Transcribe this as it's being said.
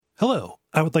Hello,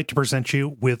 I would like to present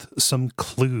you with some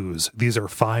clues. These are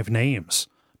 5 names: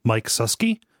 Mike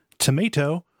Susky,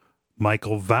 Tomato,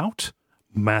 Michael Vout,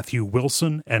 Matthew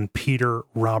Wilson, and Peter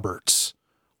Roberts.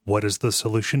 What is the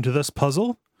solution to this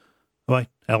puzzle? Why,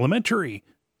 elementary.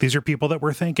 These are people that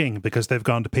we're thanking because they've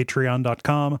gone to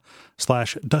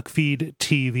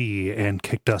patreon.com/duckfeedtv and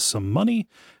kicked us some money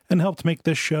and helped make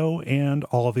this show and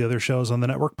all of the other shows on the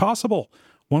network possible.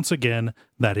 Once again,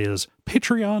 that is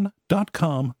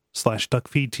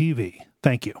patreon.com/duckfeedtv.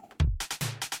 Thank you.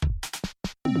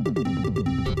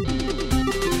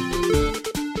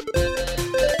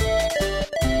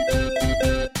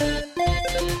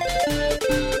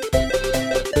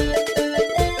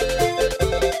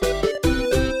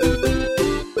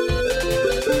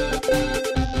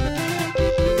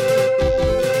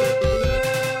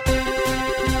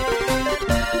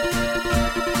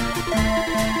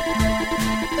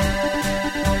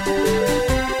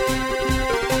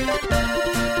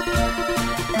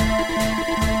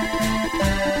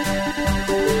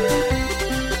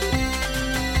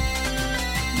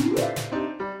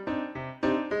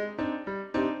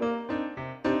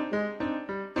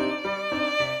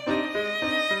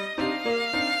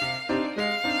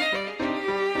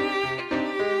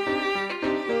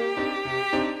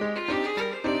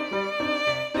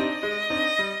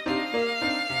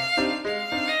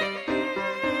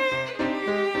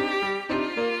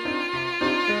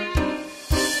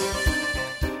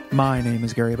 My name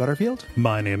is Gary Butterfield.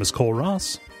 My name is Cole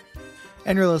Ross.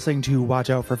 And you're listening to Watch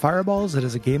Out for Fireballs. It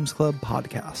is a Games Club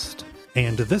podcast.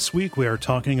 And this week we are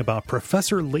talking about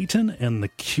Professor Layton and the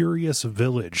Curious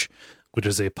Village, which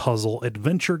is a puzzle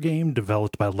adventure game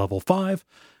developed by Level 5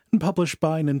 and published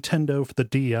by Nintendo for the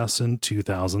DS in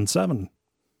 2007.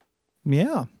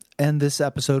 Yeah. And this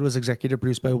episode was executive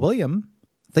produced by William.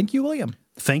 Thank you, William.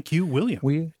 Thank you, William.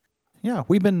 We've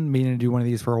been meaning to do one of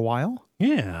these for a while.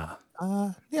 Yeah.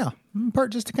 In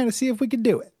part just to kind of see if we could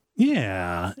do it.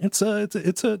 Yeah, it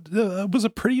was a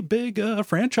pretty big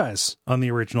franchise on the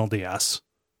original DS.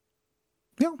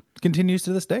 Yeah, continues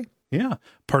to this day. Yeah,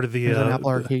 part of the there's an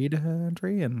Apple Arcade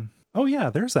entry, and oh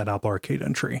yeah, there's that Apple Arcade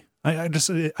entry. I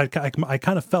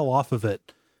kind of fell off of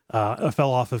it. I fell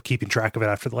off of keeping track of it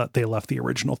after they left the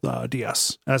original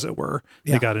DS, as it were.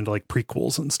 Yeah. They got into like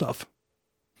prequels and stuff.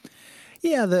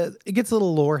 Yeah, it gets a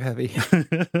little lore heavy.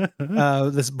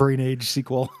 This Brain Age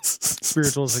sequel,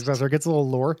 spiritual successor, gets a little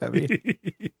lore heavy.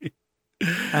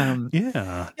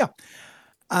 Yeah.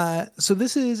 So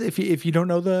this is, if you don't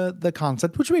know the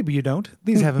concept, which maybe you don't,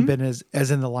 these haven't been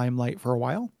as in the limelight for a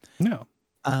while. No.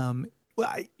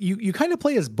 You kind of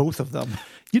play as both of them.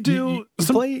 You do.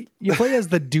 You play as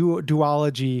the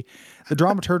duology, the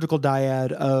dramaturgical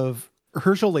dyad of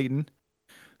Herschel Layton,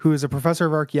 who is a professor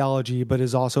of archaeology, but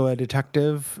is also a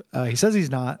detective. He says he's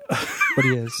not, but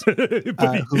he is.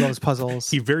 Who loves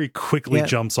puzzles. He very quickly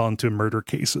jumps onto murder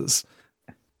cases.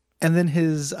 And then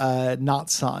his not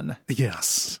son.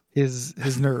 Yes. His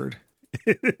nerd.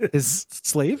 His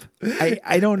slave.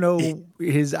 I don't know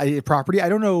his property. I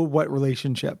don't know what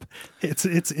relationship. It's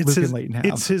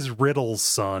his Riddle's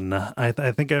son. I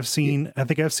think I've seen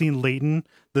Layton,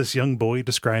 this young boy,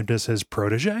 described as his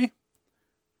protege.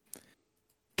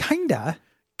 Kinda.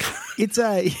 It's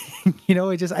I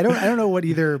don't know what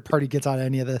either party gets on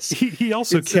any of this. He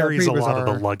also carries a lot of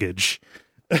the luggage.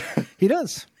 He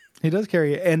does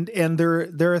carry it. And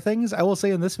there are things I will say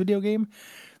in this video game.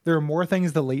 There are more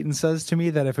things that Layton says to me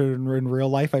that if it were in real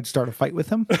life, I'd start a fight with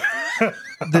him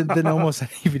than almost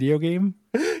any video game.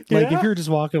 Like if you're just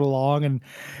walking along and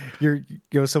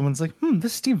someone's like,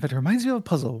 this steam vent reminds me of a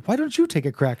puzzle. Why don't you take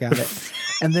a crack at it?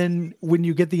 And then when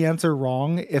you get the answer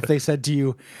wrong, if they said to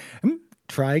you,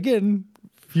 try again,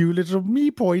 few little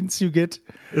me points you get,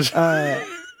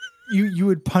 you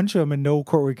would punch him and no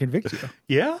court would convict you.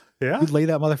 Yeah. You'd lay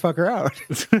that motherfucker out.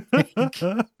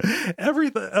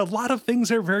 A lot of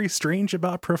things are very strange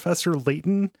about Professor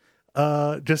Layton,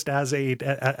 just as a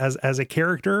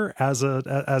character, as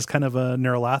kind of a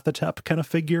Nyarlathotep kind of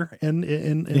figure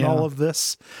in all of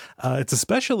this. It's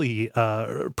especially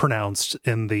pronounced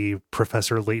in the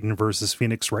Professor Layton versus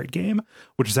Phoenix Wright game,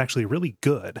 which is actually really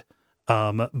good.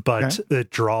 But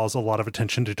it draws a lot of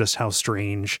attention to just how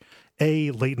strange A,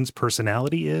 Layton's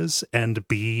personality is, and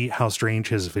B, how strange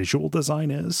his visual design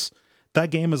is. That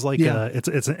game is like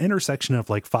it's an intersection of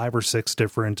like 5 or 6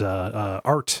 different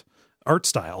art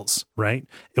styles, right?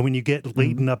 And when you get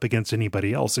Layton up against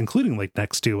anybody else, including like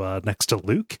next to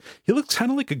Luke, he looks kind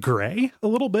of like a gray a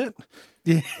little bit.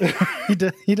 Yeah,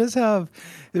 he does have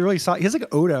really he has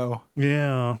like Odo.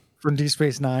 Yeah. from Deep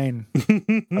Space Nine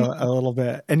a little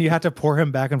bit, and you have to pour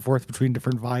him back and forth between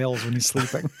different vials when he's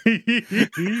sleeping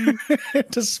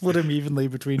to split him evenly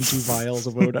between two vials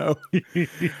of Odo.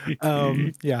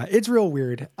 Yeah, it's real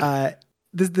weird.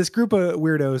 This group of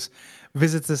weirdos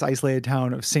visits this isolated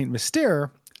town of Saint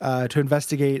Mystere to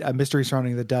investigate a mystery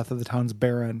surrounding the death of the town's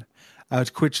baron.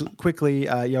 Which quickly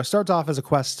starts off as a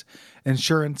quest,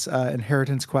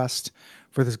 inheritance quest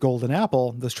for this golden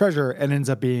apple, this treasure, and ends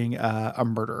up being a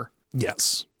murder.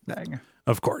 Yes. Thing.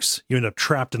 Of course. You end up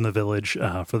trapped in the village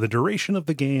for the duration of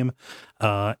the game,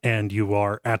 and you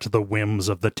are at the whims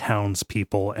of the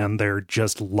townspeople and their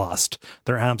just lust,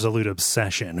 their absolute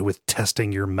obsession with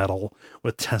testing your mettle,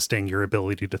 with testing your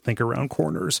ability to think around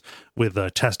corners, with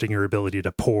testing your ability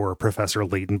to pour Professor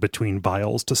Layton between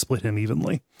vials to split him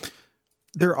evenly.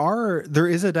 There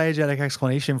is a diegetic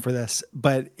explanation for this,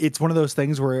 but it's one of those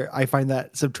things where I find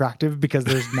that subtractive because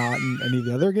there's not in any of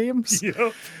the other games.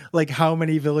 Yep. Like, how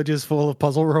many villages full of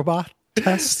puzzle robot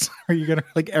tests are you gonna,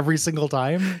 like, every single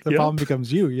time the problem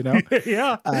becomes you know?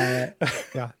 Yeah.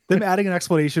 Yeah. Them adding an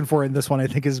explanation for it in this one, I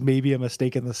think, is maybe a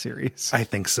mistake in the series. I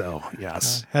think so.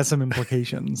 Yes. Has some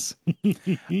implications.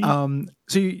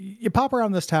 So you pop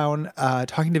around this town,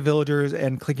 talking to villagers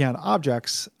and clicking on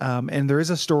objects. And there is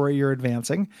a story you're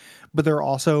advancing, but they're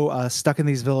also stuck in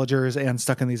these villagers and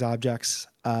stuck in these objects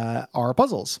are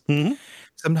puzzles. Mm-hmm.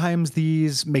 Sometimes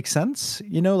these make sense,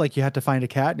 like you had to find a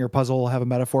cat and your puzzle will have a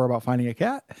metaphor about finding a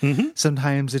cat. Mm-hmm.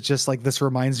 Sometimes it's just like, this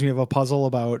reminds me of a puzzle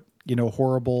about,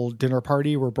 horrible dinner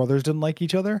party where brothers didn't like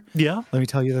each other. Yeah. Let me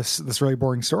tell you this really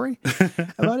boring story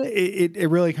about it. It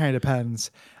really kind of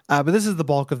depends. But this is the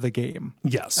bulk of the game.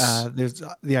 Yes. There's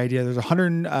the idea. There's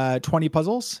 120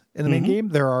 puzzles in the main game.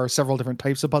 There are several different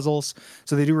types of puzzles.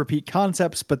 So they do repeat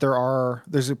concepts, but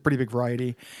there's a pretty big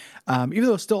variety. Even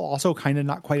though it's still also kind of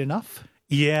not quite enough.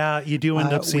 Yeah, you do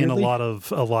end up seeing weirdly.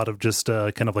 a lot of just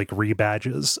kind of like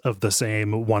rebadges of the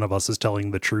same one of us is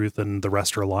telling the truth and the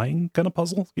rest are lying kind of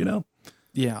puzzle, Yeah.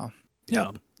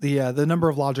 Yeah. The number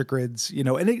of logic grids,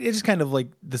 and it just kind of like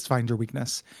this finds your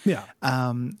weakness. Yeah.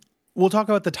 We'll talk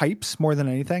about the types more than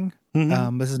anything.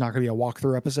 Mm-hmm. This is not going to be a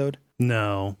walkthrough episode.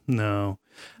 No.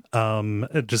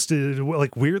 Just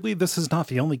like weirdly, this is not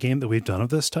the only game that we've done of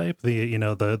this type.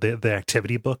 The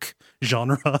activity book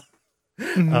genre.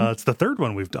 Mm-hmm. It's the third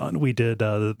one we've done. We did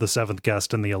the Seventh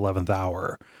Guest and the 11th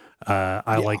Hour.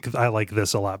 I like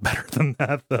this a lot better than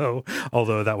that, though.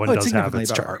 Although that one does have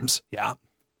its charms. Yeah.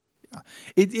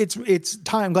 It's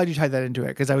time. I'm glad you tied that into it,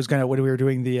 because I was when we were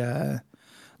doing the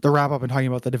wrap up and talking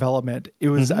about the development, it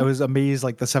was I was amazed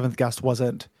like the Seventh Guest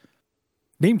wasn't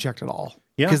name checked at all.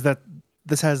 Yeah, because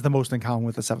this has the most in common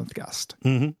with the Seventh Guest.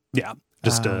 Mm-hmm. Yeah.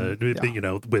 Just,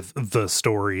 with the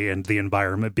story and the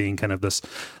environment being kind of this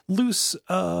loose,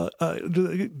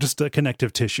 just a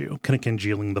connective tissue, kind of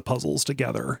congealing the puzzles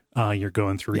together. You're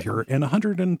going through here, and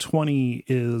 120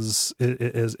 is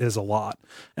a lot.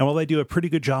 And while they do a pretty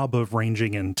good job of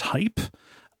ranging in type,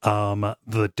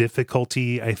 the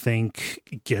difficulty, I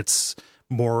think, gets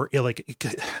more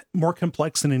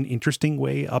complex in an interesting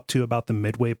way up to about the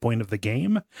midway point of the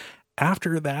game.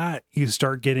 After that, you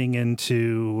start getting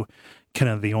into kind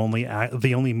of the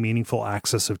only meaningful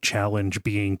axis of challenge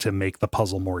being to make the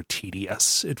puzzle more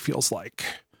tedious. It feels like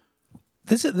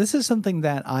this is something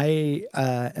that I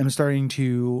am starting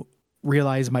to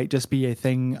realize might just be a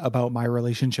thing about my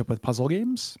relationship with puzzle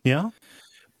games. Yeah,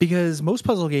 because most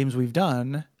puzzle games we've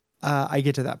done, I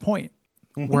get to that point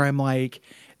where I'm like,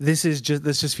 this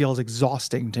just feels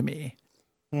exhausting to me.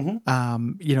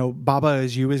 Mm-hmm. Baba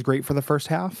Is You is great for the first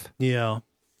half. Yeah.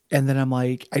 And then I'm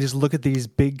like, I just look at these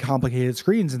big complicated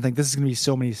screens and think this is going to be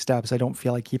so many steps. I don't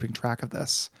feel like keeping track of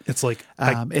this. It's like,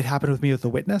 it happened with me with The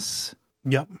Witness.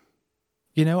 Yep.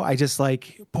 I just you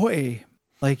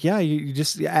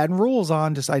just adding rules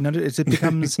on, I know it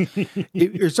becomes,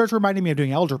 it starts reminding me of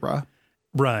doing algebra.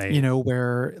 Right.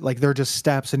 Where like they're just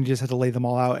steps and you just have to lay them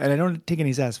all out. And I don't take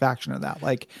any satisfaction in that.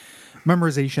 Like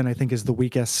memorization, I think, is the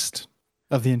weakest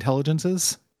of the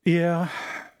intelligences. Yeah.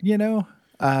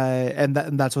 And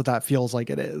that's what that feels like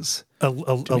it is. A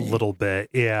little bit.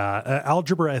 Yeah.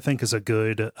 Algebra, I think, is a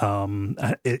good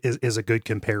is a good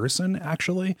comparison,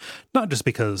 actually. Not just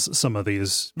because some of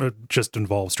these just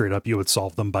involve straight up you would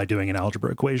solve them by doing an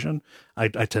algebra equation. I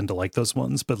tend to like those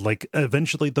ones, but like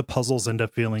eventually the puzzles end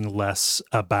up feeling less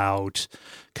about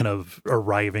kind of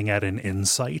arriving at an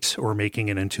insight or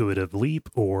making an intuitive leap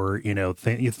or,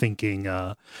 thinking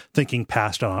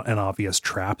past an obvious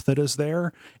trap that is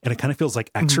there. And it kind of feels like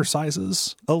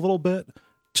exercises a little bit.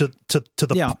 To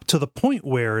the point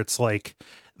where it's like,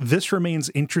 this remains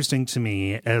interesting to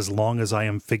me as long as I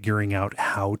am figuring out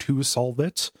how to solve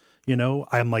it.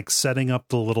 I'm like setting up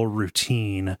the little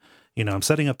routine. I'm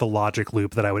setting up the logic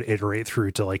loop that I would iterate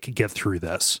through to like get through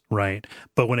this, right?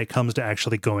 But when it comes to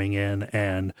actually going in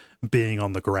and being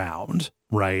on the ground,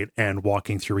 right, and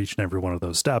walking through each and every one of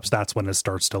those steps, that's when it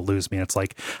starts to lose me. It's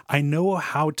like, I know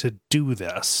how to do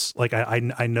this. Like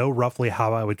I know roughly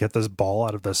how I would get this ball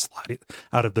out of this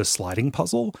sliding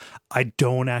puzzle. I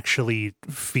don't actually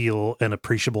feel an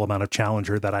appreciable amount of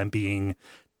challenger that I'm being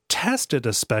tested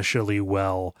especially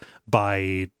well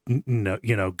by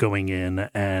going in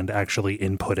and actually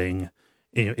inputting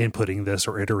this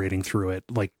or iterating through it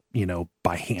like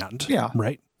by hand.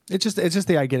 Right. It's just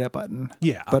the I get it button.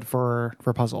 Yeah, but for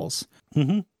puzzles.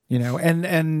 And I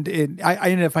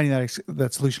ended up finding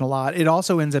that solution a lot. It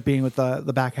also ends up being with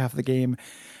the back half of the game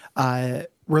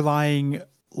relying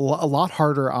a lot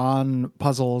harder on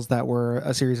puzzles that were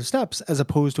a series of steps as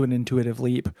opposed to an intuitive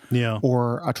leap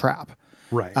or a trap.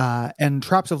 Right. And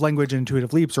traps of language and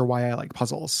intuitive leaps are why I like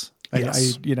puzzles.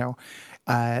 Yes.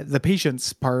 The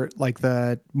patience part, like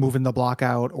the moving the block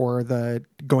out or the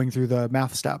going through the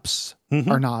math steps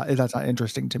that's not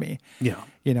interesting to me. Yeah.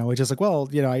 It's just like, well,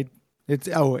 there's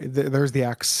the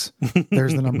X,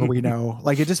 there's the number we know.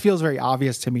 Like, it just feels very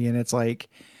obvious to me. And it's like,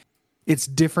 it's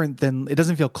different than, it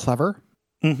doesn't feel clever.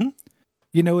 Mm-hmm.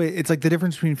 It's like the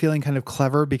difference between feeling kind of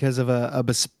clever because of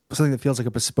something that feels like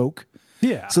a bespoke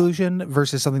solution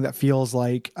versus something that feels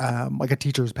like a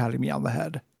teacher's patting me on the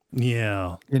head.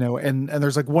 Yeah. And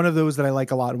there's like one of those that I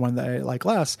like a lot and one that I like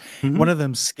less. Mm-hmm. One of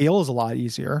them scales a lot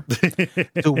easier.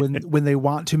 So when they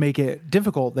want to make it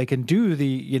difficult, they can do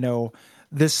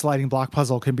this sliding block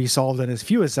puzzle can be solved in as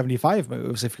few as 75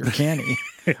 moves if you're canny,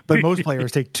 but most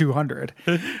players take 200.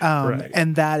 Right.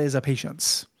 And that is a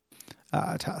patience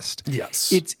test.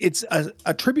 Yes. It's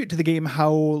a tribute to the game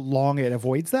how long it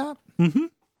avoids that. Mm-hmm.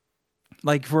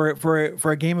 Like for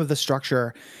a game of this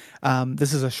structure,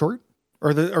 this is a short,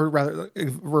 or rather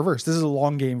reverse. This is a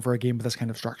long game for a game with this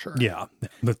kind of structure. Yeah,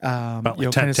 about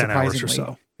like 10 hours or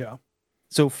so. Yeah.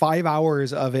 So 5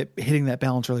 hours of it hitting that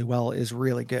balance really well is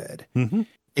really good. Mm-hmm.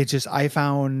 It's just I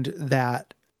found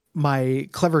that my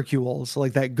clever cues,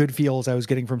 like that good feels I was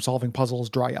getting from solving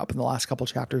puzzles, dry up in the last couple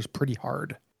chapters pretty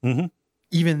hard. Mm-hmm.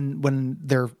 Even when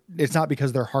it's not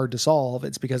because they're hard to solve.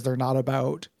 It's because they're not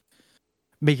about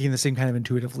making the same kind of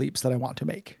intuitive leaps that I want to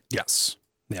make. Yes.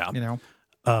 Yeah.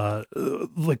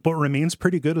 Like what remains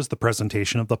pretty good is the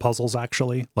presentation of the puzzles,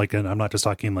 actually. Like, and I'm not just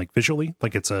talking like visually,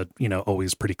 like it's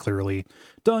always pretty clearly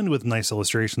done with nice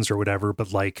illustrations or whatever.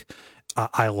 But like,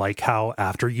 I like how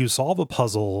after you solve a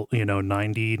puzzle,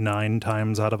 99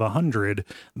 times out of 100,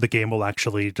 the game will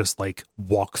actually just like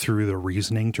walk through the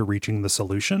reasoning to reaching the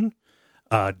solution.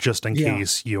 Just in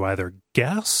case you either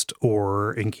guessed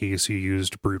or in case you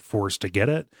used brute force to get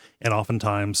it. And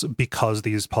oftentimes, because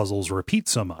these puzzles repeat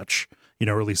so much,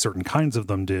 or at least certain kinds of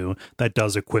them do, that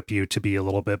does equip you to be a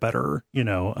little bit better, in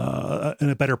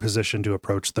a better position to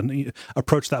approach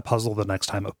that puzzle the next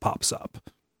time it pops up.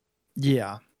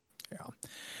 Yeah.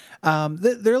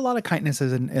 There are a lot of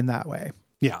kindnesses in that way.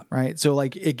 Yeah. Right. So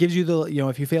like it gives you the,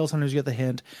 if you fail, sometimes you get the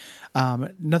hint.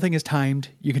 Nothing is timed.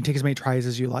 You can take as many tries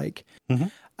as you like.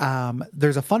 Mm-hmm.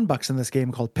 There's a fun bucks in this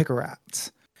game called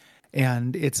Pick-a-Rats.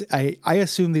 And I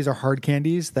assume these are hard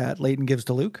candies that Layton gives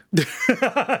to Luke.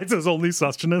 It's his only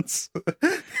sustenance.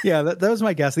 Yeah, that was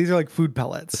my guess. These are like food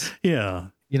pellets. Yeah.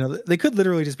 They could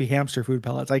literally just be hamster food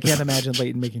pellets. I can't imagine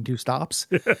Layton making 2 stops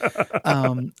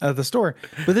at the store.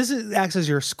 But this acts as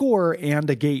your score and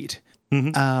a gate.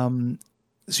 Mm-hmm.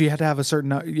 So you have to have a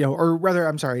certain, or rather,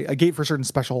 I'm sorry, a gate for certain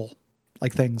special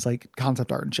like things like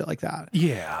concept art and shit like that.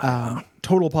 Yeah.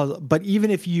 Total puzzle. But even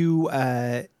if you,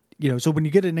 so when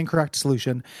you get an incorrect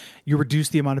solution, you reduce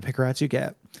the amount of pick-a-rats you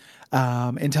get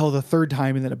until the third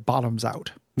time, and then it bottoms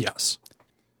out. Yes.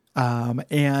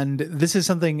 And this is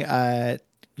something, I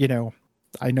know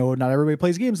not everybody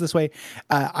plays games this way.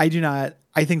 I do not.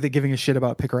 I think that giving a shit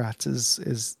about pick-a-rats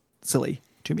is silly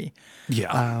to me.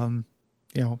 Yeah.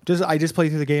 I just play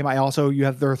through the game.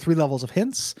 There are 3 levels of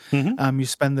hints. Mm-hmm. You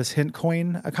spend this hint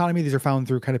coin economy. These are found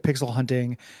through kind of pixel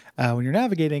hunting when you're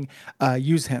navigating.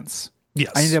 Use hints.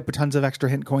 Yes. I ended up with tons of extra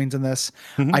hint coins in this.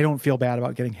 Mm-hmm. I don't feel bad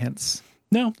about getting hints.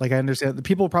 No. Like I understand the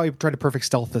people probably try to perfect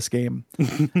stealth this game,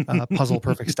 puzzle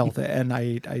perfect stealth it, and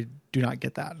I do not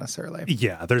get that necessarily.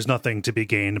 Yeah, there's nothing to be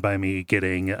gained by me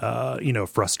getting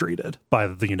frustrated by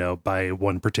by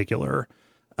one particular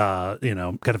kind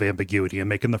of ambiguity and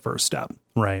making the first step.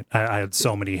 Right. I had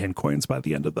so many hint coins by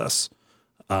the end of this.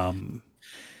 And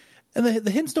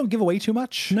the hints don't give away too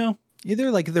much. No.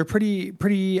 Either. Like they're pretty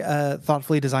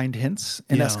thoughtfully designed hints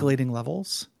in escalating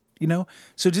levels.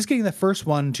 So just getting the first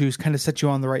one to kind of set you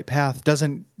on the right path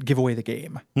doesn't give away the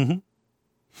game. Mm-hmm.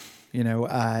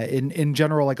 In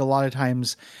general, like a lot of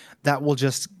times that will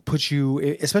just put you,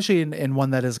 especially in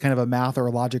one that is kind of a math or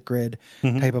a logic grid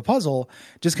type of puzzle,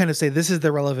 just kind of say, this is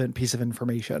the relevant piece of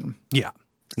information. Yeah.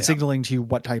 Signaling to you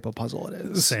what type of puzzle it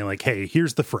is. Saying like, hey,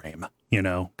 here's the frame,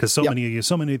 because so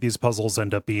many of these puzzles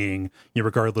end up being,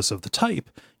 regardless of the type,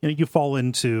 you fall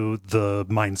into the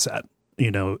mindset,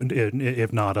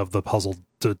 if not of the puzzle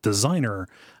designer,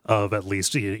 of at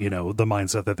least, the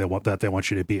mindset that they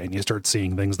want you to be. And you start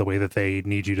seeing things the way that they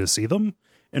need you to see them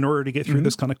in order to get through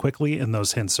this kind of quickly. And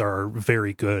those hints are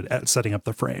very good at setting up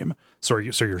the frame. So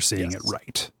you're seeing it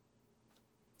right.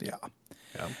 Yeah.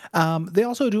 They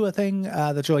also do a thing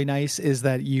that's really nice is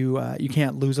that you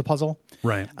can't lose a puzzle.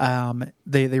 Right.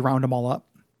 They round them all up.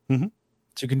 Mm-hmm.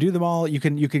 So you can do them all. You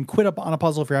can quit up on a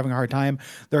puzzle if you're having a hard time.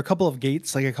 There are a couple of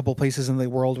gates, like a couple of places in the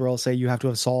world where I'll say you have to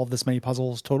have solved this many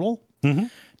puzzles total to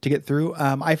get through.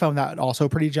 I found that also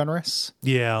pretty generous.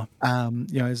 Yeah.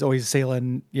 It's always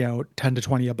sailing, 10 to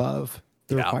 20 above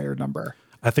the required number.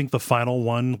 I think the final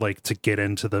one, like to get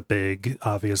into the big,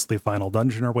 obviously final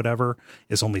dungeon or whatever,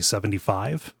 is only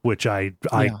 75, which I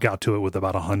got to it with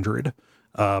about 100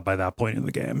 by that point in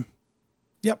the game.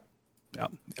 Yep. Yeah.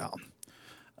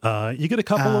 You get a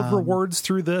couple of rewards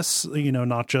through this,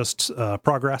 not just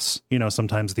progress.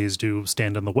 Sometimes these do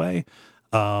stand in the way,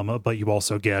 but you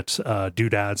also get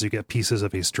doodads. You get pieces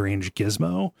of a strange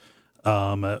gizmo.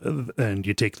 And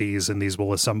you take these, and these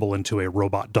will assemble into a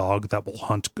robot dog that will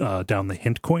hunt down the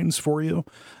hint coins for you,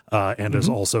 and is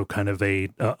also kind of a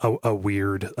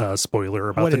weird spoiler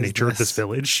about the nature of this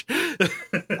village.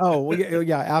 Oh,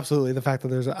 yeah, absolutely. The fact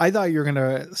that I thought you were going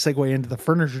to segue into the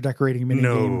furniture decorating mini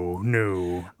game.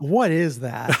 No. What is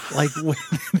that? Like, the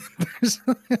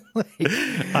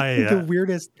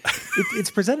weirdest.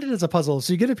 It's presented as a puzzle,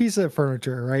 so you get a piece of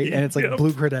furniture, right? And it's like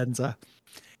blue credenza.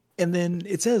 And then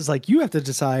it says, like, you have to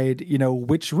decide,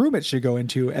 which room it should go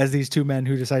into as these two men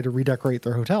who decide to redecorate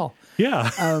their hotel. Yeah.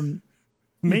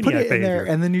 You put it in there,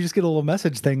 and then you just get a little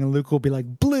message thing, and Luke will be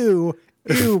like, blue,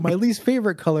 ew, my least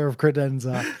favorite color of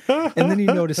credenza. And then you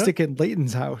know to stick it in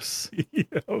Layton's house.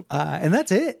 Yep. And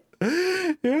that's it.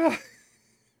 Yeah.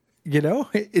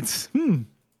 It's,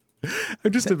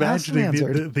 I'm just imagining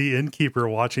the innkeeper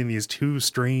watching these two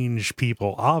strange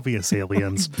people, obvious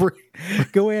aliens,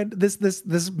 go in.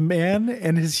 This man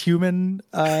and his human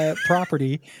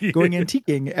property going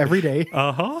antiquing every day,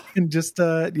 and just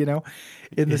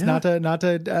in this not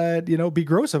to be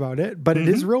gross about it, but it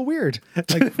is real weird.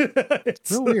 Like,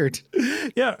 it's real weird.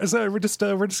 Yeah, so we're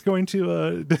just going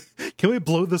to. Can we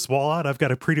blow this wall out? I've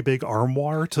got a pretty big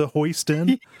armoire to hoist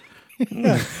in.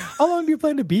 Yeah. How long do you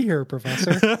plan to be here,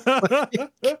 Professor?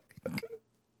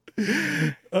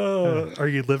 Are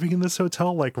you living in this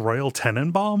hotel like Royal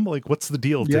Tenenbaum? Like, what's the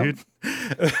deal, dude?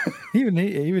 Even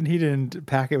he didn't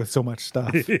pack it with so much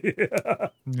stuff.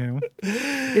 Yeah.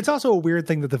 It's also a weird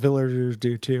thing that the villagers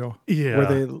do too. Yeah,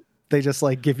 where they just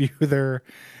like give you their,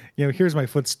 here's my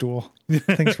footstool.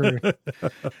 Thanks for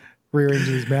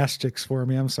rearranging these matchsticks for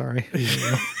me. I'm sorry.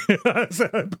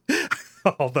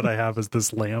 All that I have is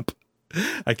this lamp.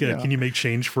 Can you make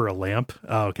change for a lamp?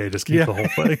 Oh, okay, just keep the whole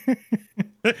thing.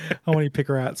 How many pick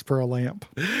rats per a lamp?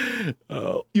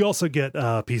 You also get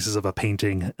pieces of a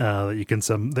painting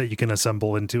that you can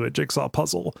assemble into a jigsaw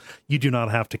puzzle. You do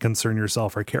not have to concern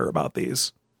yourself or care about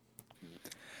these.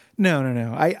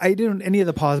 No. I didn't. Any of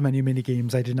the pause menu mini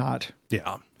games I did not.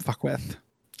 Fuck with.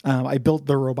 I built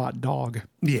the robot dog.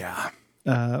 Yeah.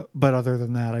 But other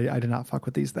than that, I did not fuck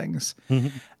with these things.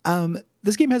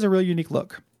 This game has a real unique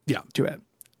look. To it.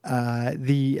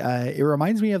 It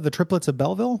reminds me of the Triplets of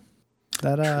Belleville,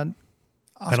 that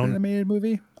Oscar animated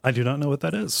movie. I do not know what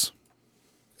that is.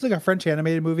 It's like a French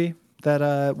animated movie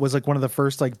that was like one of the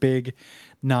first like big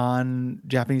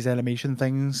non-Japanese animation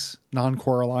things,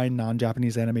 non-Coraline,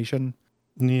 non-Japanese animation.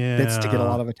 Yeah, bits to get a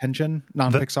lot of attention.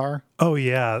 Non-Pixar. Oh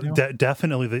yeah,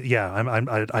 definitely.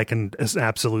 I can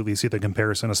absolutely see the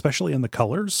comparison, especially in the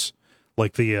colors.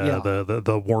 Like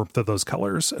the warmth of those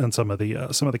colors, and some of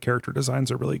the character designs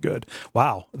are really good.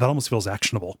 Wow, that almost feels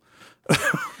actionable.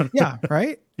 Yeah,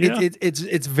 right. Yeah.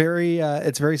 It's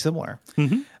very similar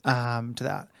to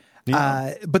that.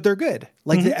 Yeah. But they're good.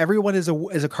 Like everyone is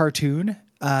a cartoon.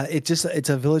 It's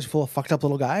a village full of fucked up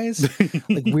little guys,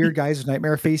 like weird guys with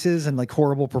nightmare faces and like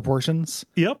horrible proportions.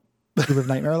 Yep, who live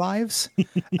nightmare lives.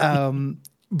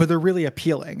 But they're really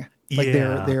appealing. Like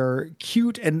they're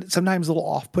cute and sometimes a little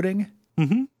off-putting.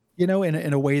 In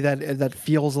a way that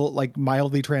feels like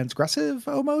mildly transgressive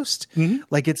almost.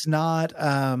 Like it's not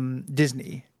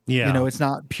Disney. It's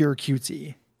not pure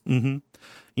cutesy.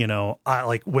 You know, I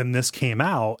like when this came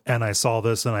out and I saw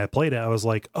this and I played it, I was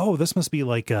like, oh, this must be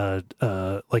like a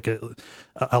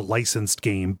licensed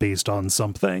game based on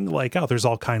something. Like, oh, there's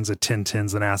all kinds of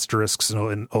Tintins and asterisks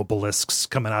and obelisks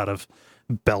coming out of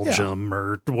Belgium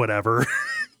or whatever.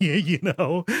 You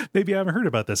know, maybe I haven't heard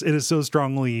about this. It is so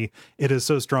strongly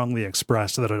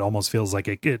expressed that it almost feels like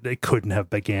it couldn't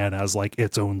have began as like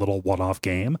its own little one-off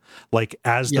game. Like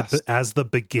as the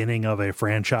beginning of a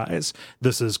franchise,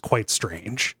 this is quite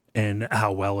strange in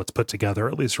how well it's put together,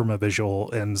 at least from a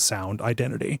visual and sound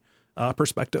identity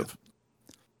perspective.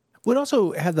 Would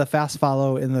also have the fast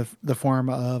follow in the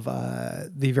form of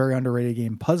the very underrated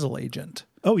game Puzzle Agent.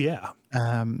 Oh yeah,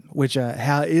 which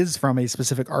is from a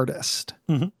specific artist.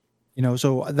 Mm-hmm. You know,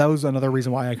 so that was another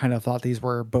reason why I kind of thought these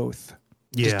were both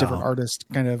just different artists,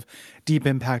 kind of deep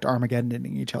impact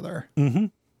Armageddoning each other. Mm-hmm.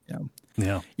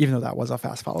 Yeah, even though that was a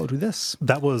fast follow to this.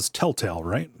 That was Telltale,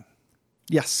 right?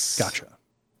 Yes, gotcha.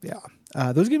 Yeah,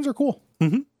 those games are cool.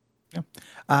 Mm-hmm. Yeah,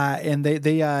 and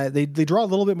they draw a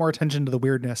little bit more attention to the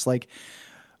weirdness. Like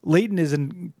Layton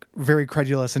isn't very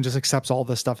credulous and just accepts all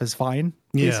this stuff as fine.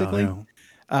 Basically,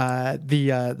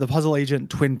 the Puzzle Agent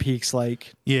Twin Peaks,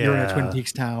 like you're in a Twin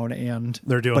Peaks town and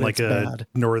they're doing like a bad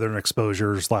Northern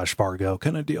Exposure / Fargo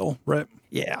kind of deal, right?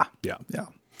 Yeah.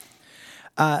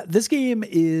 This game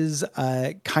is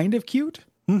kind of cute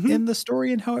in the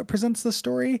story and how it presents the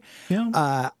story.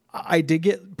 Yeah. I did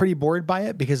get pretty bored by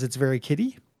it because it's very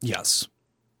kiddie. Yes.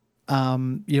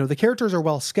 You know, the characters are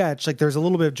well sketched. Like there's a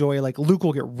little bit of joy. Like Luke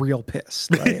will get real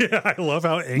pissed. Right? Yeah, I love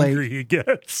how angry he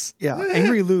gets. Yeah.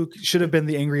 Angry Luke should have been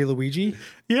the angry Luigi.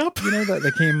 Yep. You know,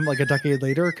 that came like a decade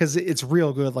later because it's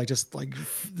real good. Like just like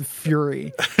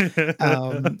fury,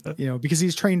 you know, because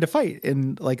he's trained to fight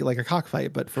in like a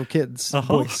cockfight, but for kids,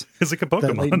 boys. It's like a Pokemon.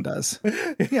 That Layton does.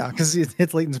 Yeah. Because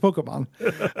it's Layton's Pokemon.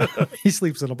 He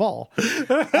sleeps in a ball.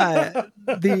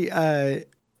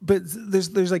 But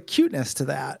there's like cuteness to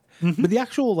that. Mm-hmm. But the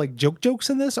actual like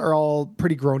jokes in this are all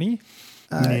pretty groany,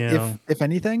 if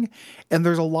anything. And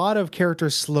there's a lot of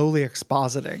characters slowly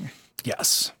expositing.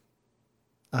 Yes.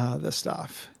 This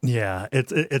stuff. Yeah,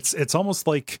 it's almost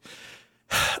like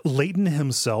Layton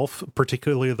himself,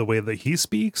 particularly the way that he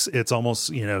speaks. It's almost,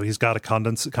 you know, he's got a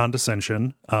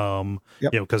condescension. You know,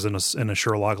 because in a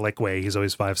Sherlock like way, he's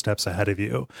always 5 steps ahead of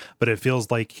you. But it feels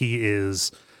like he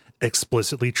is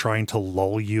explicitly trying to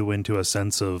lull you into a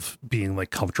sense of being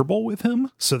like comfortable with him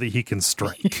so that he can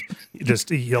strike.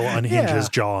 He'll unhinge his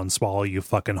jaw and swallow you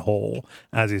fucking whole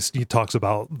as he talks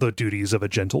about the duties of a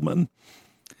gentleman.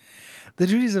 The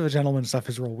duties of a gentleman stuff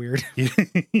is real weird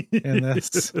in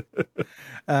this.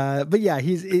 But yeah,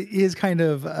 he is kind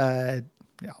of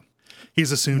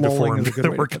he's assumed a form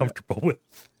that we're comfortable with.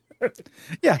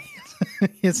 Yeah,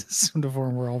 it's assumed a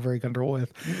form we're all very comfortable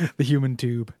with. The human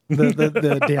tube,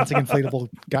 the dancing inflatable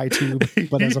guy tube,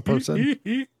 but as a person.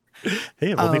 Hey,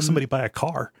 we'll make somebody buy a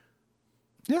car.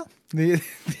 Yeah, this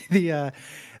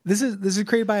is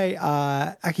created by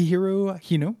Akihiro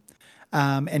Hino,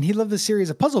 and he loved this series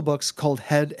of puzzle books called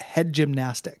Head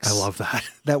Gymnastics. I love that.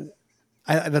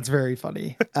 That's very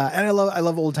funny, and I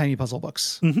love old timey puzzle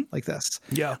books like this.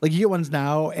 Yeah, like you get ones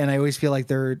now, and I always feel like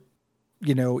they're,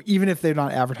 you know, even if they're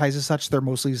not advertised as such, they're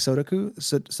mostly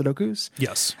Sudokus.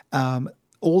 Yes.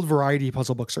 Old variety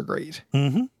puzzle books are great.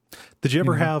 Mm-hmm. Did you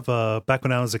ever have, back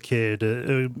when I was a kid,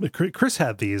 Chris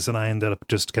had these and I ended up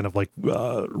just kind of like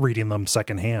reading them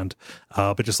secondhand,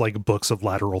 but just like books of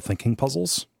lateral thinking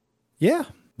puzzles. Yeah.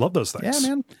 Love those things.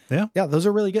 Yeah, man. Yeah, those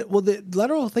are really good. Well, the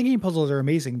lateral thinking puzzles are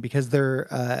amazing because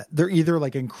they're either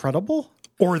like incredible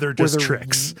or they're just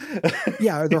tricks.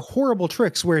 Yeah, they're horrible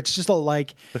tricks where it's just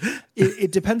like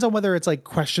it depends on whether it's like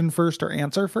question first or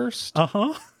answer first.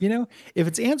 You know, if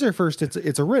it's answer first,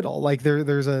 it's a riddle. Like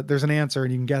there's an answer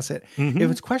and you can guess it. Mm-hmm. If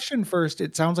it's question first,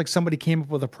 it sounds like somebody came up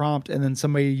with a prompt and then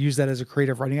somebody used that as a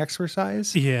creative writing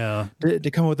exercise. Yeah, to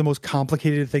come up with the most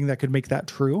complicated thing that could make that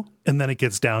true. And then it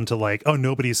gets down to like, oh,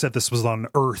 nobody said this was on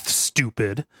Earth,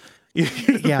 stupid.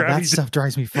 Yeah, that stuff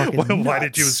drives me fucking nuts. Why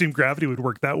did you assume gravity would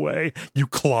work that way, you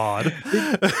clod?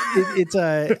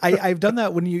 I've done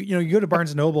that when you go to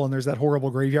Barnes and Noble and there's that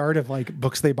horrible graveyard of like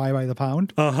books they buy by the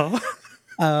pound.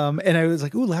 And I was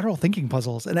like, ooh, lateral thinking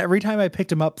puzzles. And every time I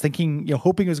picked them up thinking, you know,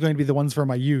 hoping it was going to be the ones for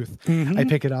my youth, I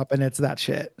pick it up and it's that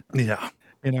shit. Yeah.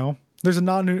 You know, there's a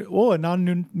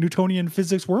non-Newtonian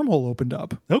physics wormhole opened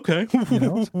up. Okay. You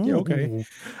know? Yeah, okay.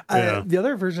 The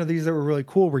other version of these that were really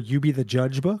cool were You Be the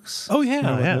Judge books. Oh, yeah. You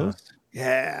know, yeah.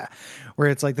 Yeah. Where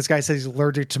it's like this guy says he's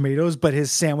allergic to tomatoes, but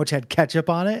his sandwich had ketchup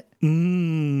on it.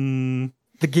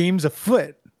 The game's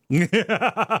afoot.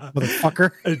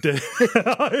 Motherfucker.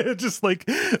 Just like,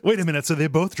 wait a minute. So they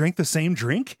both drank the same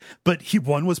drink, but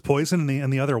one was poison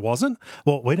and the other wasn't?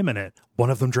 Well, wait a minute. One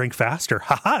of them drank faster.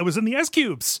 Haha, it was in the ice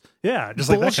cubes. Yeah, just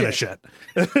bullshit. Like that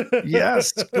kind of shit.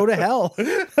 Yes, go to hell.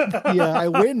 Yeah, I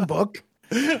win, book.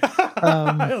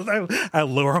 I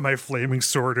lower my flaming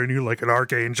sword on you like an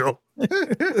archangel.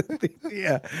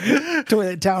 Yeah,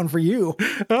 toilet town for you.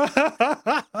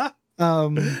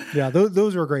 Yeah,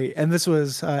 those were great, and this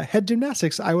was head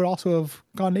gymnastics. I would also have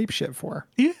gone apeshit for.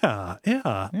 Yeah.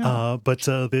 But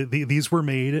these were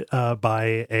made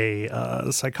by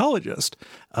a psychologist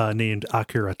named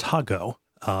Akira Tago.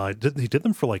 He did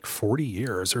them for like 40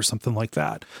 years or something like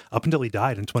that, up until he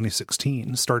died in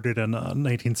 2016. Started in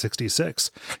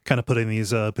 1966, kind of putting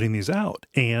these out.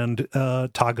 And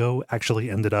Tago actually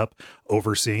ended up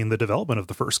overseeing the development of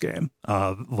the first game.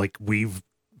 Like we've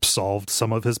solved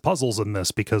some of his puzzles in this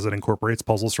because it incorporates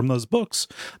puzzles from those books,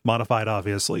 modified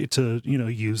obviously to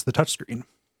use the touchscreen.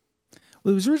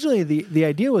 Well, it was originally the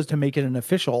idea was to make it an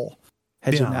official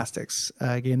head gymnastics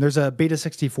game. There's a Beta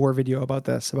 64 video about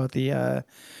this, about the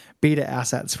beta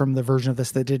assets from the version of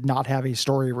this that did not have a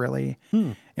story really,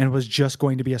 and was just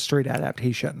going to be a straight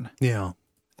adaptation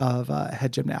of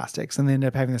head gymnastics. And they ended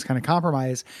up having this kind of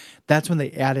compromise. That's when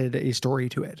they added a story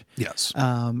to it. Yes.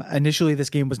 Initially, this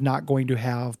game was not going to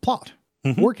have plot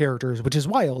or characters, which is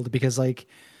wild because, like,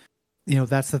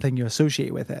 that's the thing you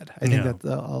associate with it. I think that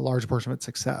a large portion of its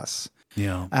success,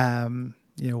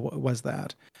 was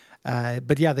that.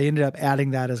 But yeah, they ended up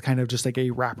adding that as kind of just like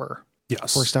a wrapper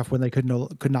for stuff when they could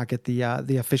not get the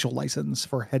official license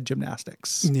for head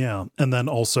gymnastics. Yeah. And then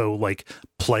also like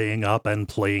playing up and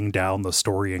playing down the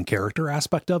story and character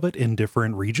aspect of it in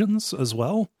different regions as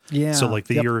well. Yeah. So like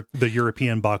the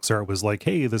European box art was like,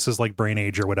 hey, this is like Brain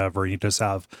Age or whatever. You just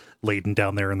have Layton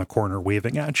down there in the corner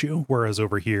waving at you. Whereas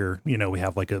over here, we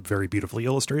have like a very beautifully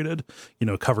illustrated,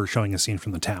 cover showing a scene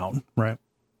from the town. Right.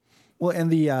 Well,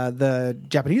 and the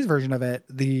Japanese version of it,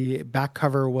 the back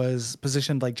cover was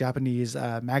positioned like Japanese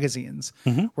magazines,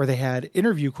 where they had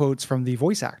interview quotes from the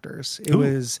voice actors. It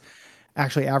was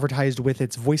actually advertised with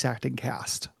its voice acting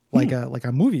cast, like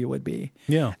a movie would be.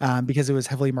 Yeah, because it was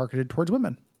heavily marketed towards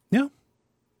women. Yeah.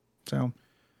 So,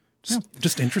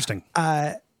 just interesting.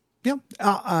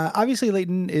 Obviously,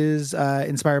 Layton is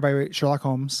inspired by Sherlock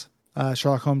Holmes.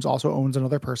 Sherlock Holmes also owns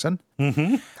another person.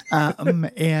 And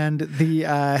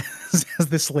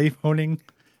the slave owning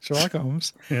Sherlock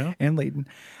Holmes and Layton.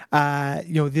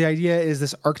 The idea is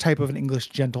this archetype of an English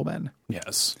gentleman.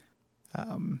 Yes.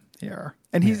 And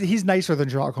he's nicer than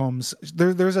Sherlock Holmes.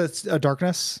 There's a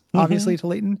darkness, obviously, to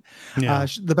Layton. Yeah.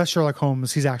 The best Sherlock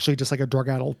Holmes, he's actually just like a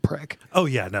drug-addled prick. Oh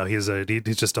yeah, no, he's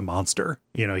just a monster.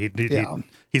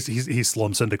 He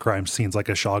slumps into crime scenes like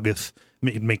a Shoggoth.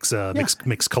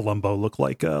 Makes Columbo look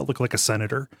like a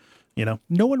senator.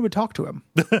 No one would talk to him.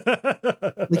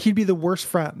 Like he'd be the worst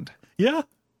friend. Yeah.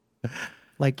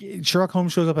 Like Sherlock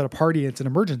Holmes shows up at a party, it's an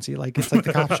emergency. Like it's like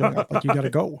the cops showing up. Like you got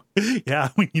to go. Yeah,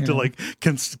 we need to like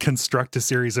construct a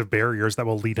series of barriers that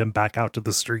will lead him back out to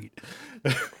the street.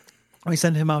 We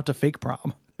send him out to fake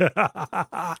prom.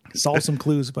 Solve some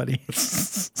clues, buddy.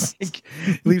 Like,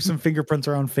 leave some fingerprints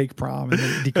around fake prom and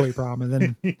then decoy prom, and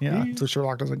then so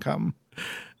Sherlock doesn't come.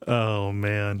 Oh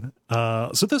man!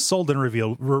 So this sold and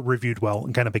reviewed well,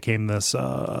 and kind of became this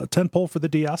tentpole for the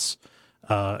DS.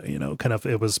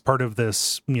 It was part of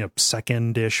this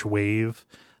second-ish wave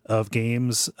of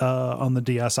games on the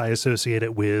DS. I associate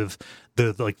it with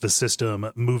the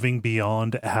system moving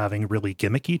beyond having really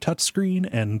gimmicky touchscreen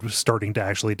and starting to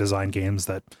actually design games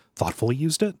that thoughtfully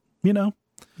used it. And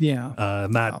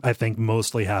that I think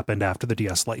mostly happened after the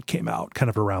DS Lite came out, kind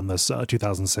of around this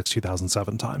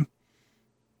 2006-2007 time.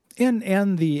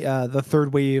 And the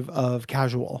third wave of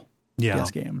casual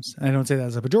DS games. And I don't say that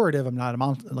as a pejorative. I'm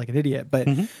not like an idiot, but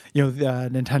the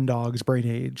Nintendogs, Brain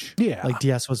Age, like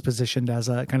DS was positioned as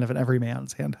a kind of an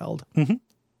everyman's handheld.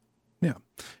 Yeah,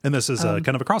 and this is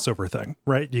kind of a crossover thing,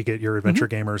 right? You get your adventure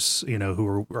gamers,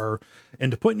 who are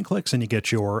into point and clicks, and you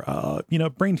get your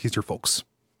brain teaser folks.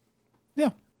 Yeah.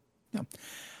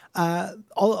 A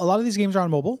lot of these games are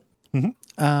on mobile.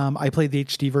 I played the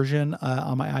HD version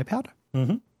on my iPad.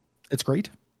 It's great.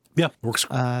 Yeah, works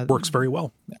very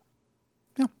well.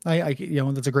 Yeah, I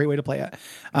that's a great way to play it.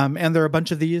 And there are a bunch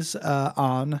of these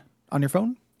on your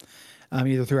phone,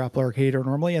 either through Apple Arcade or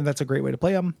normally, and that's a great way to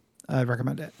play them. I'd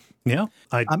recommend it. Yeah,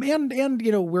 and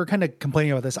we're kind of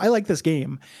complaining about this. I like this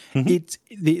game. It's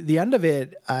the end of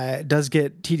it does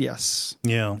get tedious.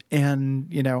 Yeah, and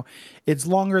it's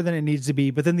longer than it needs to be.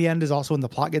 But then the end is also when the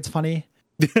plot gets funny.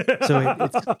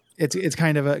 So it's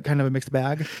kind of a mixed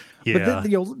bag. Yeah. But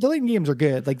the Layton games are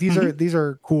good. Like these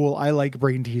are cool. I like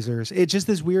brain teasers. It's just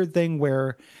this weird thing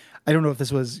where I don't know if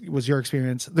this was your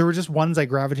experience. There were just ones I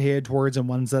gravitated towards and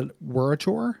ones that were a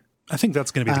chore. I think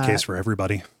that's going to be the case for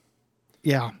everybody.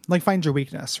 Yeah, like find your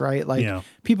weakness, right? Like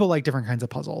people like different kinds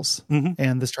of puzzles,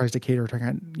 and this tries to cater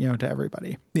to to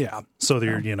everybody. Yeah, so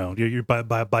you're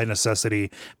by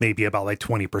necessity, maybe about like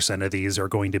 20% of these are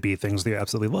going to be things that you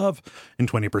absolutely love,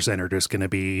 and 20% are just going to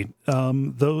be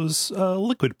those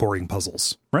liquid pouring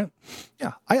puzzles, right?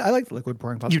 Yeah, I like the liquid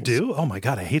pouring puzzles. You do? Oh my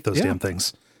god, I hate those damn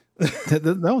things.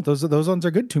 No, those ones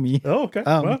are good to me. Oh, okay.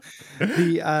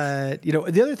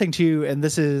 The other thing too, and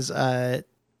this is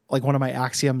like one of my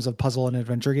axioms of puzzle and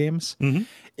adventure games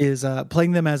is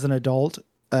playing them as an adult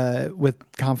with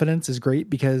confidence is great,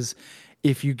 because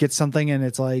if you get something and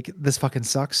it's like, this fucking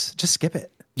sucks, just skip it.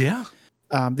 Yeah.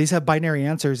 These have binary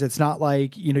answers. It's not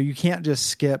like, you can't just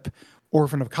skip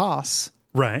Orphan of Kos.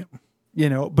 Right.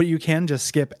 But you can just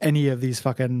skip any of these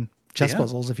fucking chess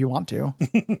puzzles if you want to.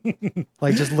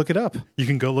 Like, just look it up. You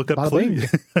can go look up clues.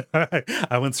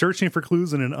 I went searching for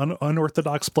clues in an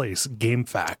unorthodox place. Game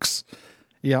facts.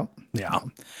 Yeah.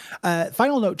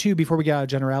 Final note too, before we get out of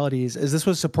generalities, is this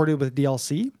was supported with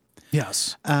DLC.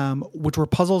 Yes. Which were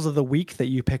puzzles of the week that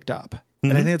you picked up.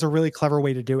 And I think it's a really clever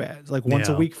way to do it. Like once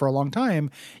a week for a long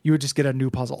time, you would just get a new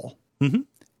puzzle. And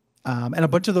a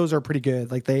bunch of those are pretty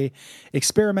good. Like they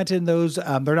experimented in those.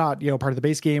 They're not, part of the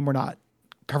base game. We're not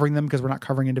covering them because we're not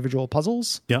covering individual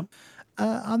puzzles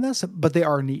on this, but they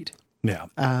are neat. Yeah.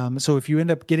 So if you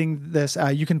end up getting this,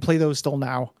 you can play those still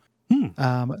now.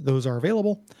 Those are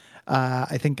available.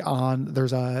 I think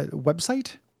there's a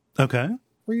website. Okay.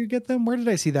 Where you get them. Where did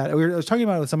I see that? I was talking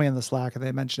about it with somebody on the Slack and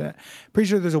they mentioned it. Pretty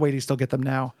sure there's a way to still get them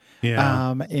now.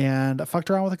 Yeah. And I fucked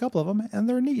around with a couple of them and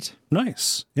they're neat.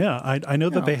 Nice. Yeah. I know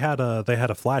that they had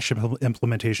a Flash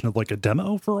implementation of like a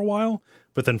demo for a while,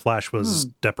 but then Flash was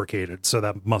deprecated. So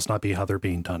that must not be how they're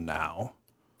being done now.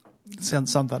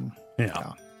 Something.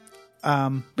 Yeah.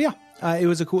 It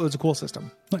was a cool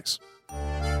system. Nice.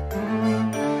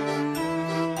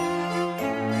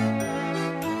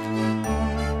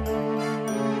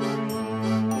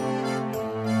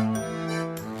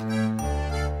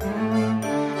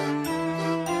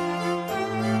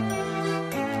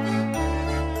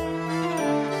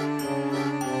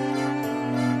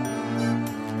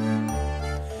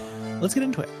 Let's get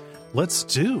into it. Let's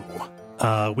do.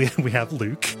 We have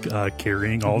Luke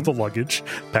carrying all the luggage,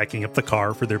 packing up the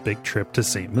car for their big trip to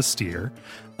Saint Mystere.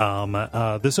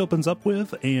 This opens up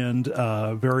with, and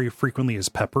very frequently is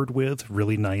peppered with,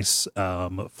 really nice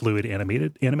fluid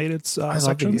animated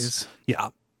sections. Yeah.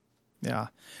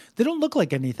 They don't look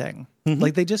like anything.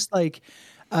 Like they just like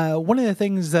one of the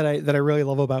things that I really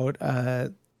love about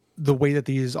the way that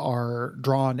these are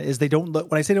drawn is they don't look.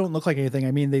 When I say don't look like anything,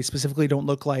 I mean they specifically don't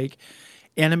look like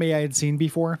anime I had seen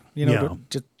before.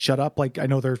 Just shut up. Like I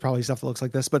know there's probably stuff that looks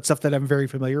like this, but stuff that I'm very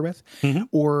familiar with,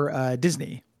 or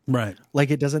Disney. Right.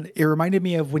 Like it reminded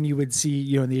me of when you would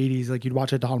see, in the 80s, like you'd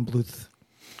watch a Don Bluth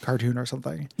cartoon or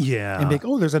something. Yeah. And be like,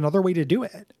 oh, there's another way to do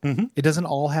it. It doesn't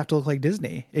all have to look like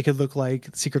Disney. It could look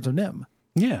like Secrets of NIMH.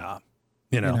 Yeah.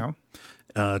 It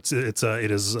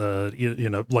is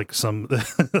like some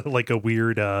like a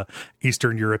weird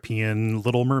Eastern European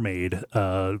Little Mermaid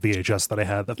VHS that I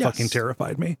had that fucking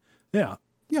terrified me. Yeah.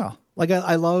 Like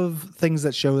I love things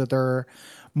that show that they're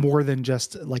more than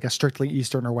just like a strictly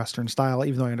Eastern or Western style,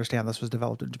 even though I understand this was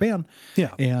developed in Japan.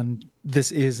 Yeah. And this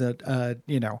is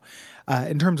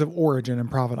in terms of origin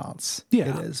and provenance, it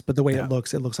is. But the way it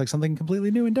looks like something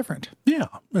completely new and different. Yeah.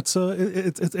 It's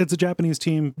a Japanese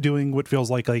team doing what feels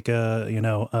like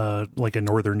a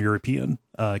Northern European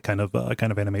kind of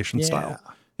animation style.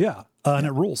 Yeah. And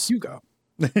it rules. You go.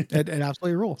 It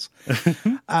absolutely rules.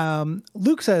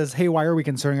 Luke says, hey, why are we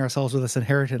concerning ourselves with this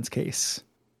inheritance case?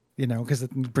 Because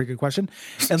it's a pretty good question.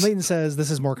 And Layton says this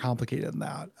is more complicated than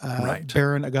that. Right.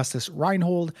 Baron Augustus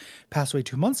Reinhold passed away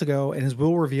 2 months ago, and his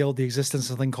will revealed the existence of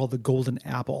something called the Golden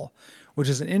Apple, which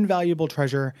is an invaluable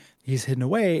treasure he's hidden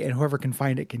away, and whoever can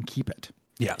find it can keep it.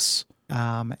 Yes.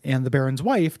 And the Baron's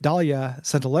wife, Dahlia,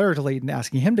 sent a letter to Layton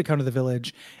asking him to come to the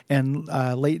village, and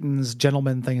Layton's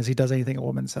gentleman thing is he does anything a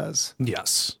woman says.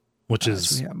 Yes. Which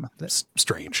is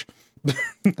strange.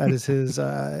 That is his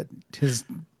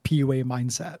PUA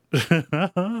mindset.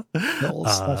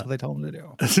 That's what they told him to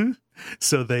do.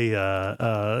 So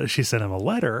she sent him a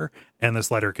letter, and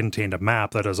this letter contained a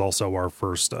map that is also our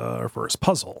first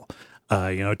puzzle.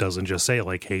 It doesn't just say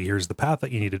like, hey, here's the path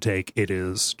that you need to take. It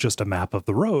is just a map of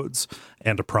the roads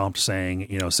and a prompt saying,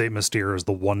 Saint Mystere is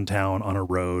the one town on a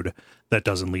road that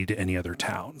doesn't lead to any other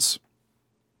towns.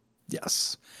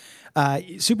 Yes.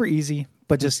 Super easy,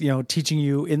 but just, teaching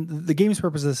you in the game's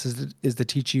purpose is to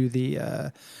teach you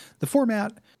the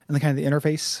format and the kind of the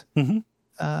interface,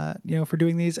 for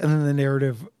doing these. And then the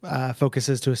narrative focus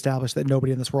is to establish that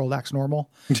nobody in this world acts normal.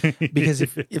 Because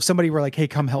if somebody were like, hey,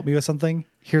 come help me with something,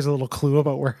 here's a little clue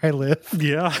about where I live.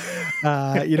 Yeah.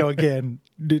 Again,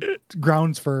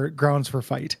 grounds for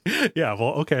fight. Yeah.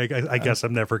 Well, okay. I guess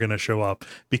I'm never going to show up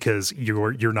because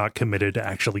you're not committed to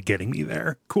actually getting me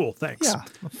there. Cool. Thanks. Yeah.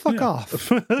 Fuck off.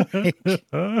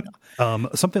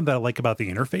 Something that I like about the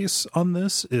interface on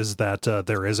this is that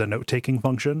there is a note-taking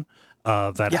function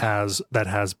that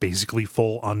has basically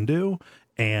full undo.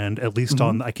 And at least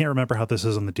on, I can't remember how this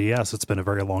is on the DS. It's been a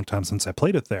very long time since I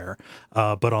played it there.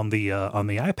 But on the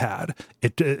iPad,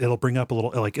 it'll bring up a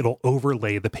little, like it'll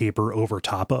overlay the paper over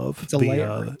top of the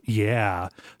layer. Yeah.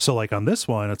 So like on this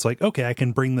one, it's like, okay, I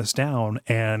can bring this down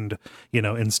and,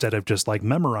 instead of just like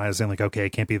memorizing, like, okay,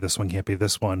 it can't be this one, can't be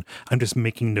this one. I'm just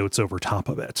making notes over top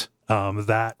of it.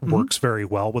 That works very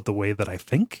well with the way that I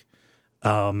think.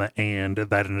 And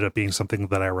that ended up being something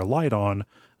that I relied on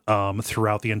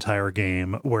throughout the entire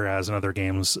game, whereas in other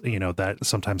games, that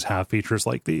sometimes have features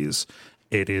like these,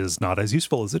 it is not as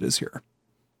useful as it is here.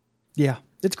 Yeah,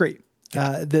 it's great.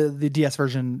 The DS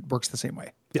version works the same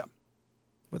way. Yeah.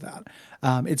 With that.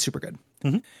 It's super good.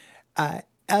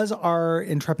 As our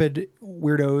intrepid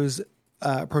weirdos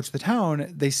approach the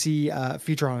town, they see a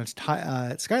feature on its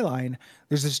skyline.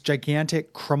 There's this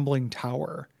gigantic crumbling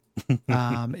tower.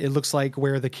 It looks like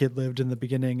where the kid lived in the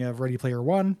beginning of Ready Player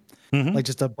One, like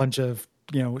just a bunch of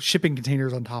shipping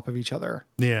containers on top of each other.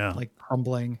 Yeah, like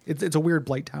crumbling. It's a weird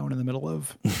blight town in the middle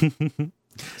of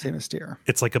Saint Mystere.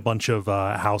 It's like a bunch of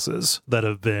houses that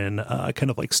have been kind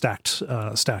of like stacked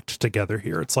together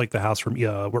here. It's like the house from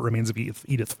What Remains of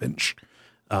Edith Finch.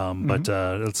 But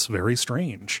it's very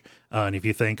strange. And if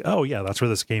you think, oh yeah, that's where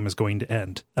this game is going to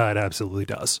end, it absolutely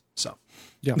does. So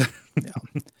yeah.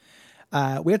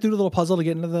 We have to do a little puzzle to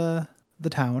get into the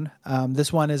town.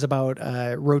 This one is about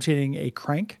rotating a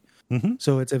crank.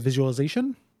 So it's a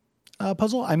visualization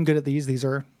puzzle. I'm good at these. These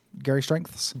are Gary's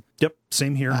strengths. Yep,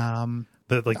 same here.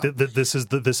 This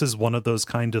is one of those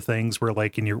kind of things where,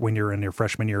 like, when you're in your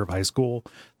freshman year of high school,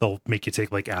 they'll make you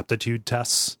take like aptitude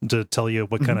tests to tell you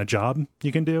what kind of job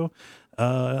you can do,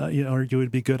 or you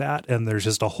would be good at. And there's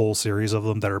just a whole series of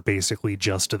them that are basically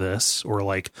just this, or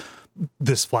like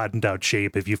this flattened out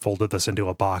shape. If you folded this into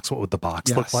a box, what would the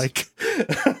box look like?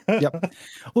 Yep.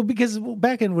 Well, because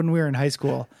when we were in high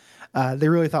school, they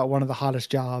really thought one of the hottest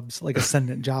jobs, like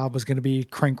ascendant job, was going to be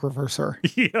crank reverser.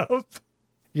 Yep.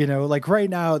 Like right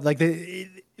now, like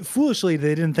foolishly,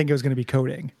 they didn't think it was going to be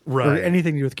coding or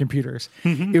anything to do with computers.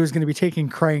 It was going to be taking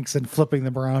cranks and flipping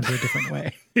them around to a different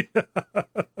way.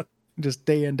 Just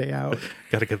day in, day out.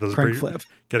 Got to get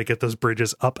those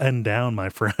bridges up and down, my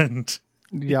friend.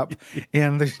 Yep.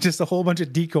 And there's just a whole bunch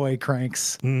of decoy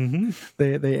cranks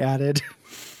they added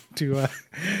to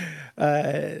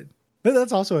but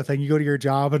that's also a thing. You go to your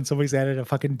job and somebody's added a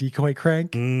fucking decoy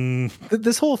crank.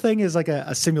 This whole thing is like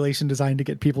a simulation designed to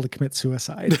get people to commit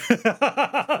suicide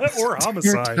or homicide.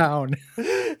 Your town.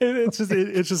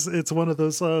 It's one of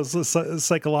those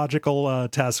psychological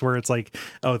tests where it's like,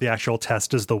 oh, the actual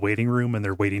test is the waiting room, and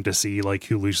they're waiting to see like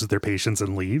who loses their patience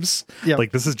and leaves. Yep.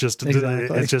 Like this is just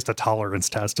it's just a tolerance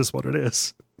test, is what it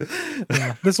is.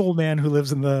 Yeah, this old man who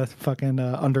lives in the fucking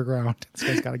underground. This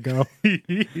guy's got to go.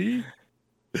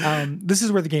 This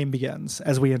is where the game begins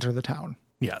as we enter the town.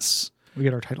 Yes. We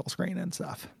get our title screen and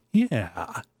stuff.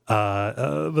 Yeah.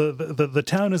 The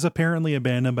town is apparently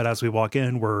abandoned, but as we walk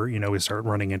in, we start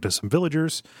running into some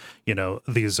villagers.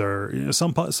 These are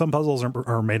some puzzles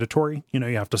are mandatory. You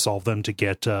have to solve them to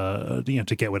get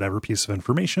whatever piece of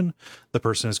information the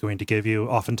person is going to give you.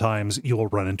 Oftentimes you will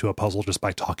run into a puzzle just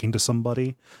by talking to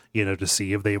somebody, to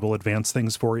see if they will advance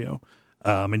things for you.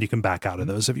 And you can back out of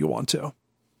those if you want to.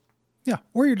 Yeah,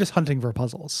 or you're just hunting for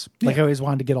puzzles. Like I always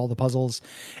wanted to get all the puzzles.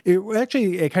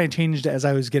 It kind of changed as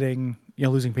I was getting,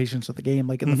 losing patience with the game.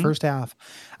 Like in the first half,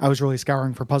 I was really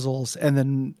scouring for puzzles. And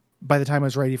then by the time I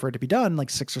was ready for it to be done,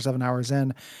 like 6 or 7 hours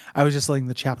in, I was just letting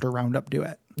the chapter roundup do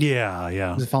it. Yeah,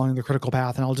 yeah. Just following the critical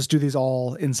path. And I'll just do these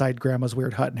all inside Grandma's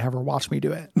weird hut and have her watch me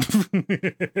do it.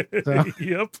 So.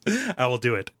 Yep. I will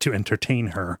do it to entertain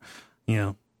her.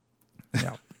 Yeah.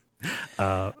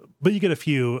 But you get a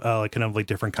few kind of like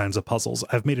different kinds of puzzles.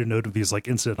 I've made a note of these like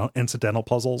incidental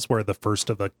puzzles where the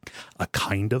first of a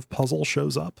kind of puzzle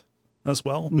shows up. as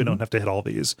well. We don't have to hit all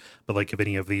these, but like if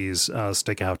any of these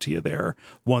stick out to you there.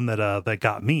 One that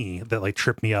got me, that like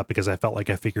tripped me up because I felt like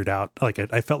I figured out, like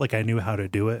I felt like I knew how to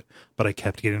do it, but I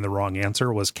kept getting the wrong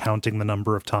answer, was counting the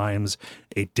number of times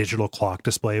a digital clock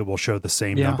display will show the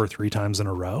same number 3 times in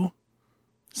a row.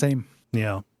 Same.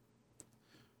 Yeah.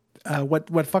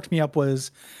 What fucked me up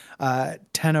was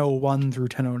 10:01 through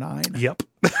 10:09. Yep.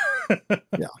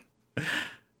 Yeah.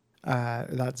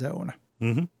 That zone.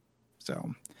 Mm-hmm.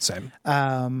 So same.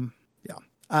 Yeah.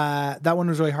 That one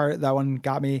was really hard. That one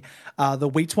got me. The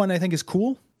weights one I think is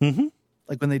cool. Mm-hmm.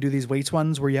 Like when they do these weights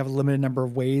ones where you have a limited number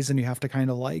of ways and you have to kind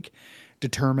of like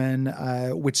determine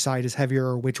which side is heavier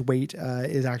or which weight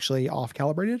is actually off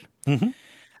calibrated. Mm-hmm.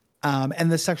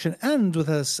 And this section ends with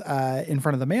us in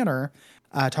front of the manor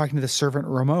talking to the servant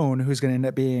Ramon, who's going to end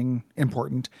up being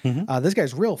important. Mm-hmm. This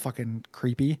guy's real fucking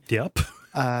creepy. Yep.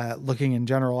 Looking in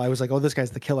general, I was like, oh, this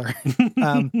guy's the killer.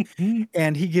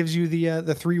 And he gives you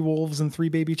the 3 wolves and 3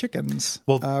 baby chickens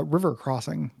river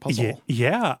crossing puzzle.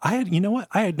 Yeah. I had, you know what?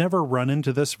 I had never run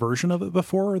into this version of it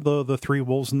before. The 3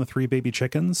 wolves and the 3 baby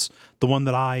chickens. The one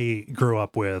that I grew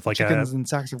up with, like chickens and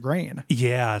sacks of grain.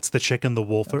 Yeah, it's the chicken, the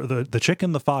wolf, or the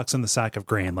chicken, the fox, and the sack of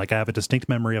grain. Like I have a distinct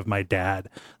memory of my dad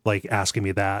like asking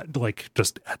me that, like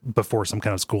just before some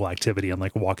kind of school activity and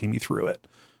like walking me through it.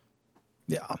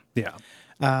 Yeah. Yeah.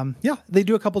 They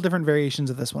do a couple different variations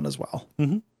of this one as well.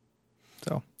 Mm-hmm.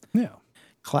 So yeah,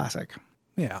 classic.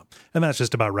 Yeah, and that's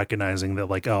just about recognizing that,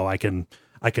 like, oh, I can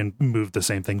move the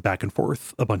same thing back and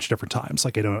forth a bunch of different times.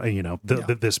 Like I don't, you know,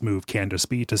 this move can just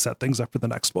be to set things up for the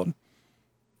next one.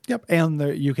 Yep, and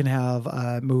you can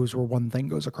have moves where one thing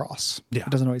goes across. Yeah, it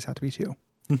doesn't always have to be 2.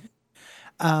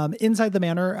 Inside the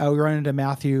manor, we run into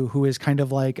Matthew, who is kind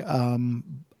of like a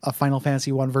Final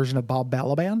Fantasy 1 version of Bob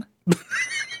Balaban.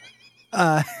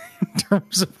 In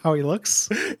terms of how he looks.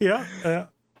 Yeah.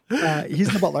 He's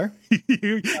the butler.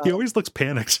 he always looks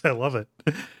panicked. I love it.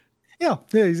 Yeah,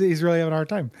 he's really having a hard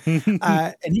time.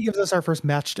 And he gives us our first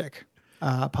matchstick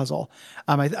puzzle.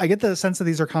 I get the sense that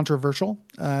these are controversial,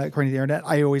 according to the internet.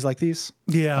 I always like these.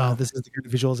 Yeah. This is the kind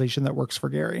of visualization that works for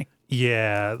Gary.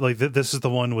 Yeah, like this is the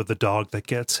one with the dog that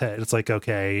gets hit. It's like,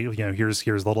 okay, you know, here's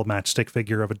a little matchstick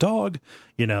figure of a dog.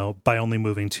 You know, by only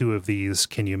moving 2 of these,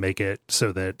 can you make it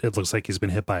so that it looks like he's been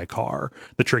hit by a car?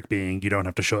 The trick being, you don't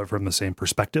have to show it from the same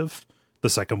perspective. The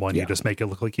second one, you just make it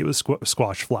look like he was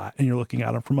squashed flat and you're looking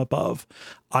at him from above.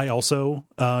 I also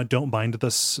don't mind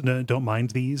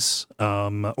these.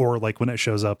 Or like when it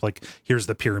shows up, like, here's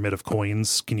the pyramid of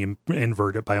coins. Can you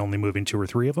invert it by only moving 2 or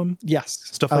 3 of them? Yes.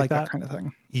 Stuff I like that kind of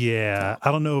thing. Yeah.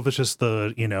 I don't know if it's just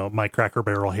the, you know, my Cracker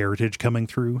Barrel heritage coming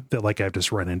through that, like, I've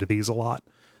just run into these a lot.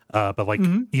 But like,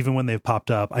 even when they've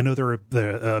popped up, I know they're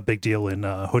a big deal in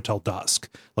Hotel Dusk.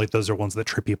 Like those are ones that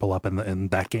trip people up in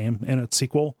that game and its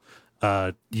sequel.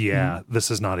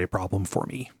 This is not a problem for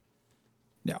me.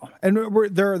 No, and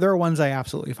there are ones I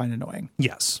absolutely find annoying.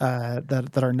 Yes,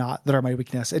 that are my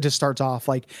weakness. It just starts off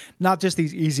like not just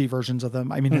these easy versions of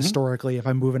them. I mean, historically, if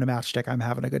I'm moving a matchstick, I'm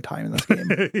having a good time in this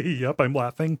game. Yep, I'm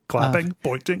laughing, clapping,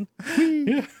 pointing.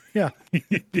 Yeah.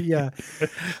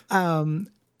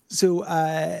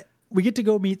 So we get to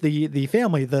go meet the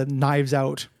family, the Knives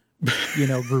Out,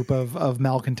 group of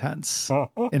malcontents,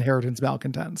 inheritance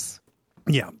malcontents.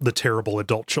 Yeah, the terrible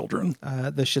adult children.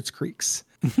 The Schitt's Creeks.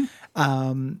 We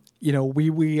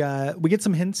get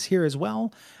some hints here as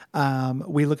well.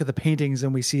 We look at the paintings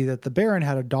and we see that the Baron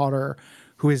had a daughter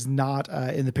who is not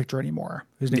in the picture anymore,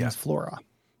 whose name is Flora.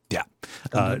 Yeah.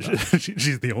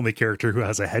 She's the only character who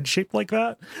has a head shaped like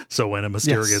that. So when a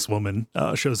mysterious woman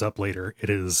shows up later,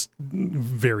 it is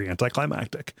very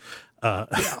anticlimactic.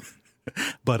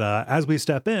 But as we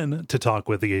step in to talk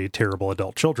with the terrible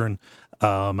adult children,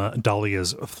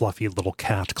 Dahlia's fluffy little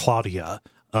cat, Claudia,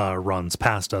 runs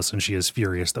past us, and she is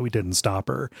furious that we didn't stop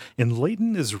her. And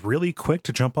Layton is really quick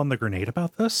to jump on the grenade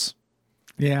about this.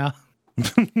 Yeah.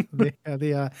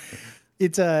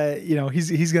 It's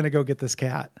he's going to go get this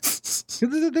cat.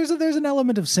 There's an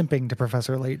element of simping to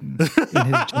Professor Layton in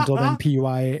his gentleman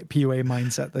PUA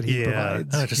mindset that he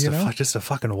provides. Just a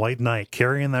fucking white knight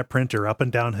carrying that printer up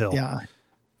and downhill. Yeah.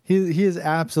 He is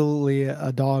absolutely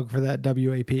a dog for that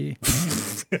WAP.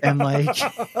 And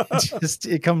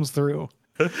it comes through.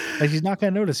 Like, he's not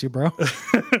going to notice you, bro.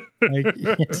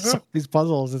 These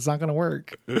puzzles, it's not going to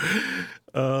work.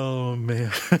 Oh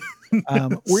man.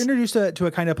 We're introduced to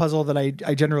a kind of puzzle that I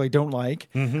generally don't like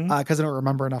because I don't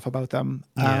remember enough about them,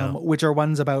 which are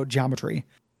ones about geometry.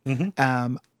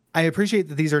 I appreciate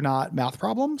that these are not math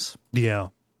problems. Yeah.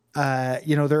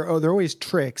 They're always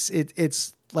tricks.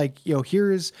 It's like,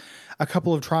 here's a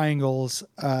couple of triangles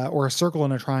or a circle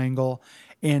and a triangle,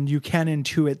 and you can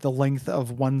intuit the length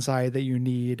of one side that you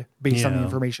need based on the Yeah.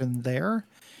 information there,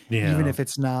 Yeah. even if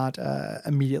it's not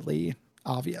immediately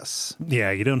obvious.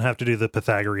 Yeah, you don't have to do the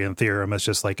Pythagorean theorem. It's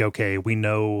just like, okay, we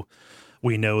know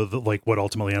that, like, what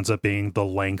ultimately ends up being the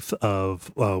length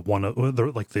of one of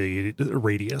the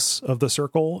radius of the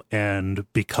circle, and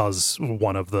because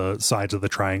one of the sides of the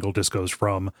triangle just goes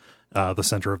from the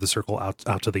center of the circle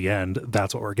out to the end,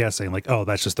 that's what we're guessing. Like, oh,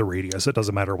 that's just the radius. It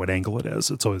doesn't matter what angle it is.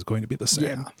 It's always going to be the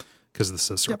same because this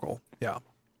is a circle. Yep.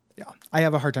 Yeah. I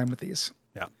have a hard time with these.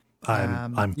 Yeah.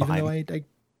 I'm fine. Even though I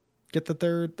get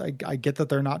that I get that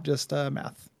they're not just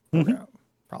math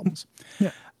problems.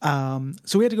 Yeah.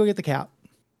 So we had to go get the cat.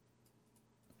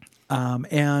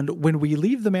 And when we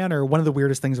leave the manor, one of the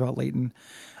weirdest things about Layton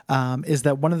is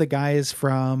that one of the guys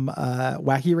from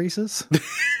Wacky Races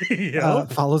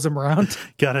follows him around.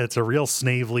 Got it. It's a real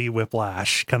Snavely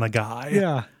Whiplash kind of guy.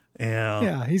 Yeah.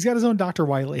 Yeah. He's got his own Dr.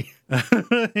 Wiley.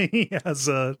 he has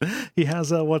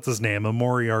what's his name? A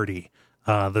Moriarty.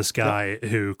 This guy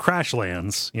who crash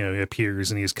lands, he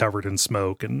appears and he's covered in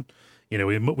smoke, and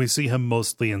we see him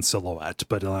mostly in silhouette,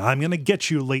 but I'm going to get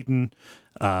you, Layton.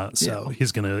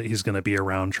 He's going to be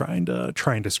around trying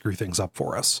to screw things up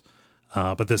for us.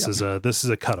 But this is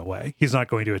a cutaway. He's not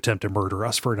going to attempt to murder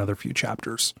us for another few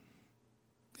chapters.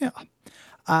 Yeah.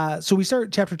 So we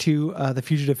start chapter 2, The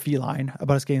Fugitive Feline,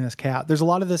 about us getting this cat. There's a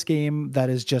lot of this game that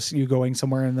is just you going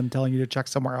somewhere and them telling you to check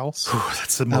somewhere else.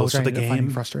 That's the most of the game. Finding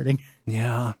frustrating.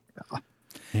 Yeah.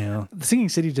 Yeah. The Singing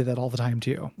City did that all the time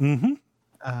too. Mm-hmm.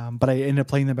 But I ended up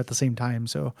playing them at the same time.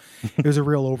 So it was a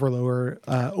real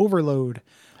overload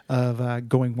of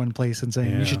going one place and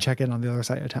saying, you should check in on the other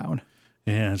side of town.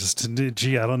 Yeah,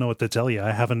 gee, I don't know what to tell you. I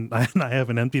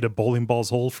haven't emptied a bowling ball's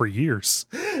hole for years.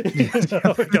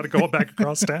 I got to go back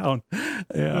across town.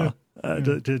 Yeah,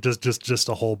 just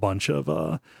a whole bunch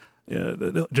of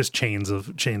just chains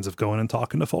of going and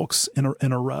talking to folks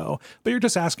in a row. But you're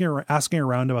just asking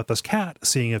around about this cat,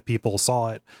 seeing if people saw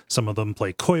it. Some of them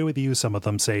play coy with you. Some of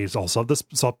them say, "I'll solve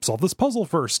this puzzle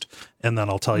first, and then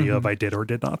I'll tell you if I did or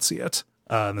did not see it."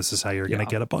 And this is how you're going to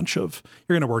get you're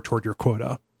going to work toward your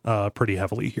quota pretty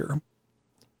heavily here.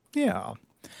 Yeah.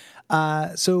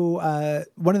 So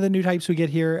one of the new types we get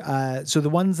here, so the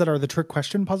ones that are the trick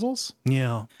question puzzles.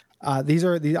 Yeah. I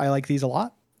like these a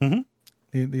lot.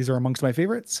 Mm-hmm. These are amongst my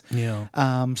favorites. Yeah.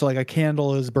 So like a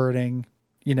candle is burning,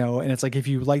 and it's like, if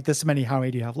you light this many, how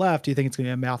many do you have left? Do you think it's going to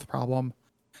be a math problem?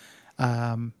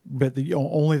 But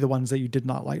only the ones that you did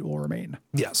not light will remain.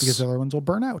 Yes. Because the other ones will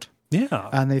burn out. Yeah.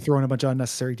 And they throw in a bunch of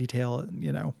unnecessary detail,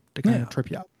 to kind of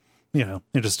trip you up.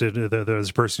 It just there's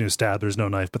a person who's stabbed, there's no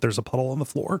knife, but there's a puddle on the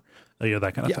floor.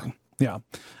 That kind of thing. Yeah.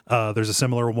 There's a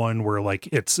similar one where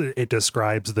it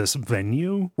describes this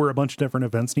venue where a bunch of different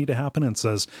events need to happen and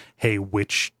says, hey,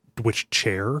 which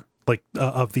chair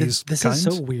of these this kinds?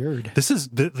 is so weird. This is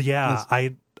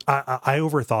I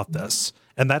overthought this.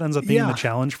 And that ends up being the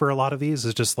challenge for a lot of these,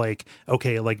 is just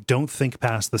don't think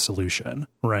past the solution.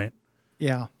 Right.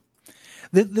 Yeah.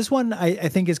 This one, I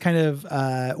think, is kind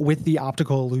of with the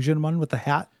optical illusion one with the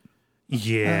hat.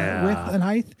 Yeah. Width and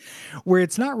height, where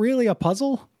it's not really a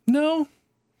puzzle. No.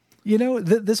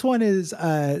 This one is,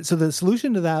 so the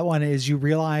solution to that one is you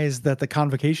realize that the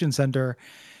convocation center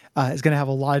is going to have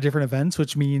a lot of different events,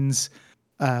 which means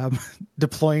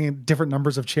deploying different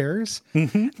numbers of chairs.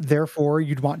 Mm-hmm. Therefore,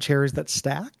 you'd want chairs that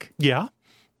stack. Yeah.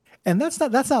 And that's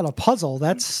not a puzzle.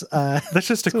 That's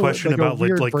just a question about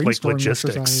logistics.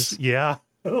 Exercise. Yeah.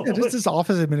 Just this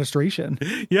office administration.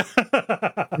 Yeah.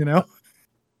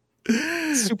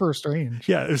 Super strange.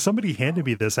 Yeah. If somebody handed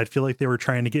me this, I'd feel like they were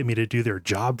trying to get me to do their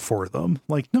job for them.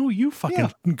 Like, no, you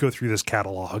fucking go through this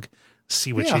catalog,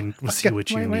 see what you need. My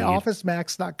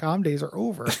OfficeMax.com days are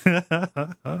over.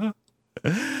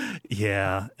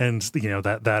 Yeah, and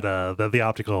the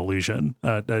optical illusion.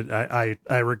 I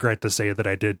regret to say that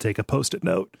I did take a Post-it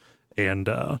note and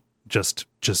just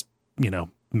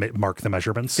mark the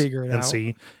measurements, figure it and out.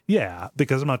 See. Yeah,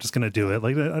 because I'm not just going to do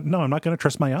it. No, I'm not going to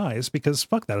trust my eyes, because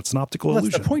fuck that. It's an optical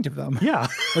illusion. That's the point of them. Yeah,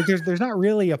 there's not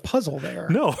really a puzzle there.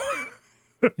 No.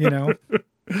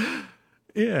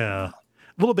 Yeah.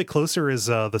 A little bit closer is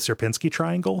the Sierpinski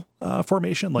triangle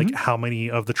formation. How many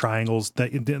of the triangles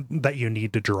that you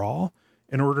need to draw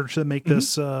in order to make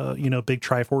this big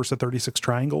Triforce of 36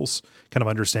 triangles. Kind of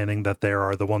understanding that there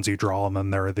are the ones you draw, and then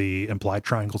there are the implied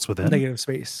triangles within. Negative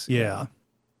space. Yeah.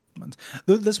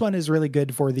 This one is really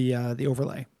good for the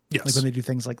overlay. Yes. When they do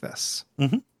things like this.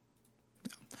 Mm-hmm.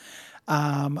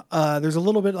 There's a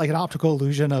little bit like an optical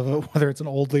illusion of whether it's an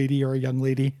old lady or a young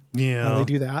lady. Yeah. They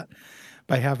do that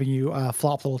by having you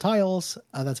flop little tiles.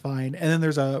 That's fine. And then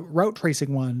there's a route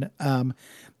tracing one.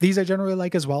 These I generally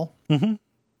like as well. Mm-hmm.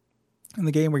 in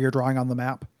the game where you're drawing on the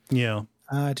map. Yeah.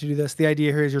 To do this, the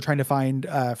idea here is you're trying to find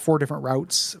 4 different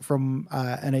routes from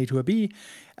an A to a B,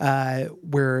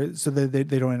 where so they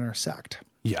don't intersect.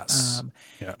 Yes.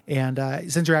 And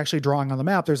since you're actually drawing on the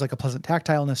map, there's like a pleasant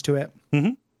tactileness to it.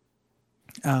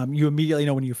 You immediately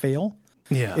know when you fail.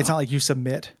 Yeah. It's not like you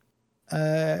submit,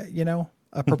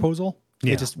 a proposal.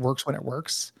 Yeah. It just works when it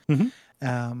works.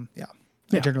 I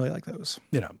generally like those.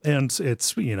 And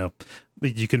it's,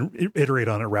 you can iterate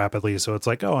on it rapidly. So it's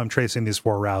like, oh, I'm tracing these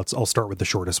 4 routes. I'll start with the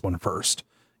shortest one first,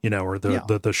 or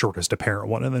the shortest apparent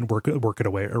one, and then work it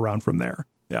away around from there.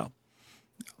 Yeah.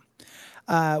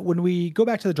 When we go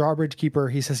back to the drawbridge keeper,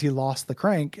 he says he lost the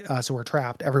crank. So we're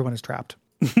trapped. Everyone is trapped.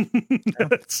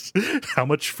 How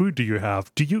much food do you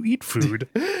have? Do you eat food?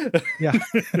 Yeah.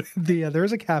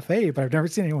 There's a cafe, but I've never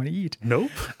seen anyone eat.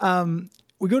 Nope.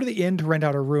 We go to the inn to rent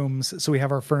out our rooms. So we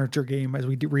have our furniture game as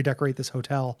we redecorate this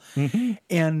hotel.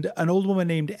 And an old woman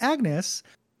named Agnes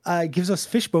gives us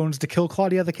fish bones to kill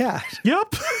Claudia the cat.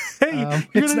 Yep. Hey,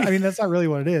 that's not really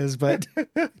what it is, but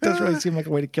it does really seem like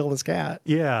a way to kill this cat.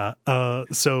 Yeah.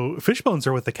 So fish bones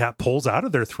are what the cat pulls out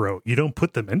of their throat. You don't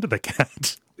put them into the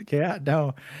cat. The cat,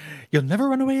 no. You'll never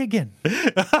run away again.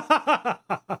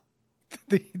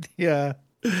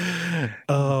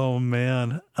 Oh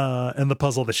man. And the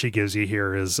puzzle that she gives you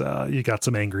here is you got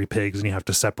some angry pigs and you have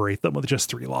to separate them with just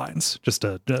 3 lines. Just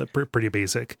a pretty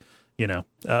basic,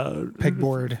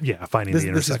 pegboard. Yeah, finding the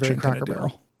intersection. This is very Cracker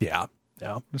Barrel. Yeah.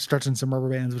 Stretching some rubber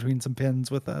bands between some pins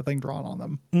with a thing drawn on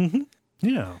them.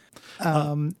 Yeah.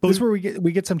 This is where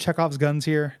we get some Chekhov's guns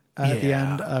here at the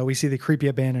end. We see the creepy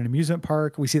abandoned amusement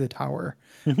park. We see the tower.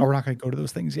 We're not going to go to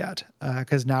those things yet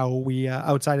because now we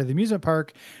outside of the amusement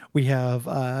park we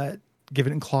have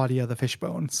given Claudia the fish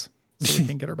bones so we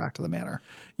can get her back to the manor.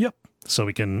 Yep. So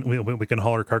we can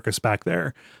haul her carcass back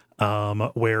there.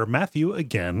 Where Matthew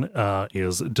again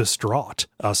is distraught.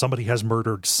 Somebody has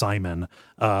murdered Simon,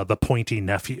 the pointy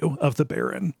nephew of the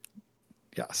Baron.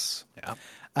 Yes. Yeah.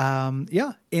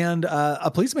 And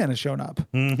a policeman has shown up.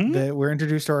 We're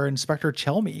introduced to our Inspector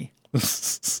Chelmy.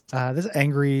 This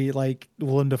angry, like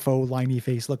Willem Dafoe, liney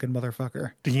face looking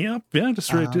motherfucker. Yep. Yeah.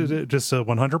 Just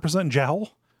 100% jowl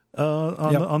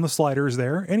on the sliders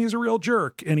there, and he's a real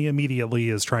jerk. And he immediately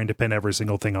is trying to pin every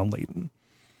single thing on Layton.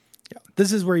 Yeah.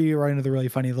 This is where you run into the really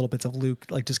funny little bits of Luke,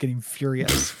 like just getting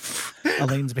furious on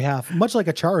Layton's behalf, much like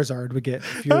a Charizard would get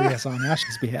furious on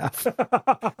Ash's behalf.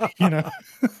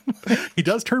 He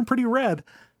does turn pretty red.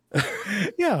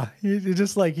 Yeah, he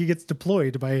just like he gets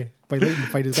deployed by Layton to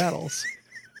fight his battles.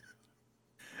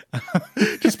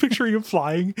 Just picturing him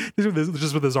flying,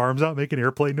 just with his arms out, making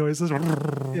airplane noises.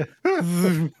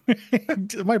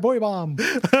 My boy bomb.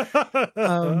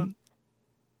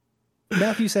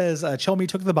 Matthew says Chelmy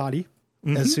took the body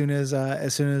as soon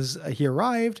as he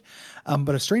arrived,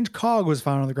 but a strange cog was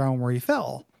found on the ground where he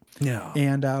fell. Yeah,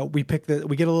 and we get a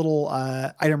little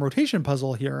item rotation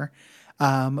puzzle here,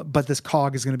 but this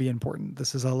cog is going to be important.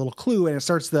 This is a little clue, and it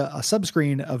starts a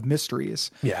subscreen of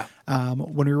mysteries. Yeah,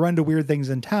 when we run to weird things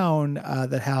in town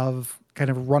that have kind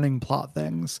of running plot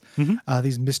things,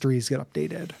 these mysteries get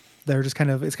updated. They're just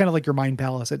it's kind of like your mind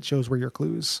palace. It shows where your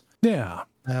clues. Yeah.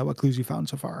 What clues you found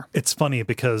so far. It's funny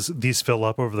because these fill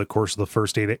up over the course of the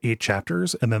first 8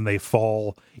 chapters, and then they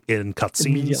fall in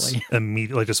cutscenes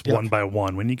immediately, just one by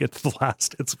one. When you get to the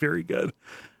last, it's very good.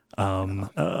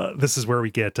 This is where we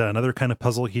get another kind of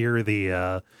puzzle here.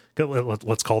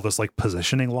 Let's call this like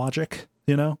positioning logic.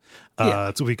 So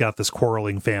we got this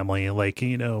quarreling family, like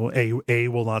A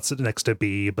will not sit next to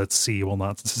B, but C will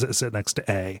not sit next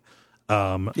to A.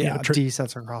 D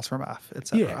sets across from F,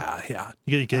 etc. Yeah.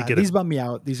 You get these bum me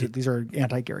out. These are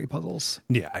anti-Gary puzzles.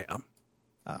 Yeah.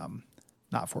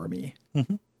 Not for me.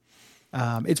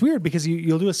 It's weird because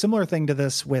you'll do a similar thing to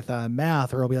this with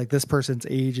math, or it'll be like this person's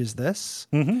age is this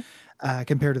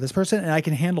compared to this person, and I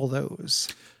can handle those.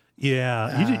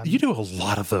 Yeah, you do a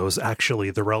lot of those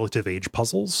actually. The relative age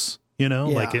puzzles.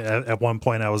 Like at one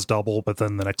point I was double, but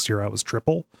then the next year I was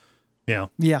triple. Yeah.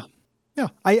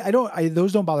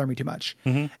 Those don't bother me too much.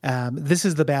 This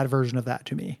is the bad version of that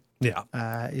to me. Yeah.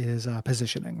 Is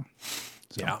positioning.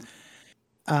 So,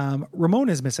 yeah. Ramon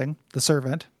is missing, the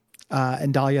servant,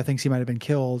 and Dahlia thinks he might have been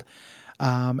killed.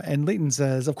 And Layton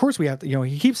says, of course we have to,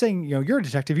 he keeps saying, you're a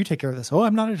detective, you take care of this. Oh,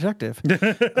 I'm not a detective.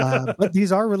 But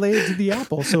these are related to the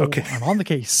apple, so okay. I'm on the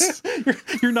case.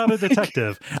 You're not a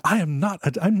detective. I'm not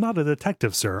a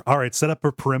detective, sir. All right, set up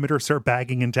a perimeter, start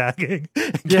bagging and tagging.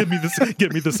 Get me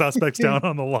the suspects down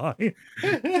on the line.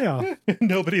 Yeah.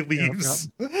 Nobody leaves.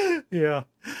 Yeah.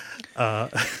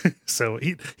 So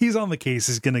he's on the case.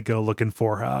 He's going to go looking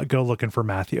for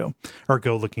Matthew, or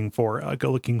go looking for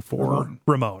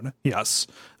Ramon. Yes.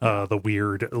 The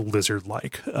weird lizard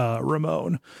like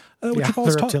Ramon. Which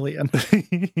involves reptilian.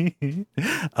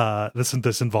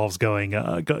 This involves going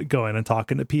and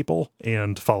talking to people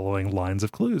and following lines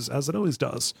of clues, as it always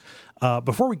does.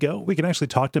 Before we go, we can actually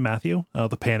talk to Matthew,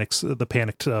 the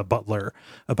panicked butler,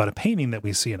 about a painting that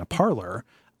we see in a parlor.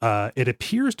 It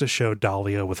appears to show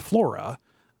Dahlia with Flora,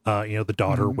 the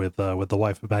daughter with the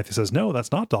wife. But Matthew says, no,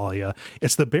 that's not Dahlia.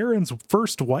 It's the Baron's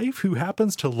first wife who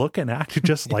happens to look and act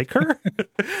just like her.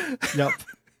 Yep.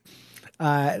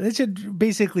 This should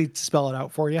basically spell it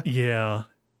out for you. Yeah.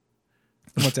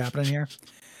 What's happening here?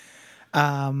 We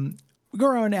go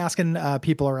around asking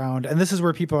people around, and this is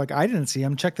where people are like, I didn't see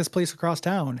him. Check this place across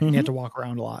town. And you have to walk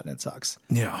around a lot, and it sucks.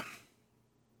 Yeah.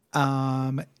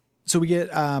 So we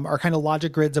get our kind of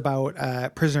logic grids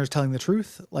about prisoners telling the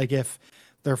truth. Like if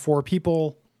there are 4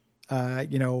 people,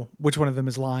 which one of them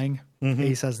is lying.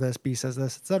 A says this, B says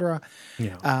this, etc.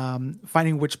 Yeah.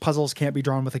 Finding which puzzles can't be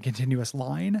drawn with a continuous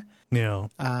line. Yeah.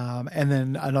 And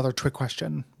then another trick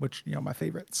question, which, my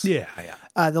favorites. Yeah.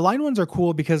 Yeah. The line ones are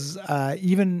cool because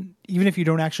even if you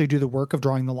don't actually do the work of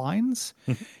drawing the lines,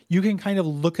 you can kind of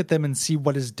look at them and see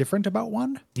what is different about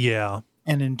one. Yeah.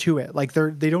 And intuit. Like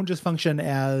they don't just function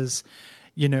as,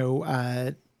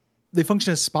 they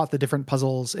function as spot the different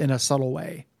puzzles in a subtle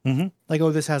way. Like,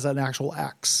 oh, this has an actual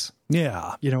X.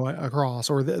 Yeah. Across,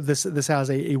 or this has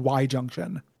a Y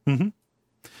junction. And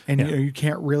you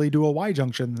can't really do a Y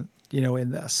junction,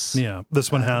 in this. Yeah.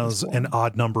 This one has an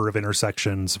odd number of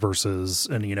intersections versus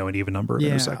an even number of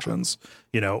intersections,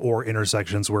 or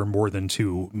intersections where more than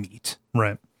 2 meet.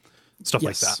 Right. Stuff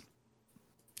like that.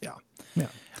 Yeah. Yeah.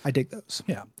 I dig those.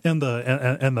 Yeah. And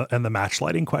the match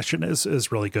lighting question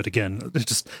is really good. Again,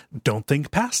 just don't think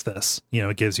past this.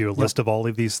 It gives you a list of all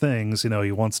of these things. He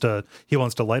wants to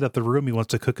light up the room, he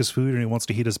wants to cook his food, and he wants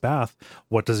to heat his bath.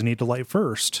 What does he need to light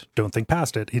first? Don't think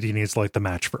past it. He needs to light the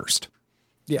match first.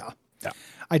 Yeah. Yeah.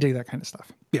 I dig that kind of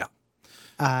stuff. Yeah.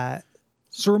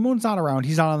 So Ramon's not around.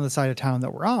 He's not on the side of town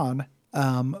that we're on.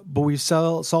 But we've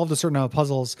solved a certain amount of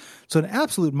puzzles. So an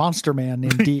absolute monster man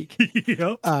named Deke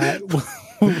will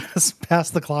pass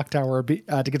the clock tower to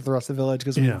get to the rest of the village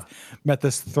because we've met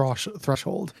this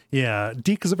threshold. Yeah.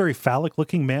 Deke is a very phallic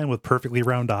looking man with perfectly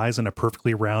round eyes and a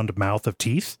perfectly round mouth of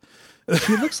teeth.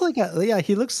 He looks like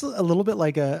he looks a little bit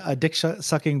like a dick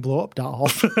sucking blow up doll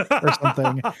or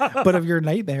something, but of your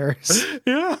nightmares.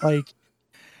 Yeah.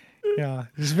 Yeah,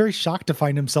 he's very shocked to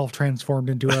find himself transformed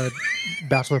into a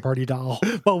bachelor party doll.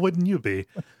 Well, wouldn't you be?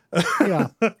 Yeah.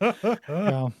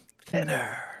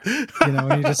 Thinner.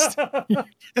 And you just...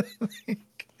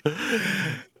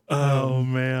 Oh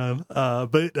man.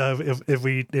 But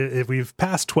if we've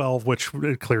passed 12, which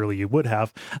clearly you would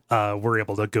have, we're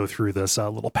able to go through this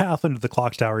little path under the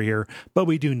clock tower here, but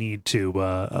we do need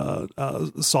to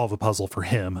solve a puzzle for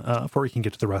him before we can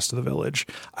get to the rest of the village.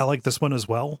 I like this one as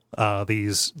well.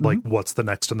 These like what's the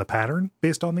next in the pattern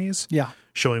based on these? Yeah.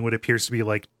 Showing what appears to be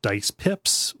like dice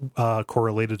pips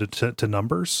correlated to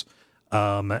numbers.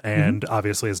 And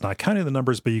obviously it's not counting the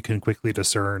numbers, but you can quickly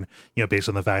discern, based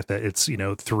on the fact that it's,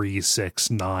 3, 6,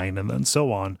 9, and then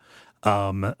so on.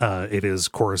 It is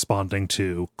corresponding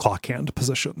to clock hand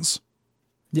positions.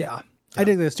 Yeah. I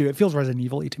dig this too. It feels Resident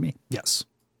Evil-y to me. Yes.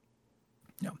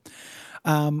 Yeah.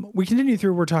 We continue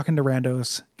through. We're talking to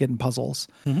randos, getting puzzles.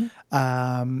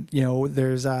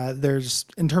 There's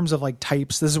in terms of like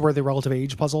types, this is where the relative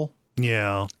age puzzle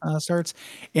starts,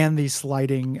 and the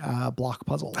sliding block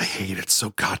puzzles. I hate it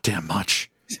so goddamn much.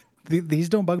 These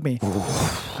don't bug me.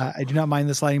 I do not mind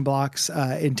the sliding blocks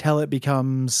until it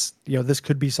becomes, this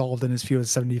could be solved in as few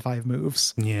as 75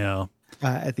 moves. Yeah.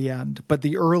 At the end. But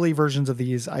the early versions of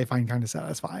these I find kind of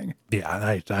satisfying.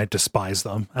 Yeah, I despise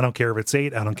them. I don't care if it's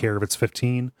 8. I don't care if it's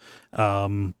 15.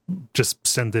 Just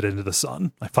send it into the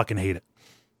sun. I fucking hate it.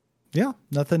 Yeah,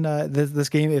 nothing. This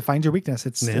game, it finds your weakness.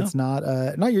 It's not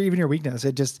even your weakness.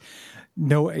 It just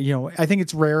I think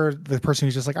it's rare the person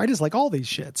who's just like, I just like all these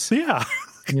shits. Yeah,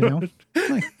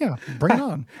 like, yeah, bring it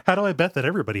on. How do I bet that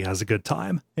everybody has a good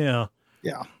time? Yeah.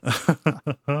 Yeah.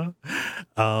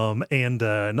 And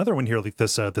another one here, like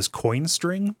this coin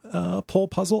string pull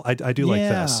puzzle. I do like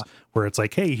this, where it's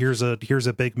like, hey, here's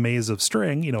a big maze of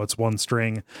string. It's one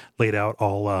string laid out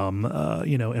all in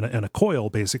a coil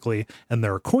basically, and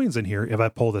there are coins in here. If I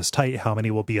pull this tight, how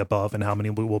many will be above and how many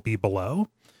will be below?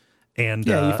 And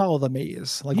you follow the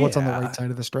maze, like what's on the right side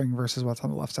of the string versus what's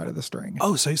on the left side of the string.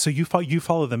 Oh, so you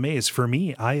follow the maze. For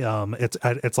me,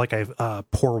 it's like I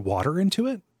pour water into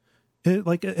it.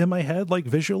 like in my head, like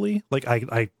visually, like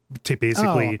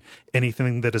basically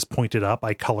anything that is pointed up,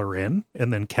 I color in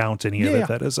and then count any of it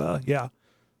that is, Yeah.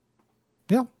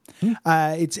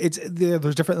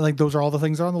 There's different, like those are all the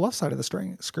things that are on the left side of the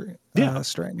string. String.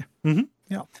 Mm-hmm.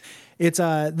 Yeah. It's,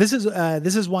 this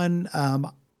is one,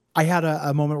 I had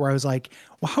a moment where I was like,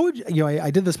 well, how would you know, I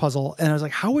did this puzzle and I was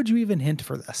like, how would you even hint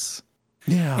for this?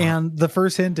 Yeah. And the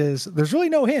first hint is there's really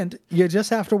no hint. You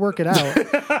just have to work it out.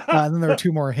 And then there are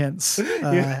two more hints.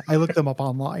 I looked them up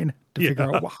online to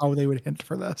figure out how they would hint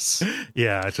for this.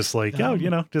 Yeah. It's just like,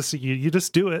 just, you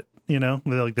just do it,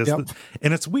 like this. Yep.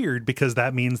 And it's weird because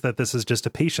that means that this is just a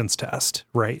patience test.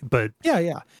 Right. But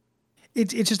yeah.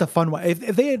 It's just a fun one. If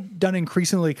they had done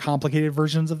increasingly complicated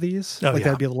versions of these,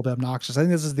 that'd be a little bit obnoxious. I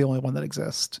think this is the only one that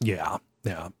exists. Yeah.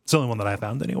 Yeah. It's the only one that I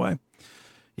found anyway.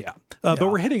 Yeah. But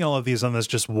we're hitting all of these on this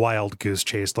just wild goose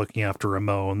chase looking after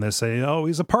Ramon. They say, oh,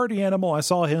 he's a party animal. I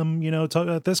saw him,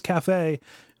 at this cafe.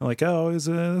 I'm like, oh, is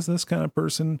this kind of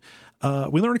person?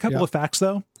 We learn a couple of facts,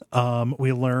 though.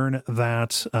 We learn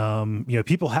that,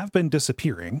 people have been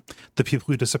disappearing. The people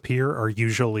who disappear are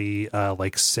usually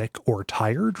like sick or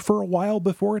tired for a while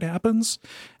before it happens.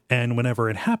 And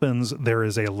whenever it happens, there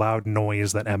is a loud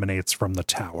noise that emanates from the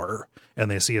tower.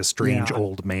 And they see a strange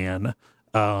old man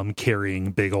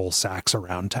carrying big old sacks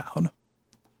around town.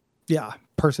 Yeah,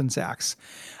 person sacks.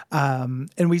 And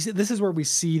this is where we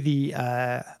see the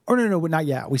no, not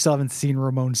yet. We still haven't seen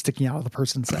Ramon sticking out of the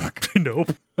person sack.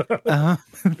 Nope. The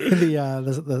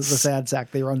sad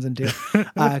sack that he runs into.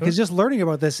 Because just learning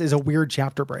about this is a weird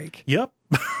chapter break. Yep.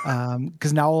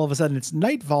 Because now all of a sudden it's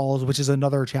Night Falls, which is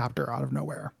another chapter out of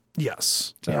nowhere.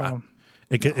 Yes. So, yeah.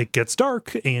 It gets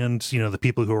dark, and the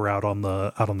people who are out on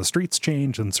the streets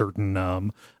change, and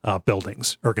certain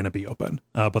buildings are going to be open.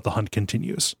 But the hunt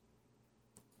continues.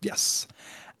 Yes.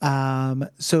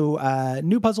 So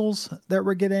new puzzles that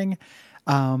we're getting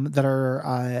that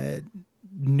are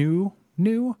new.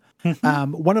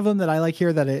 One of them that I like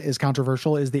here that is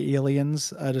controversial is the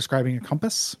aliens describing a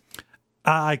compass.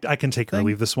 I can take or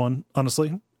leave this one,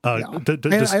 honestly. I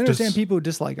understand people who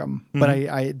dislike them, but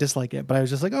I dislike it. But I was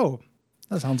just like, oh,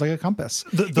 that sounds like a compass.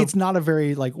 It's not a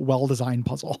very well-designed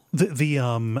puzzle. The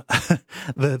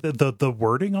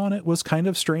wording on it was kind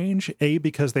of strange.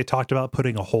 Because they talked about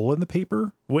putting a hole in the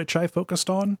paper, which I focused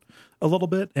on a little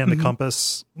bit, and the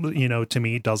compass, to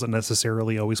me, doesn't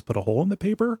necessarily always put a hole in the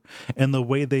paper. And the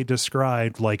way they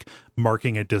described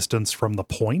marking a distance from the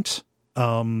point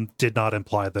did not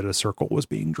imply that a circle was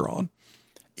being drawn.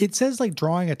 It says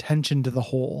drawing attention to the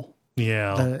hole.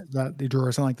 Yeah, that they drew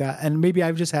or something like that. And maybe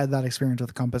I've just had that experience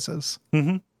with compasses.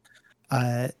 Mm-hmm.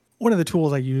 One of the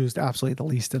tools I used absolutely the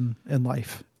least in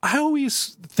life. I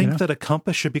always think that a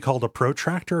compass should be called a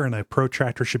protractor and a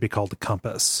protractor should be called a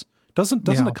compass. Doesn't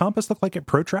a compass look like it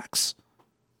protracts?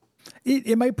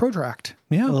 It might protract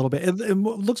a little bit. It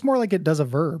looks more like it does a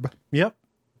verb. Yep.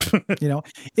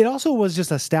 It also was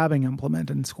just a stabbing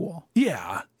implement in school.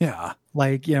 Yeah.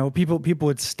 People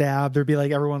would stab. There'd be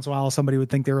every once in a while somebody would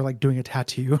think they were doing a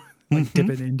tattoo, dip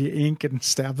it into ink and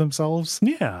stab themselves.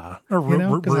 Yeah, or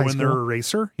ruin their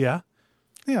eraser. Yeah.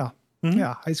 Yeah.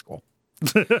 High school.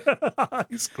 High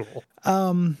school.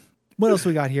 What else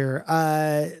we got here?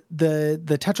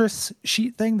 The Tetris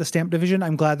sheet thing, the stamp division.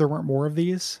 I'm glad there weren't more of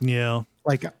these. Yeah.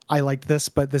 I liked this,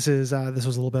 but this was a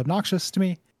little bit obnoxious to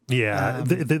me. Yeah,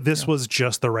 this was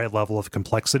just the right level of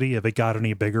complexity. If it got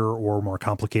any bigger or more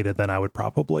complicated, then I would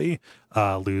probably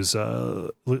lose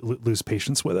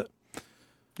patience with it.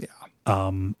 Yeah.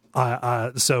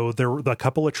 So there were a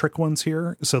couple of trick ones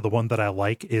here. So the one that I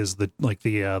like is the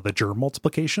germ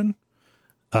multiplication.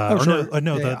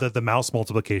 The mouse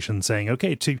multiplication, saying,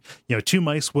 okay, two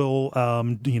mice will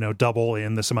double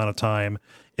in this amount of time.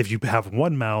 If you have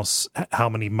one mouse, how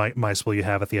many mice will you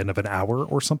have at the end of an hour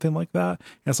or something like that?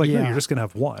 And it's no, you're just gonna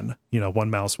have one.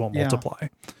 One mouse won't multiply.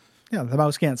 Yeah, the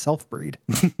mouse can't self-breed.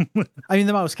 I mean,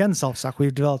 the mouse can self-suck.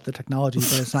 We've developed the technology,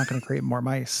 but it's not going to create more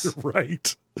mice.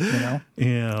 Right. Yeah.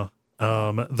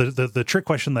 The trick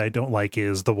question that I don't like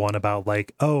is the one about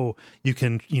you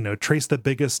can trace the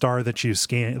biggest star that you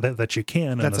that you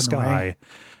can in the sky.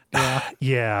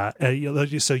 Yeah.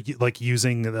 So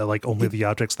using only the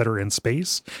objects that are in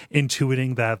space,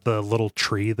 intuiting that the little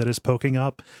tree that is poking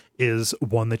up is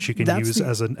one that you can use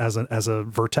as a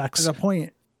vertex. As a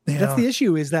point. Yeah. That's the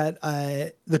issue, is that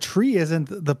the tree isn't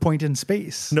the point in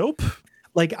space. Nope.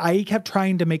 I kept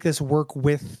trying to make this work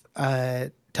with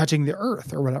touching the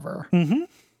earth or whatever. Mm-hmm.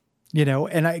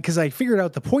 And because I figured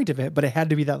out the point of it, but it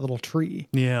had to be that little tree.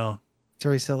 Yeah. It's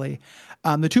very silly.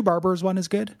 The two barbers one is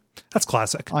good. That's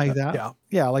classic. I like that.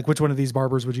 Yeah. Which one of these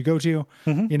barbers would you go to?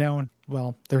 Mm-hmm.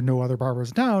 Well, there are no other barbers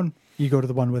in town. you go to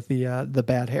the one with the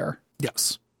bad hair.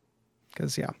 Yes.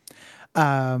 Because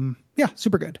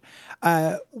super good.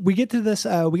 We get to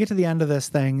the end of this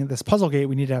thing, this puzzle gate.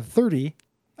 We need to have 30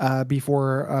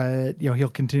 before he'll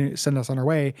continue to send us on our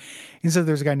way. He said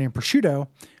there's a guy named Prosciutto,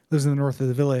 lives in the north of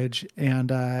the village,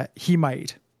 and he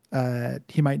might have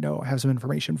some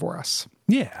information for us.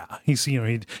 Yeah, he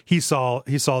saw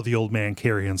the old man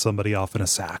carrying somebody off in a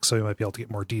sack, so he might be able to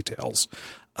get more details.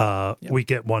 We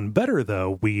get one better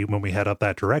though. When we head up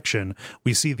that direction,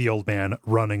 we see the old man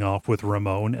running off with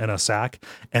Ramon in a sack,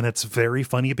 and it's very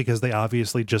funny because they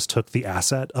obviously just took the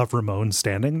asset of Ramon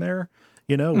standing there,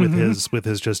 with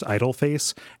his just idle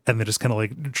face, and they just kind of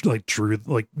like drew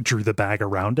the bag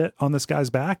around it on this guy's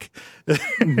back.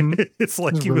 It's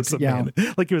like he was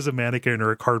a mannequin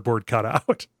or a cardboard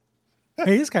cutout.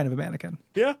 He is kind of a mannequin.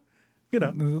 Yeah.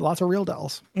 Lots of real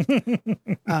dolls.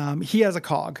 He has a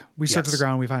cog. We search to the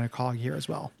ground. We find a cog here as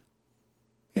well.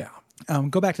 Yeah.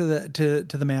 Go back to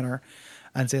the manor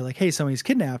and say like, hey, somebody's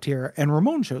kidnapped here. And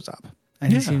Ramon shows up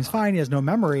and he seems fine. He has no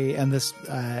memory. And this,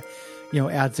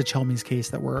 adds to Chelmy's case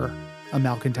that we're a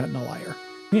malcontent and a liar.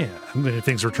 Yeah. I mean,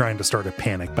 things are trying to start a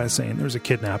panic by saying there's a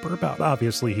kidnapper about.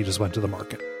 Obviously, he just went to the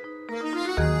market.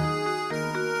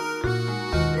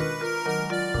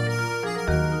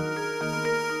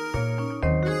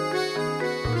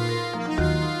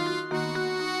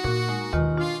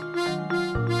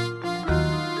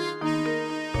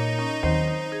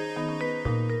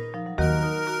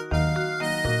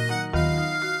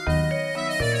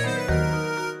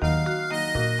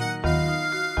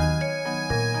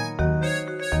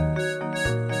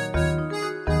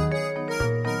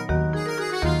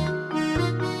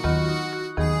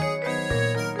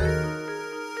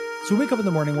 So we wake up in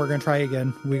the morning. We're going to try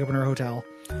again. We wake up in our hotel.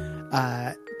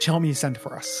 Chelmy sent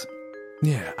for us.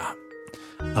 Yeah.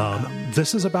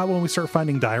 This is about when we start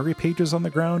finding diary pages on the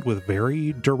ground with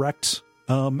very direct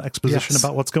exposition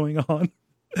about what's going on.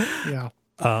 Yeah.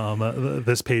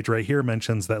 This page right here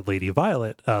mentions that Lady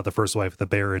Violet, the first wife of the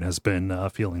Baron, has been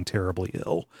feeling terribly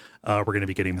ill. We're going to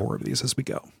be getting more of these as we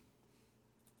go.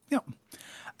 Yeah.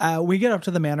 We get up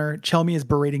to the manor. Chelmy is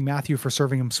berating Matthew for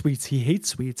serving him sweets. He hates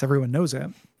sweets. Everyone knows it.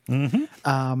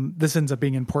 This ends up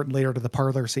being important later to the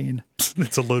parlor scene.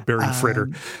 It's a load-bearing fritter.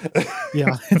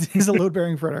 Yeah, he's a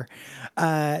load-bearing fritter.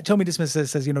 Chelmy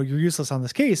dismisses, says, you're useless on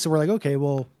this case. So we're like, okay,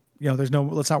 well,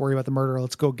 let's not worry about the murder.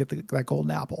 Let's go get that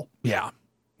golden apple. Yeah.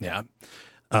 Yeah.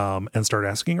 And start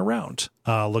asking around,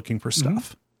 looking for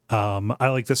stuff. I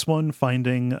like this one,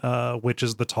 finding which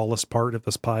is the tallest part of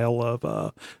this pile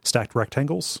of stacked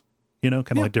rectangles, kind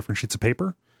of like different sheets of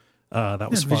paper. That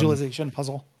was fun. Visualization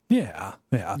puzzle. Yeah.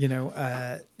 Yeah.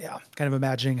 Kind of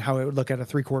imagining how it would look at a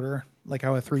 3/4, like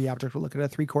how a 3D object would look at a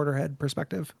 3/4 head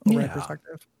perspective, overhead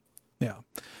perspective. Yeah.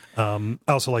 I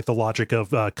also like the logic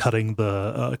of cutting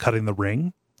the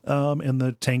ring in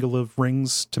the tangle of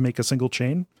rings to make a single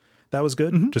chain. That was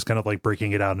good. Just kind of like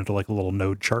breaking it out into like a little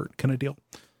node chart kind of deal.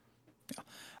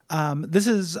 This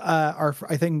is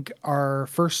our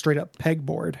first straight up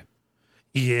pegboard.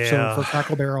 Yeah. So for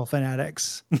Cracker Barrel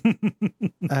fanatics,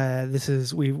 this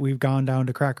is we've gone down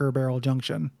to Cracker Barrel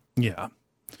Junction. Yeah.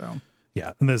 So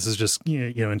yeah, and this is just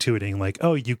intuiting like,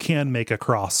 oh, you can make a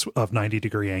cross of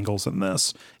 90-degree angles in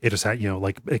this. It just had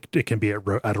it can be at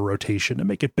a rotation and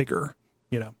make it bigger.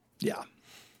 Yeah.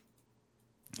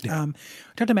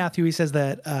 Talk to Matthew. He says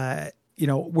that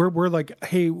we're like,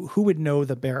 hey, who would know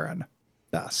the Baron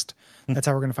best? That's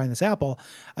how we're going to find this apple.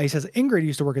 He says Ingrid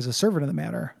used to work as a servant in the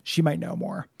manor. She might know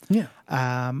more. Yeah.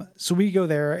 So we go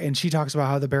there and she talks about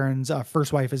how the Baron's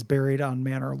first wife is buried on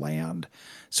manor land.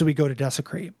 So we go to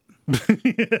desecrate.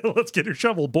 Let's get your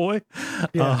shovel, boy.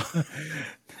 Yeah.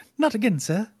 Not again,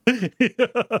 sir.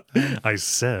 I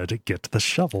said, get the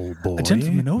shovel, boy. A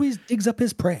gentleman always digs up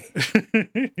his prey.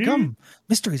 Come,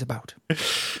 mysteries about.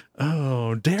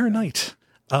 Oh, day or night.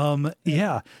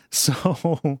 Yeah.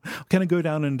 So kind of go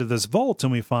down into this vault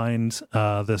and we find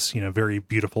this, very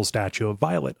beautiful statue of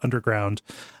Violet underground,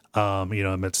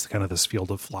 amidst kind of this field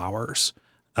of flowers.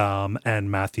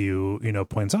 And Matthew,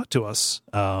 points out to us,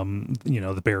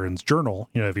 the Baron's journal,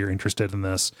 if you're interested in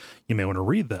this, you may want to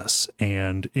read this.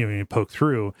 And you poke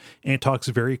through and it talks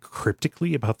very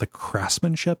cryptically about the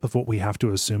craftsmanship of what we have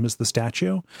to assume is the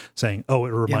statue, saying, oh,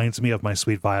 it reminds me of my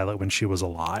sweet Violet when she was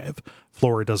alive.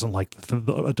 Flora doesn't like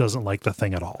the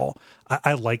thing at all.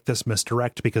 I like this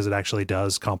misdirect because it actually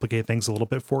does complicate things a little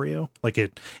bit for you. Like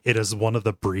it is one of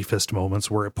the briefest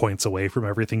moments where it points away from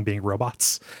everything being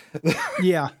robots.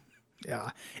 Yeah.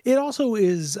 It also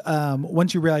is,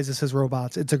 once you realize this is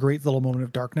robots, it's a great little moment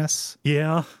of darkness.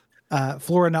 Yeah.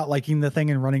 Flora not liking the thing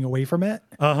and running away from it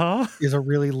is a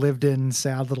really lived in,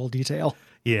 sad little detail.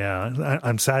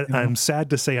 I'm sad. You know? I'm sad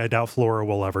to say I doubt Flora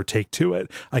will ever take to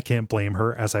it. I can't blame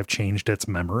her, as I've changed its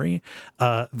memory.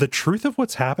 The truth of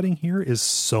what's happening here is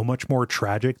so much more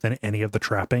tragic than any of the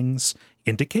trappings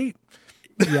indicate.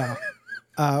 Yeah.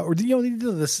 Or they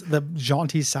do the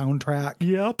jaunty soundtrack.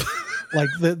 Yep. Like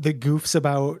the goofs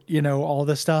about, all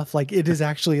this stuff. Like, it is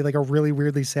actually like a really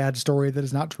weirdly sad story that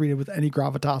is not treated with any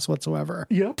gravitas whatsoever.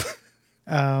 Yep.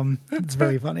 It's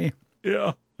very funny.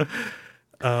 Yeah.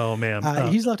 Oh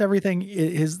man. He's left everything.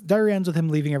 His diary ends with him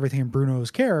leaving everything in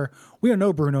Bruno's care. We don't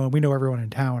know Bruno, and we know everyone in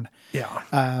town. Yeah.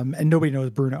 And nobody knows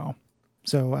Bruno.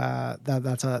 So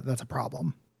that's a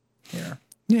problem here.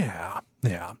 Yeah.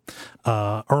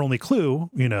 Our only clue,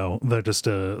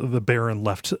 the Baron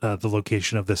left the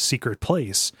location of this secret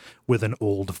place with an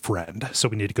old friend. So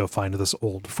we need to go find this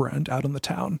old friend out in the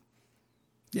town.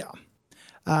 Yeah.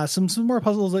 Some more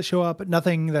puzzles that show up.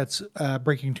 Nothing that's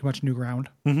breaking too much new ground.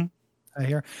 Mm-hmm.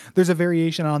 Here, there's a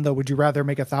variation on the. Would you rather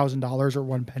make $1,000 or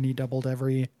 1 penny doubled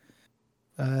every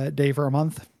day for a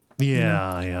month?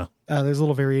 Yeah. There's a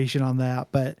little variation on that,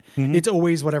 but it's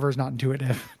always whatever's not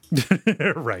intuitive.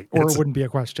 Right. Or it wouldn't be a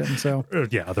question. So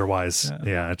otherwise,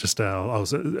 just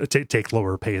take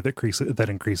lower pay that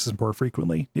increases more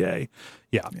frequently. Yay.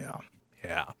 Yeah.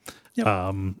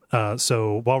 Yep.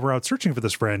 So while we're out searching for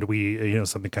this friend, we,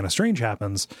 something kind of strange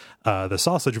happens. The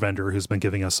sausage vendor, who's been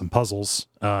giving us some puzzles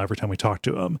every time we talk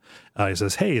to him, he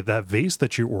says, "Hey, that vase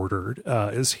that you ordered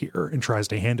is here," and tries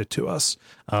to hand it to us.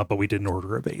 But we didn't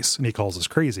order a vase, and he calls us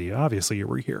crazy. Obviously, you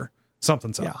were here.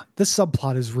 Something's up. Yeah, this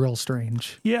subplot is real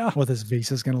strange. Yeah, what this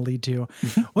vase is going to lead to.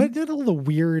 What did all the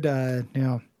weird,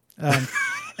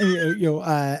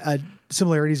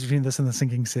 similarities between this and The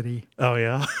Sinking City? Oh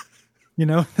yeah.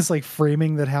 This like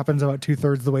framing that happens about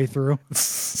 2/3 of the way through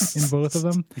in both of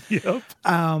them. Yep.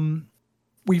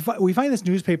 We find this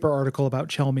newspaper article about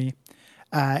Chelmy,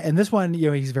 and this one,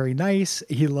 he's very nice.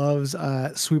 He loves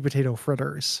sweet potato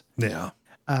fritters. Yeah.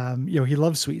 He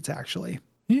loves sweets actually.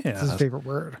 Yeah, it's his favorite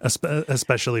word,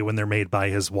 especially when they're made by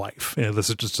his wife. This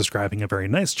is just describing a very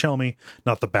nice Chelmy,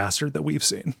 not the bastard that we've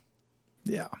seen.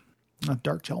 Yeah, not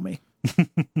dark Chelmy.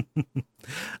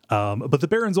 But the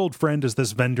Baron's old friend is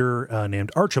this vendor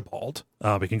named Archibald.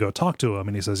 We can go talk to him,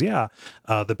 and he says,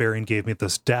 the Baron gave me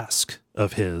this desk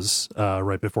of his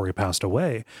right before he passed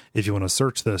away. If you want to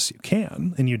search this, you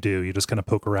can, and you do. You just kind of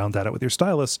poke around at it with your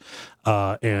stylus,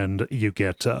 and you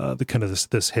get the kind of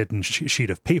this hidden sheet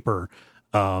of paper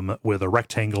with a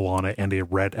rectangle on it and a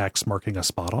red X marking a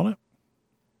spot on it.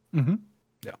 Mm-hmm.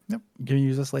 Yeah. Yep. You can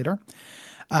use this later.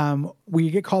 We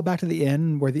get called back to the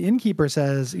inn where the innkeeper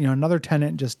says, another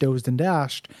tenant just dozed and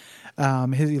dashed. He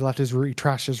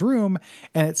trashed his room,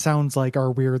 and it sounds like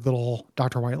our weird little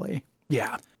Dr. Wiley.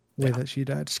 Yeah. The way that she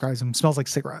describes him. Smells like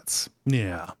cigarettes.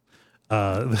 Yeah.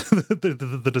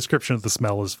 The description of the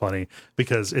smell is funny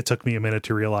because it took me a minute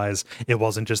to realize it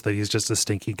wasn't just that he's just a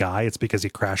stinky guy. It's because he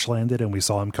crash landed and we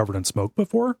saw him covered in smoke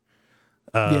before.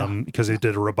 Because he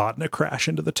did a Robotnik crash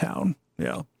into the town.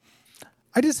 Yeah.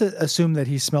 I just assume that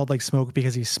he smelled like smoke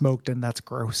because he smoked, and that's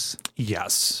gross.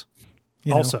 Yes.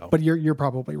 But you're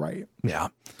probably right. Yeah.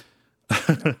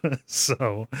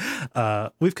 So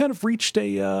we've kind of reached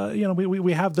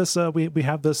we have this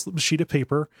sheet of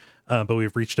paper, but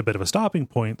we've reached a bit of a stopping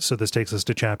point. So this takes us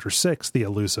to chapter 6, the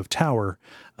elusive tower,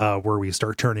 where we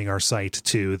start turning our sight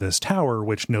to this tower,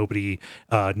 which nobody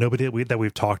that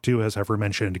we've talked to has ever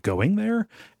mentioned going there.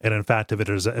 And in fact, if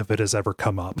it has ever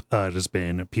come up, it has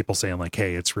been people saying like,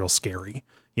 "Hey, it's real scary.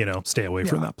 Stay away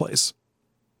from that place."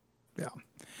 Yeah.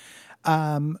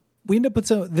 We end up with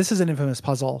this is an infamous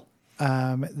puzzle.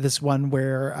 This one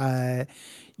where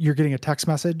you're getting a text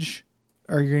message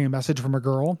or you're getting a message from a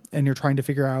girl and you're trying to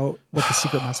figure out what the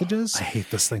secret message is. I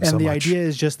hate this thing so much. And the idea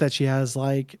is just that she has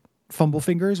like fumble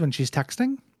fingers when she's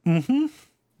texting. Mm-hmm.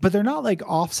 But they're not like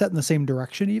offset in the same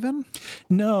direction even.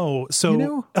 No.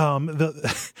 So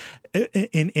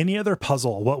in any other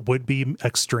puzzle, what would be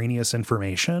extraneous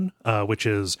information, which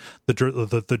is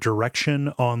the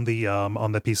direction on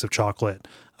the piece of chocolate,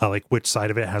 like which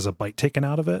side of it has a bite taken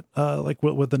out of it, like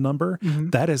with the number,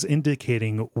 that is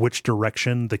indicating which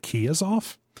direction the key is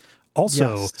off.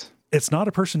 Also, it's not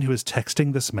a person who is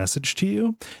texting this message to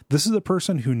you. This is a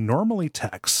person who normally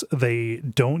texts. They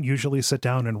don't usually sit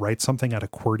down and write something at a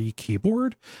QWERTY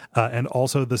keyboard. And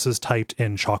also this is typed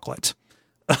in chocolate.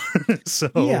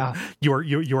 So you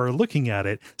are looking at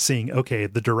it seeing, okay,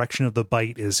 the direction of the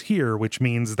bite is here, which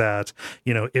means that,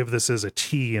 if this is a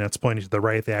T and it's pointing to the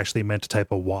right, they actually meant to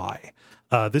type a Y.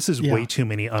 This is way too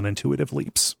many unintuitive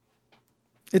leaps.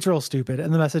 It's real stupid.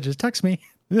 And the message is text me.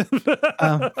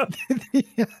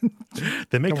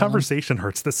 They make conversation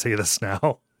hurts that say this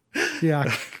now.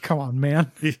 Yeah, come on,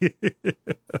 man.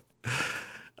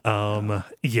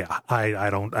 Yeah, I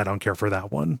don't care for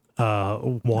that one.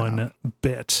 One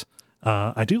bit.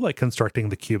 I do like constructing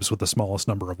the cubes with the smallest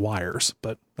number of wires,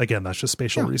 but again, that's just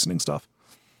spatial reasoning stuff.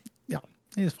 Yeah,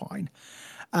 it's fine.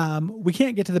 We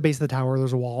can't get to the base of the tower.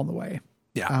 There's a wall in the way.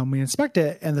 Yeah. We inspect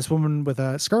it, and this woman with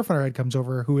a scarf on her head comes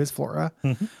over, who is Flora.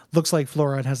 Looks like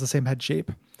Flora and has the same head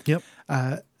shape. Yep.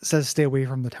 Says stay away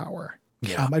from the tower.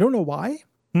 Yeah. I don't know why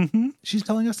she's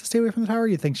telling us to stay away from the tower.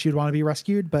 You'd think she'd want to be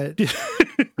rescued, but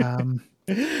I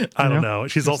don't know.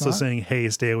 She's also not. saying, "Hey,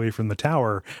 stay away from the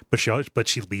tower," but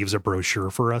she leaves a brochure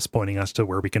for us, pointing us to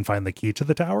where we can find the key to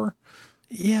the tower.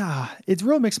 Yeah, it's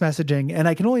real mixed messaging, and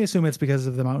I can only assume it's because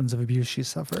of the mountains of abuse she's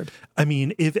suffered. I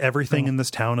mean, if everything in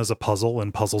this town is a puzzle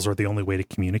and puzzles are the only way to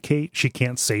communicate, she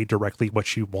can't say directly what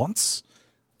she wants.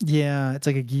 Yeah, it's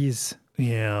like a geese.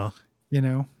 Yeah.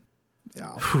 Yeah.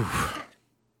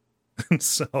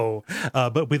 So,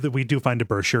 but we do find a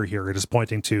brochure here. It is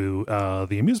pointing to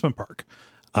the amusement park.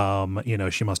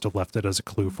 She must have left it as a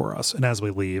clue for us. And as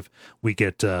we leave, we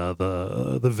get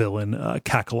the villain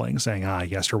cackling, saying,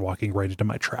 yes, you're walking right into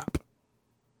my trap.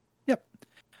 Yep.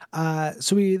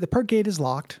 So the park gate is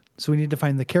locked. So we need to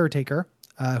find the caretaker,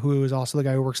 who is also the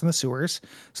guy who works in the sewers.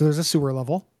 So there's a sewer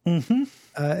level. And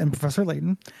Professor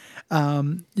Layton.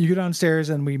 You go downstairs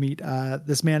and we meet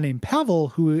this man named Pavel,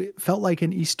 who felt like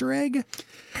an Easter egg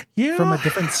from a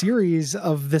different series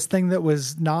of this thing that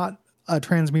was not a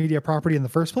transmedia property in the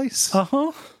first place. It's like,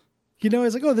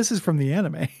 oh, this is from the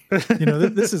anime.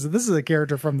 This is a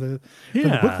character from the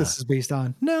book this is based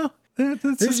on. No,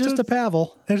 it's just a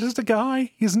Pavel. It's just a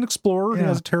guy. He's an explorer. He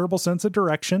has a terrible sense of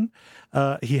direction.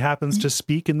 He happens to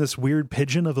speak in this weird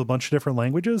pidgin of a bunch of different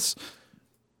languages.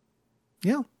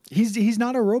 Yeah, he's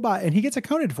not a robot, and he gets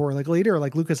accounted for. Like later,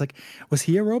 like Luca's like, was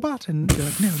he a robot? And they're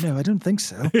like, no, I don't think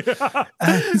so.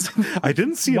 I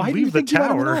didn't see him leave the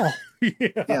tower.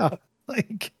 Yeah,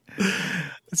 like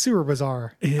it's super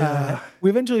bizarre. Yeah. We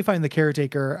eventually find the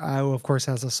caretaker, who of course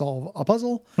has to solve a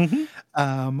puzzle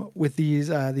with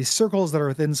these circles that are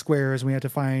within squares, and we have to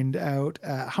find out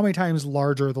how many times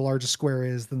larger the largest square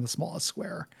is than the smallest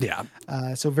square. Yeah.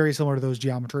 So very similar to those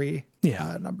geometry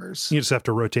numbers. You just have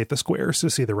to rotate the squares to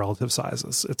see the relative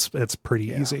sizes. It's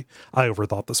pretty easy. I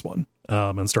overthought this one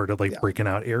and started breaking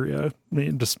out area. I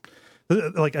mean, just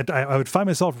I would find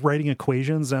myself writing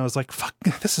equations, and I was like, "Fuck,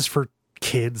 this is for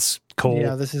kids, Cole.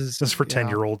 Yeah, this is for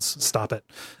 10-year-olds. Stop it."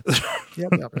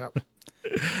 Yep.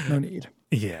 No need.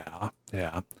 Yeah.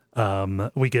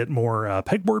 We get more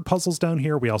pegboard puzzles down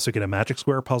here. We also get a magic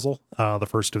square puzzle. The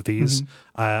first of these.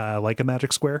 I like a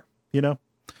magic square.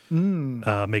 Making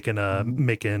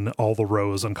all the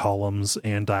rows and columns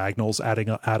and diagonals add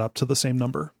up to the same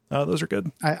number. Those are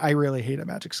good. I really hate a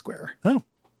magic square. Oh.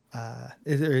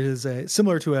 It is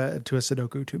similar to a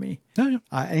Sudoku to me. Oh, yeah.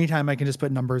 Anytime I can just put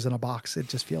numbers in a box, it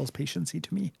just feels patience-y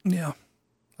to me. Yeah.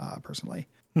 Personally.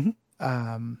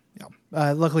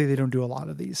 Luckily they don't do a lot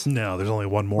of these. No, there's only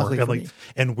one more.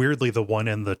 And weirdly, the one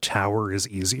in the tower is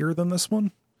easier than this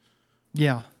one.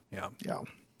 Yeah.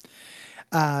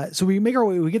 So we make our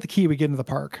way, we get the key, we get into the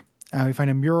park. We find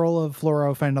a mural of Flora,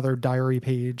 we find another diary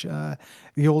page.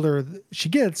 The older she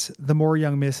gets, the more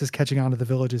young Miss is catching on to the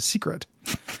village's secret.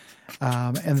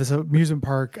 And this amusement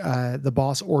park, the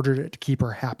boss ordered it to keep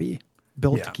her happy,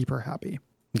 built to keep her happy.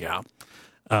 Yeah.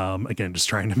 Again, just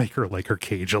trying to make her like her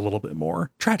cage a little bit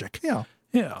more tragic. Yeah.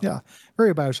 Yeah.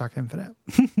 Very BioShock Infinite.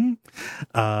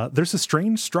 There's a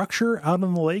strange structure out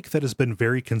on the lake that has been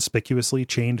very conspicuously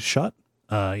chained shut.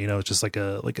 It's just like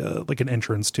an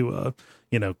entrance to a,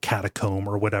 catacomb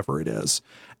or whatever it is.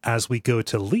 As we go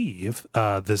to leave,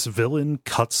 this villain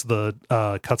cuts the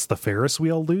Ferris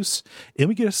wheel loose, and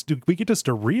we get just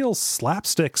a real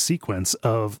slapstick sequence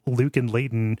of Luke and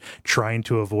Layton trying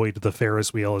to avoid the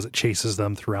Ferris wheel as it chases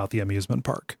them throughout the amusement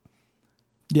park.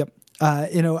 Yep.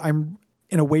 I'm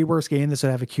in a way worse game. This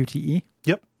would have a QTE.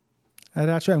 Yep. And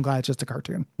actually, I'm glad it's just a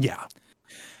cartoon. Yeah.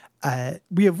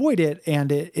 We avoid it,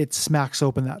 and it smacks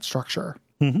open that structure.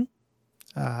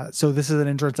 So this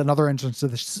is another entrance to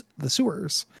the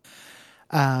sewers.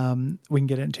 We can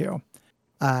get into.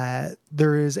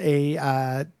 There is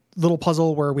a little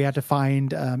puzzle where we had to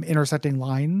find intersecting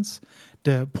lines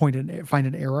to find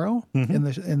an arrow in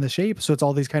the shape. So it's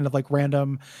all these kind of like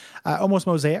random, almost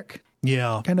mosaic.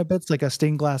 Yeah. Kind of bits, like a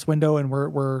stained glass window, and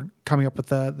we're coming up with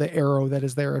the arrow that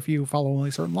is there if you follow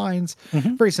only certain lines.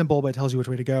 Very simple, but it tells you which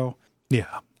way to go.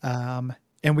 Yeah.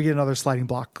 And we get another sliding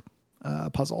block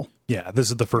puzzle. Yeah, this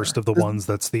is the first of the ones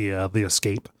that's the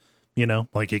escape. You got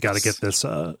to get this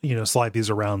slide these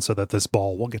around so that this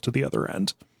ball will get to the other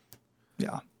end.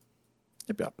 Yeah.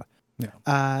 Yep.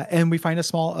 And we find a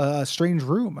small, strange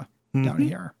room down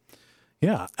here.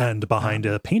 Yeah, and behind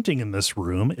a painting in this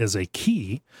room is a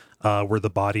key, where the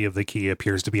body of the key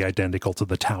appears to be identical to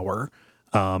the tower.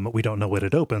 We don't know what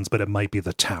it opens, but it might be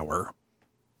the tower.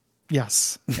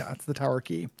 Yes. Yeah, it's the tower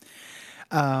key.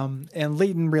 And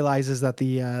Layton realizes that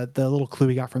the little clue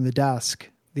he got from the desk,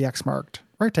 the X marked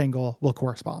rectangle, will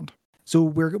correspond. So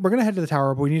we're going to head to the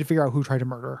tower, but we need to figure out who tried to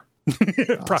murder.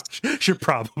 Should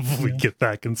probably get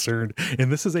that concerned.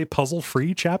 And this is a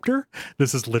puzzle-free chapter.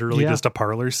 This is literally just a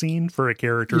parlor scene for a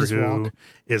character who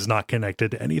is not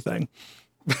connected to anything.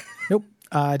 Nope.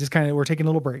 Just kind of, we're taking a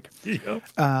little break. Yep.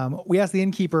 We asked the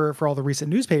innkeeper for all the recent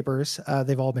newspapers.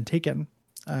 They've all been taken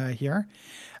here.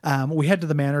 We head to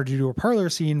the manor to do a parlor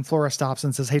scene. Flora stops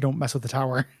and says, "Hey, don't mess with the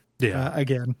tower." Yeah.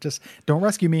 Again, just don't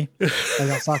rescue me. I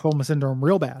got Stockholm syndrome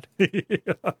real bad.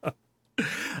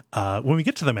 When we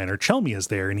get to the manor, Chelmy is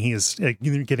there, and he is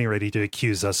getting ready to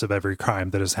accuse us of every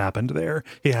crime that has happened there.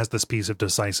 He has this piece of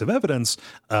decisive evidence,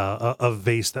 a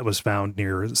vase that was found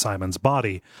near Simon's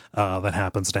body, that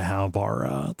happens to have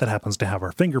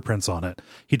our fingerprints on it.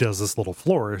 He does this little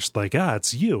flourish, like,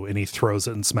 it's you, and he throws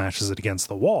it and smashes it against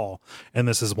the wall. And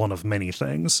this is one of many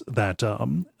things that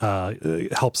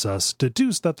helps us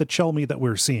deduce that the Chelmy that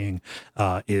we're seeing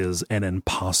is an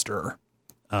imposter.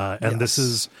 And this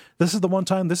is the one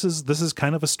time this is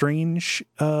kind of a strange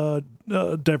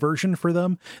diversion for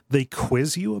them. They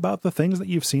quiz you about the things that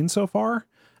you've seen so far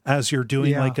as you're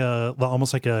doing like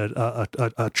almost like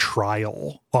a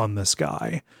trial on this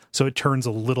guy. So it turns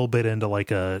a little bit into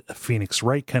like a Phoenix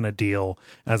Wright kind of deal,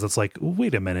 as it's like,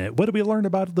 wait a minute, what did we learn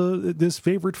about this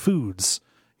favorite foods?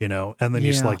 And then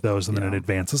you select those, and then it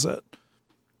advances it.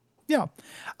 Yeah,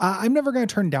 I'm never going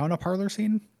to turn down a parlor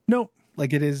scene. No.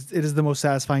 Like it is the most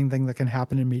satisfying thing that can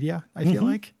happen in media, I feel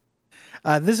like.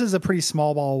 This is a pretty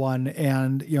small ball one.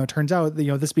 And, it turns out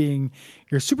that, this being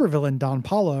your supervillain, Don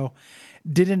Paulo,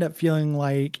 did end up feeling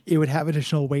like it would have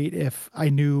additional weight if I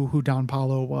knew who Don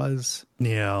Paulo was.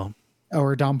 Yeah.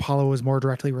 Or Don Paulo was more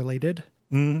directly related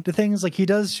to things. Like he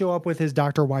does show up with his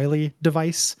Dr. Wily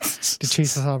device to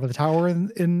chase us out of the tower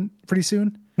in pretty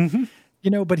soon.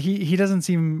 But he doesn't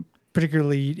seem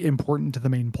particularly important to the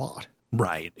main plot.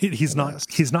 Right. He's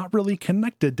not really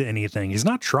connected to anything. He's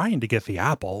not trying to get the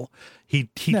apple. He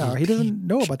doesn't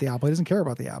know about the apple. He doesn't care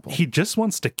about the apple. He just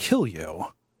wants to kill you.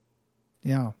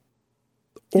 Yeah.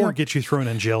 Or get you thrown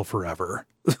in jail forever.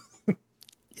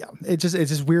 Yeah. It's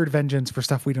just weird vengeance for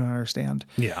stuff we don't understand.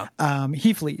 Yeah.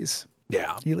 He flees.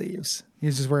 Yeah. He leaves. He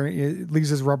leaves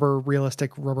his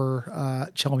realistic rubber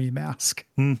Chelmy mask.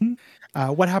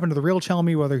 What happened to the real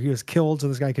Chelmy, whether he was killed so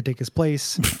this guy could take his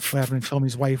place, what happened to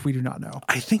Chelmy's wife, we do not know.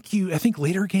 I think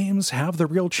later games have the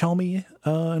real Chelmy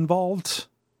involved,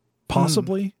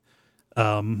 possibly.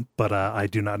 But I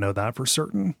do not know that for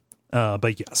certain.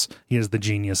 But yes, he is the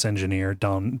genius engineer,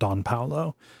 Don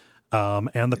Paulo.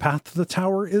 And the path to the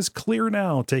tower is clear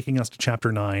now, taking us to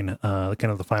chapter 9, kind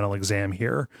of the final exam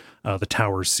here, the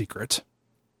tower's secret.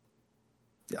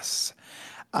 Yes.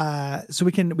 So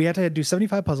we had to do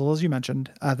 75 puzzles, as you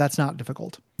mentioned. That's not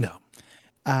difficult. No.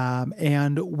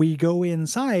 And we go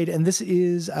inside, and this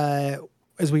is,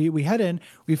 as we head in,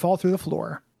 we fall through the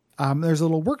floor. There's a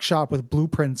little workshop with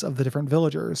blueprints of the different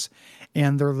villagers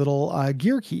and their little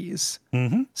gear keys,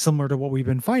 similar to what we've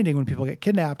been finding when people get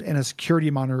kidnapped, and a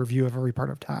security monitor view of every part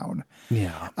of town.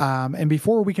 Yeah. And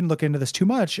before we can look into this too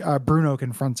much, Bruno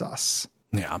confronts us.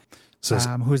 Yeah. Says,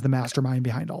 who's the mastermind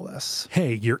behind all this?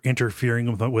 Hey, you're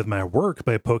interfering with my work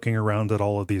by poking around at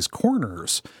all of these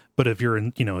corners. But if you're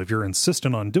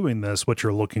insistent on doing this, what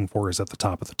you're looking for is at the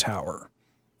top of the tower.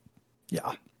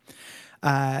 Yeah.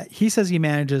 He says he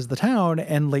manages the town,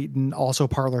 and Layton also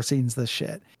parlor scenes this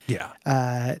shit. Yeah.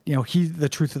 He's the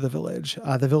truth of the village.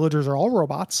 The villagers are all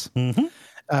robots.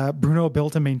 Bruno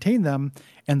built and maintained them,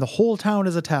 and the whole town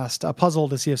is a puzzle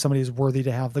to see if somebody is worthy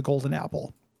to have the golden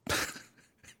apple.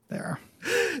 There.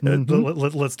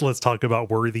 Let's talk about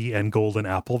worthy and golden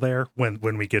apple there when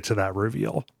we get to that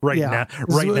reveal. Right now,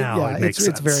 it makes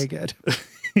sense. It's very good.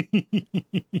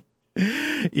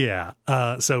 Yeah.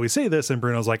 So we say this, and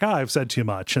Bruno's like, I've said too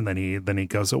much. And then he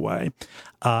goes away.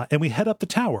 And we head up the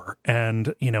tower.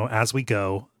 And, as we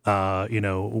go,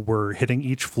 we're hitting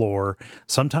each floor.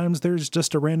 Sometimes there's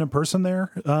just a random person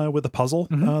there with a puzzle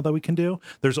that we can do.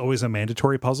 There's always a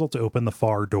mandatory puzzle to open the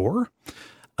far door.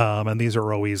 And these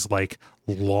are always like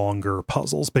longer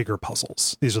puzzles, bigger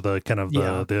puzzles. These are the kind of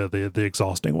the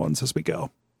exhausting ones as we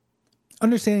go.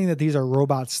 Understanding that these are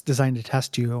robots designed to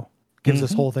test you gives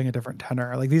this whole thing a different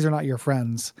tenor. Like, these are not your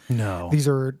friends. No. These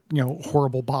are,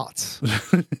 horrible bots.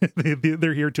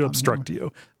 They're here to obstruct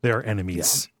you. They are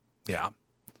enemies. Yeah.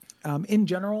 In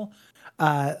general,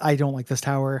 I don't like this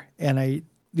tower, and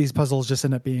these puzzles just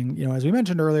end up being, you know, as we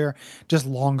mentioned earlier, just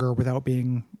longer without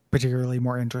being particularly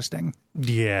more interesting.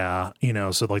 Yeah, you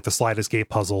know, so like the slide escape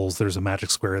puzzles, there's a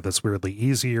magic square that's weirdly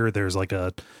easier. There's like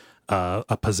a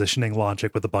positioning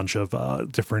logic with a bunch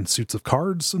of different suits of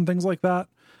cards and things like that.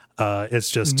 It's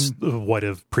just what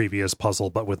if previous puzzle,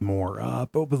 but with more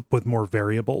with more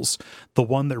variables. The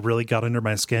one that really got under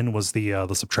my skin was the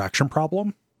subtraction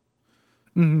problem.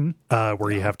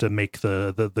 Where you have to make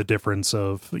the difference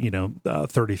of, you know,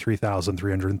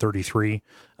 33,333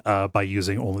 by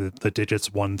using only the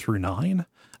digits 1 through 9.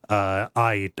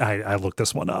 I looked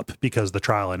this one up because the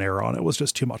trial and error on it was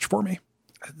just too much for me.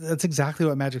 That's exactly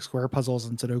what Magic Square puzzles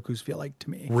and Sudokus feel like to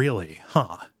me. Really?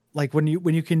 Huh. Like when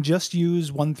you can just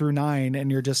use 1 through 9 and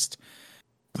you're just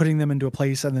putting them into a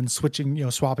place and then switching, you know,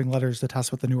 swapping letters to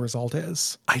test what the new result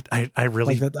is. I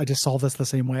really like that. I just solve this the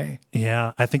same way.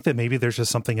 Yeah, I think that maybe there's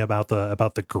just something about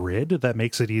the grid that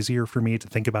makes it easier for me to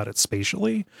think about it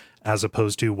spatially, as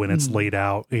opposed to when it's laid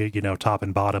out, you know, top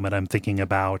and bottom, and I'm thinking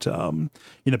about, you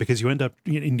know, because you end up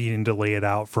needing to lay it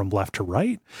out from left to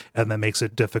right, and that makes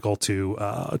it difficult to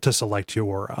select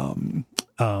your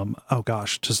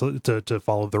to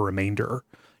follow the remainder,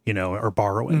 you know, or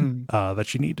borrowing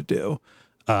that you need to do.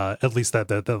 At least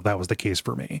that was the case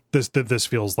for me. This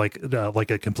feels like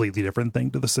a completely different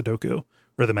thing to the Sudoku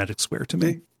or the Magic Square to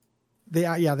me. They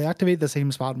activate the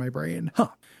same spot in my brain,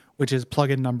 which is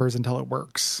plug in numbers until it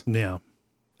works. Yeah.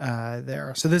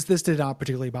 There. So this did not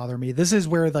particularly bother me. This is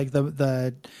where like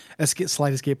the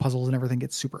slide escape puzzles and everything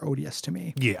gets super odious to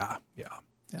me. Yeah.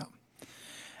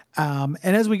 And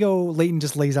as we go, Layton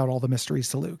just lays out all the mysteries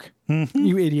to Luke.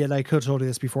 You idiot. I could have told you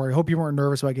this before. I hope you weren't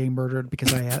nervous about getting murdered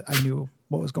because I knew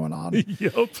what was going on.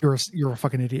 Yep. You're a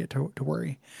fucking idiot to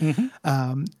worry.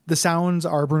 The sounds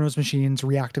are Bruno's machines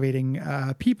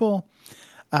reactivating people.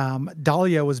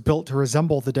 Dahlia was built to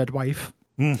resemble the dead wife.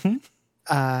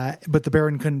 But the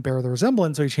Baron couldn't bear the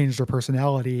resemblance, so he changed her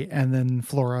personality. And then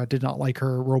Flora did not like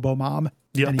her robo mom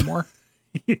anymore.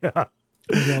 Yeah.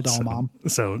 Real doll mom.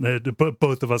 So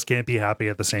both of us can't be happy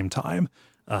at the same time,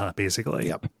 basically.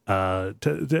 Yep.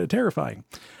 Terrifying.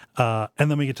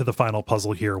 And then we get to the final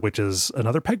puzzle here, which is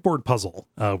another pegboard puzzle.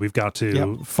 We've got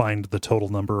to find the total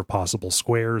number of possible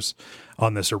squares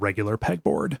on this irregular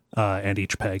pegboard, and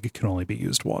each peg can only be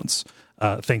used once.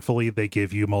 Thankfully, they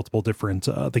give you multiple different,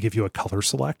 they give you a color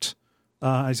select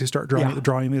as you start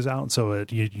drawing these out, so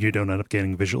you don't end up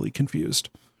getting visually confused.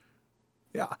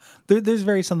 Yeah,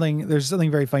 there's something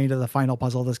very funny to the final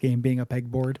puzzle of this game being a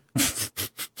pegboard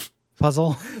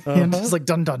puzzle, and just like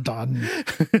dun dun dun.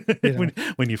 You know?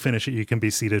 when you finish it, you can be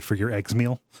seated for your eggs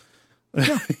meal.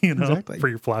 Yeah, you know, exactly. For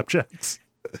your flapjacks.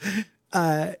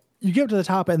 You get up to the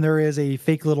top, and there is a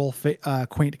fake little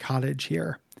quaint cottage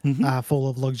here, full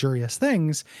of luxurious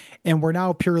things, and we're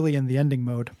now purely in the ending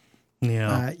mode.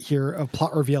 Yeah. Here of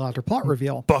plot reveal after plot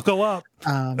reveal. Buckle up.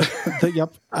 The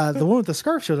one with the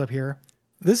scarf shows up here.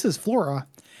 This is Flora,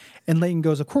 and Layton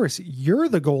goes, "Of course, you're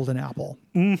the golden apple."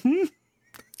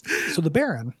 So the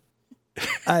Baron,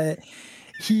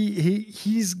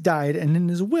 he's died, and in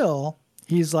his will,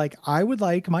 he's like, "I would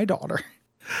like my daughter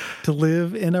to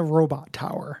live in a robot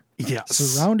tower,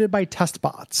 surrounded by test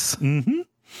bots."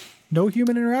 No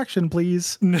human interaction,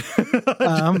 please.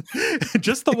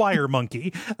 Just the wire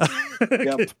monkey.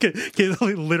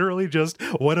 Literally just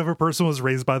what if a person was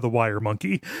raised by the wire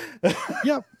monkey?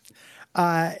 Yep.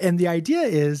 And the idea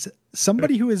is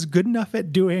somebody who is good enough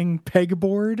at doing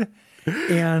pegboard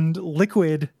and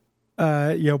liquid,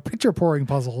 picture pouring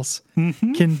puzzles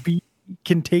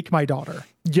can take my daughter.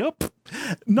 Yep.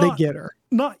 They get her.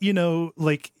 Not,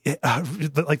 like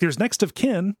there's next of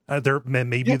kin.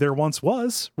 There once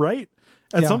was, right?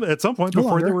 At some point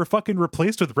before they were fucking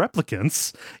replaced with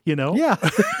replicants, Yeah.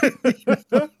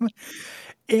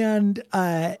 And,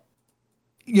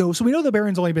 so we know the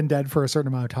Baron's only been dead for a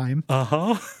certain amount of time.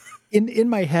 In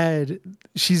my head,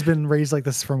 she's been raised like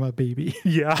this from a baby.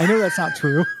 Yeah. I know that's not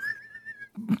true.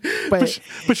 But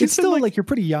it's still like you're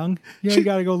pretty young. You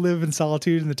got to go live in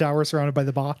solitude in the tower surrounded by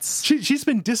the bots. She's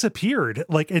been disappeared,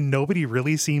 and nobody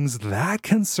really seems that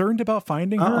concerned about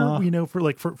finding her,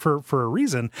 for a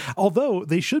reason. Although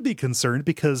they should be concerned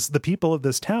because the people of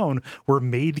this town were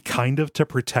made kind of to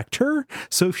protect her.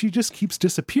 So if she just keeps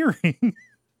disappearing.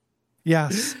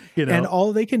 Yes. You know? And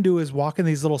all they can do is walk in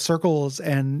these little circles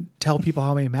and tell people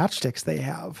how many matchsticks they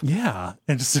have. Yeah.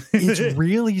 And just, It's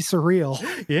really surreal.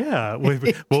 yeah.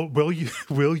 Well, will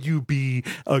you be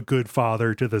a good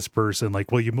father to this person?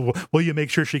 Like, will you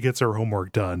make sure she gets her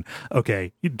homework done?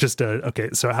 Okay. Okay.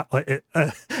 So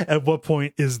at what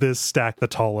point is this stack the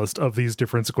tallest of these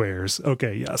different squares?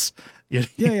 Okay. Yes.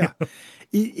 Yeah.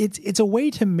 It's a way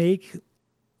to make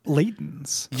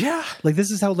Laytons. Yeah. Like, this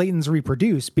is how Laytons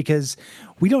reproduce, because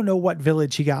we don't know what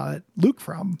village he got Luke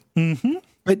from. Mm-hmm.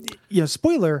 But,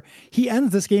 spoiler, he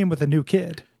ends this game with a new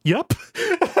kid. Yep.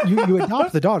 You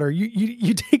adopt the daughter.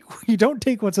 You don't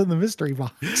take what's in the mystery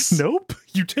box. Nope.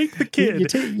 You take the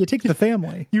kid. You take the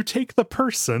family. You take the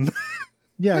person.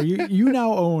 Yeah. You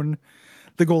now own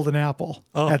the golden apple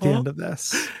at the end of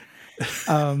this.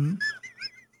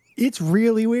 It's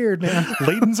really weird, man.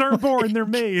 Laytons aren't born, they're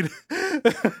made.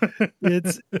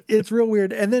 It's real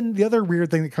weird. And then the other weird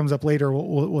thing that comes up later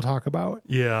we'll talk about.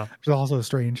 Yeah. Which is also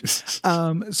strange.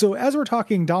 So as we're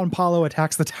talking, Don Paulo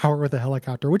attacks the tower with a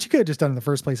helicopter, which he could have just done in the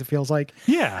first place, it feels like.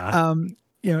 Yeah.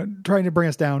 Trying to bring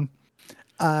us down.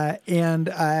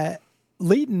 And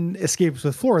Layton escapes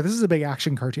with Flora. This is a big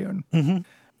action cartoon.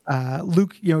 Mm-hmm.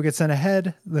 Luke, gets sent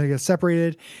ahead, they get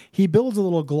separated. He builds a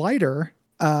little glider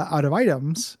out of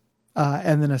items.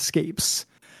 And then escapes,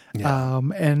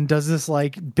 and does this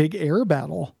like big air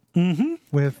battle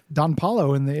with Don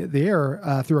Paulo in the air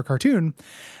through a cartoon.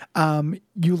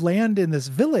 You land in this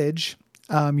village.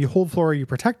 You hold Flora, you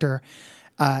protect her.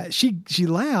 She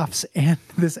laughs, and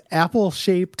this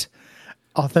apple-shaped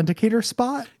authenticator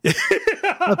spot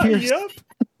appears in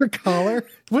her collar.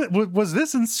 Was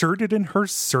this inserted in her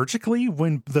surgically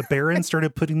when the Baron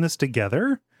started putting this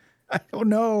together? I don't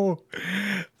know.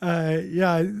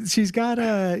 She's got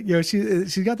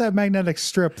she's got that magnetic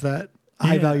strip that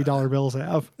high value dollar bills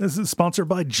have. This is sponsored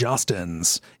by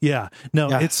Justin's. Yeah. No,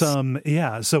 yes. It's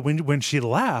so when she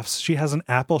laughs, she has an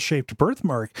apple-shaped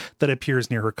birthmark that appears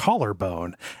near her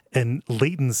collarbone. And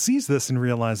Layton sees this and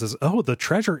realizes, oh, the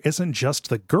treasure isn't just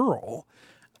the girl.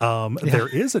 There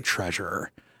is a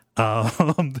treasure.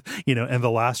 And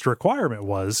the last requirement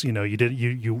was,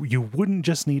 you wouldn't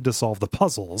just need to solve the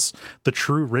puzzles. The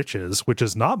true riches, which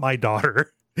is not my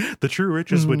daughter, the true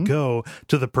riches would go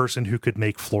to the person who could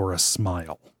make Flora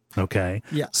smile. Okay.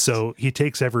 Yeah. So he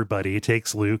takes everybody. He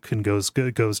takes Luke and goes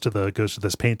to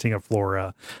this painting of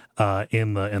Flora,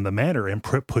 in the manor, and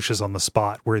pushes on the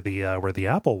spot where the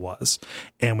apple was,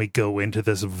 and we go into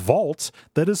this vault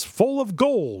that is full of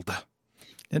gold.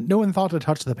 And no one thought to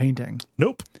touch the painting.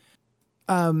 Nope.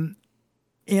 And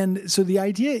so the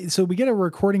idea, so we get a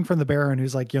recording from the Baron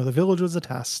who's like, the village was a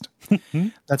test.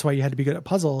 That's why you had to be good at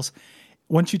puzzles.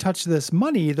 Once you touch this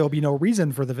money, there'll be no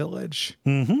reason for the village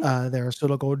there. So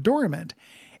it'll go dormant.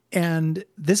 And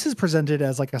this is presented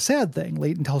as like a sad thing.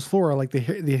 Layton tells Flora, like,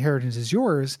 the inheritance is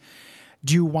yours.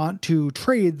 Do you want to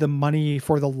trade the money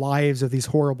for the lives of these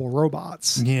horrible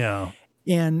robots? Yeah.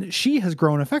 And she has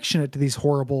grown affectionate to these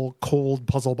horrible, cold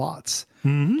puzzle bots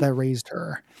that raised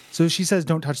her. So she says,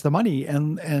 don't touch the money.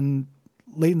 And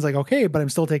Layton's like, okay, but I'm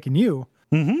still taking you.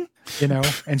 And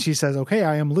she says, okay,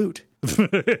 I am Loot.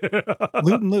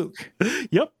 Loot and Luke.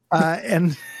 Yep.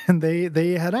 And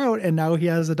they head out, and now he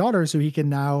has a daughter, so he can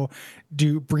now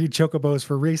breed chocobos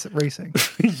for racing.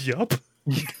 Yep.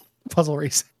 Puzzle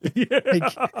racing. Yeah.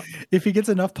 Like, if he gets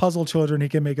enough puzzle children, he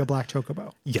can make a black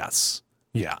chocobo. Yes.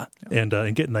 Yeah. And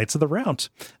get Knights of the Round.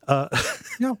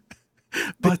 Yeah.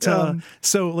 But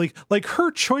so like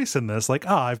her choice in this, like,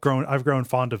 I've grown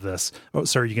fond of this. Oh,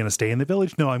 so are you going to stay in the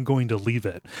village? No, I'm going to leave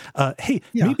it.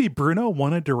 Maybe Bruno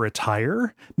wanted to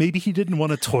retire. Maybe he didn't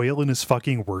want to toil in his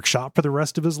fucking workshop for the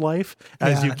rest of his life.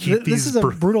 As you keep this is a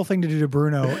brutal thing to do to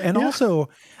Bruno. And also,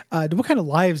 what kind of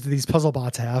lives do these puzzle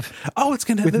bots have? Oh, it's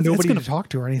gonna with nobody to talk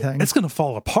to or anything. It's gonna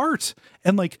fall apart,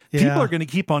 and people are gonna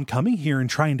keep on coming here and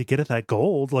trying to get at that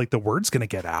gold. Like, the word's gonna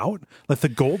get out. Like, the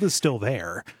gold is still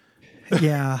there.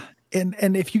 Yeah. And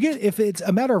if it's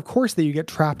a matter of course that you get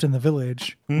trapped in the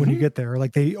village when you get there,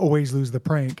 like, they always lose the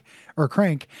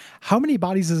crank. How many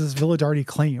bodies has this village already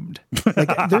claimed?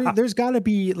 Like, there's got to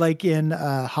be, like, in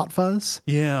Hot Fuzz.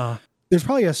 Yeah. There's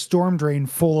probably a storm drain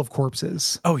full of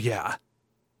corpses. Oh yeah.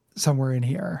 Somewhere in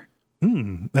here.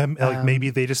 Maybe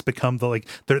they just become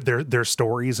their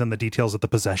stories and the details of the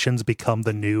possessions become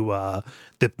the new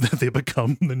they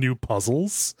become the new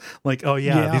puzzles. Like, oh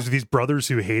yeah. These brothers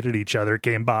who hated each other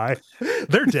came by.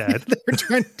 They're dead. They're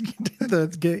trying to get to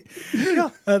the gate.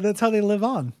 That's how they live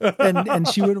on. And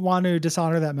she wouldn't want to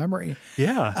dishonor that memory.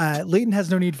 Yeah. Layton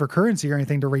has no need for currency or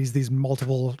anything to raise these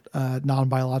multiple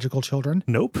non-biological children.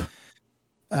 Nope.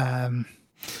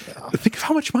 Think of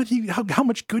how much money, how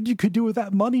much good you could do with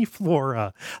that money,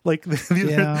 Flora. Like,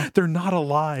 they're not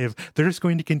alive. They're just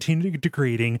going to continue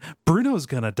degrading. Bruno's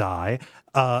going to die.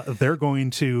 They're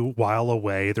going to while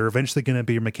away. They're eventually going to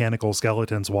be mechanical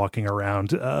skeletons walking around,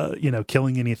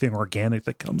 killing anything organic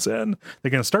that comes in.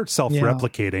 They're going to start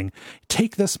self-replicating.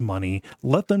 Take this money,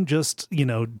 let them just,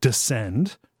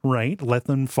 descend. Right, let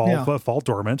them fall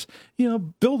dormant.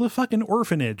 Build a fucking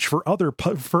orphanage for other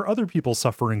people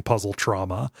suffering puzzle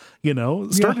trauma.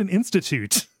 Start an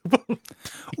institute.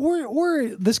 or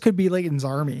this could be Layton's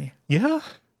army. Yeah,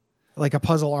 like a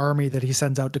puzzle army that he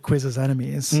sends out to quiz his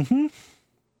enemies. Mm-hmm.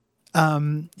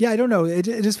 I don't know. It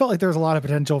just felt like there was a lot of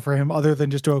potential for him, other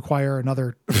than just to acquire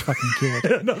another fucking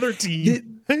kid, another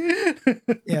team.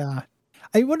 Yeah,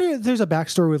 I wonder if there's a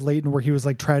backstory with Layton where he was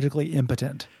like tragically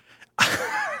impotent.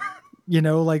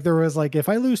 Like there was like, if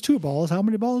I lose 2 balls, how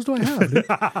many balls do I have?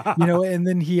 And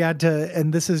then he had to,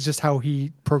 and this is just how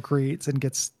he procreates and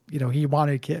gets, he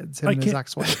wanted kids. Him and his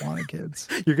ex-wife wanted kids.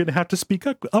 You're going to have to speak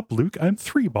up, Luke. I'm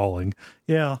 3-balling.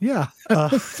 Yeah. Yeah.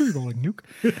 3-balling, Luke.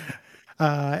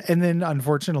 And then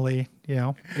unfortunately,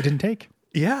 it didn't take.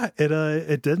 Yeah,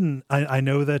 it didn't. I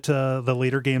know that the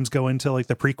later games go into like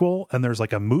the prequel, and there's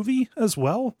like a movie as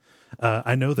well.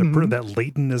 I know that that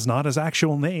Layton is not his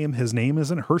actual name. His name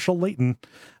isn't Herschel Layton.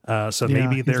 So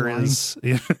maybe there is,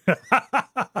 maybe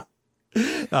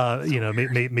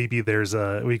there's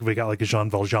we got like a Jean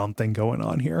Valjean thing going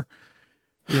on here.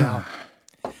 Yeah.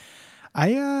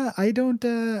 I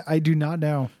do not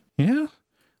know. Yeah.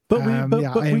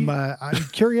 I'm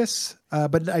curious,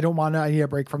 but I don't want to. I need a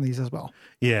break from these as well.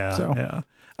 Yeah. So. Yeah.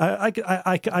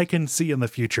 I can see in the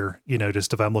future,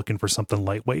 just if I'm looking for something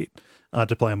lightweight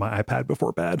to play on my iPad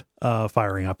before bed,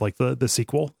 firing up like the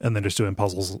sequel and then just doing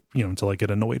puzzles, until I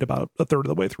get annoyed about a third of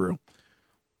the way through.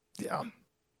 Yeah.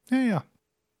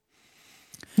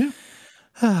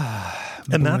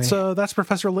 And that's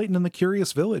Professor Layton in the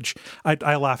Curious Village.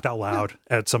 I laughed out loud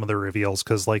at some of the reveals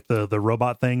because like the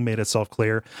robot thing made itself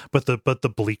clear, but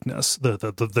the bleakness,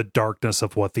 the darkness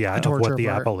of what the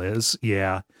apple is.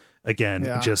 Yeah.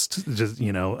 Again, just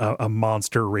a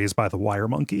monster raised by the wire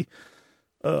monkey.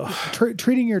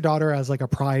 Treating your daughter as like a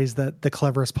prize that the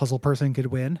cleverest puzzle person could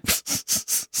win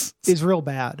is real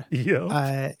bad.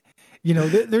 Yeah.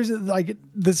 There's like,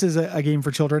 this is a game for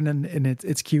children and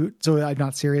it's cute. So I'm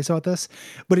not serious about this,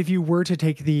 but if you were to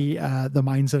take the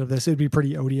mindset of this, it'd be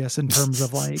pretty odious in terms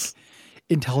of like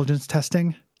intelligence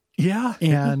testing. Yeah.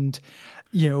 And,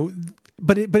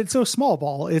 but it's so small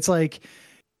ball. It's like,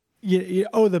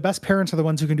 the best parents are the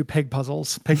ones who can do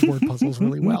pegboard puzzles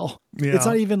really well. Yeah. It's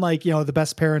not even like, the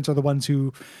best parents are the ones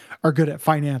who are good at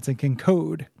finance and can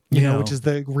code, which is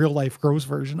the real life gross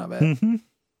version of it. Mm-hmm.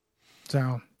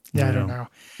 So I don't know.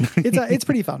 It's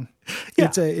pretty fun.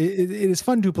 Yeah. It is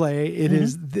fun to play. It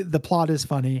is the plot is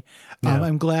funny. Yeah.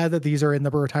 I'm glad that these are in the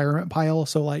retirement pile.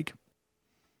 So like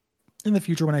in the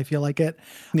future, when I feel like it,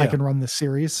 I can run this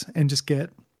series and just get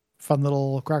fun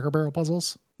little Cracker Barrel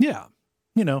puzzles. Yeah.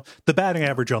 The batting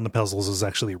average on the puzzles is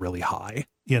actually really high,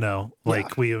 we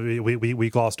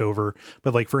glossed over,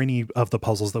 but like for any of the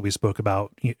puzzles that we spoke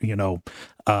about,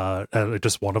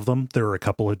 just one of them, there are a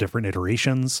couple of different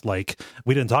iterations. Like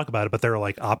we didn't talk about it, but there are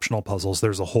like optional puzzles.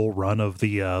 There's a whole run of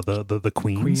the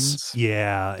queens.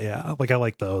 Yeah. Like I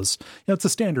like those. It's a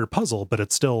standard puzzle, but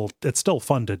it's still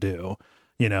fun to do,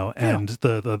 and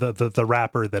the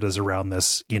wrapper that is around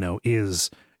this,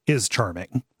 is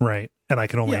charming, right? And I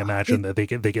can only imagine that they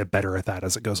get better at that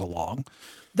as it goes along.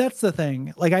 That's the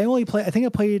thing. Like I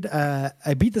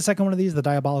beat the second one of these, the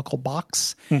Diabolical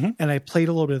Box, and I played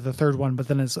a little bit of the third one, but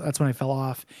then that's when I fell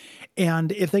off.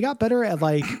 And if they got better at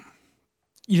like,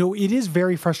 it is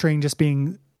very frustrating just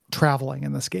traveling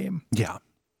in this game. Yeah.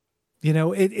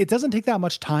 It doesn't take that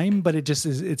much time, but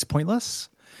it's pointless.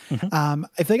 Mm-hmm.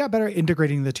 If they got better at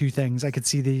integrating the two things, I could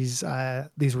see these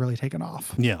really taking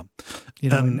off. Yeah.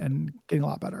 And getting a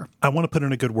lot better. I want to put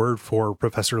in a good word for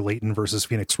Professor Layton versus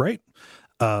Phoenix Wright.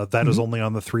 That is only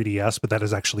on the 3DS, but that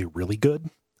is actually really good.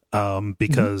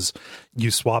 Because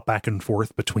you swap back and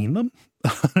forth between them,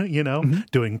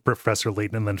 doing Professor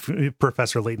Layton and then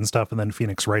Professor Layton stuff and then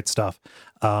Phoenix Wright stuff.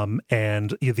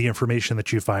 And the information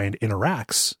that you find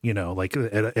interacts, like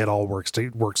it all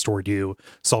works toward you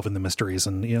solving the mysteries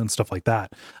and stuff like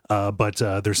that. But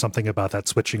there's something about that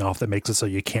switching off that makes it so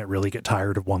you can't really get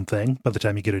tired of one thing. By the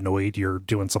time you get annoyed, you're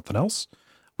doing something else,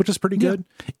 which is pretty good.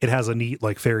 It has a neat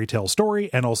like fairy tale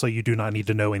story, and also you do not need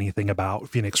to know anything about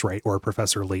Phoenix Wright or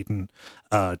Professor Layton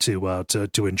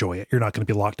to enjoy it. You're not going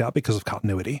to be locked out because of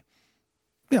continuity.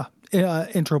 Yeah,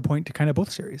 intro point to kind of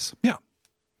both series. Yeah.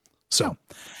 So,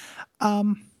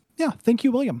 Yeah. Thank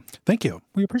you, William. Thank you.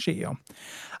 We appreciate you.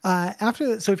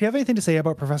 So if you have anything to say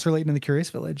about Professor Layton and the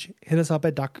Curious Village, hit us up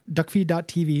at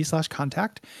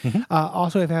duckfeed.tv/contact.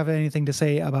 Also, if you have anything to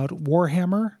say about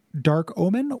Warhammer, Dark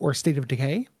Omen, or State of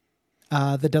Decay,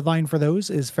 the deadline for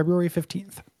those is February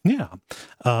 15th. Yeah.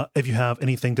 If you have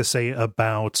anything to say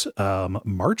about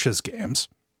March's games,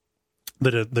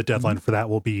 the deadline for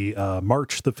that will be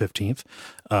March the 15th.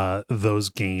 Those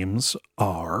games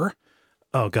are...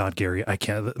 Oh God, Gary, I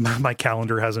can't. My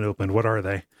calendar hasn't opened. What are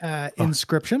they?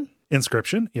 Inscription.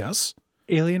 Inscription, yes.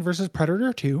 Alien versus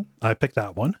Predator 2. I picked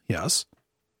that one, yes.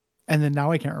 And then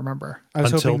now I can't remember. I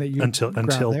was hoping that you until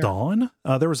Dawn.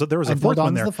 There was a fourth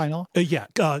one there. The final.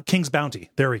 King's Bounty.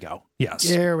 There we go. Yes.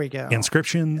 There we go.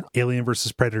 Inscription, Alien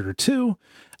versus Predator 2,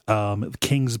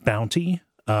 King's Bounty,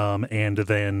 and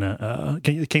then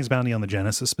King's Bounty on the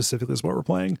Genesis specifically is what we're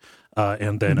playing,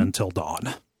 and then Until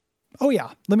Dawn. Oh, yeah.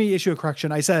 Let me issue a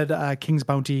correction. I said King's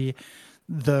Bounty,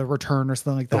 The Return or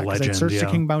something like that. Because I searched a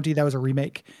King Bounty. That was a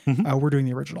remake. We're doing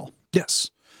the original.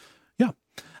 Yes. Yeah.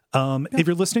 If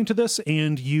you're listening to this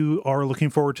and you are looking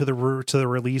forward to the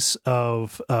release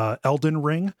of Elden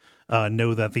Ring,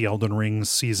 know that the Elden Ring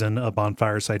season of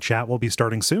Bonfireside Chat will be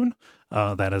starting soon.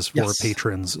 That is for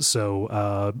patrons.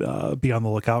 So be on the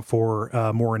lookout for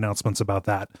more announcements about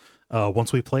that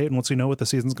once we play it and once we know what the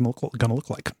season's going to look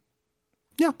like.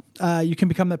 Yeah. You can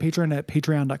become that patron at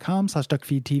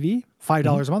patreon.com/duckfeedtv.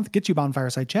 $5 a month gets you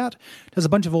Bonfireside Chat. There's a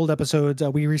bunch of old episodes.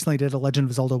 We recently did a Legend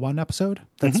of Zelda 1 episode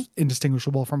that's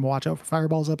indistinguishable from a Watch Out for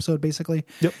Fireballs episode, basically.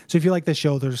 Yep. So if you like this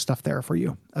show, there's stuff there for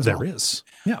you as well. There is.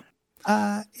 Yeah.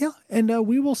 And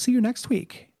we will see you next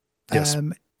week. Yes.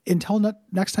 Until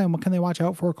next time, what can they watch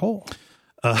out for, Cole?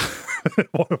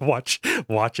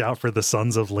 Watch out for the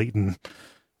Sons of Layton.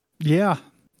 Yeah.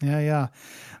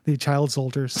 The child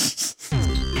soldiers.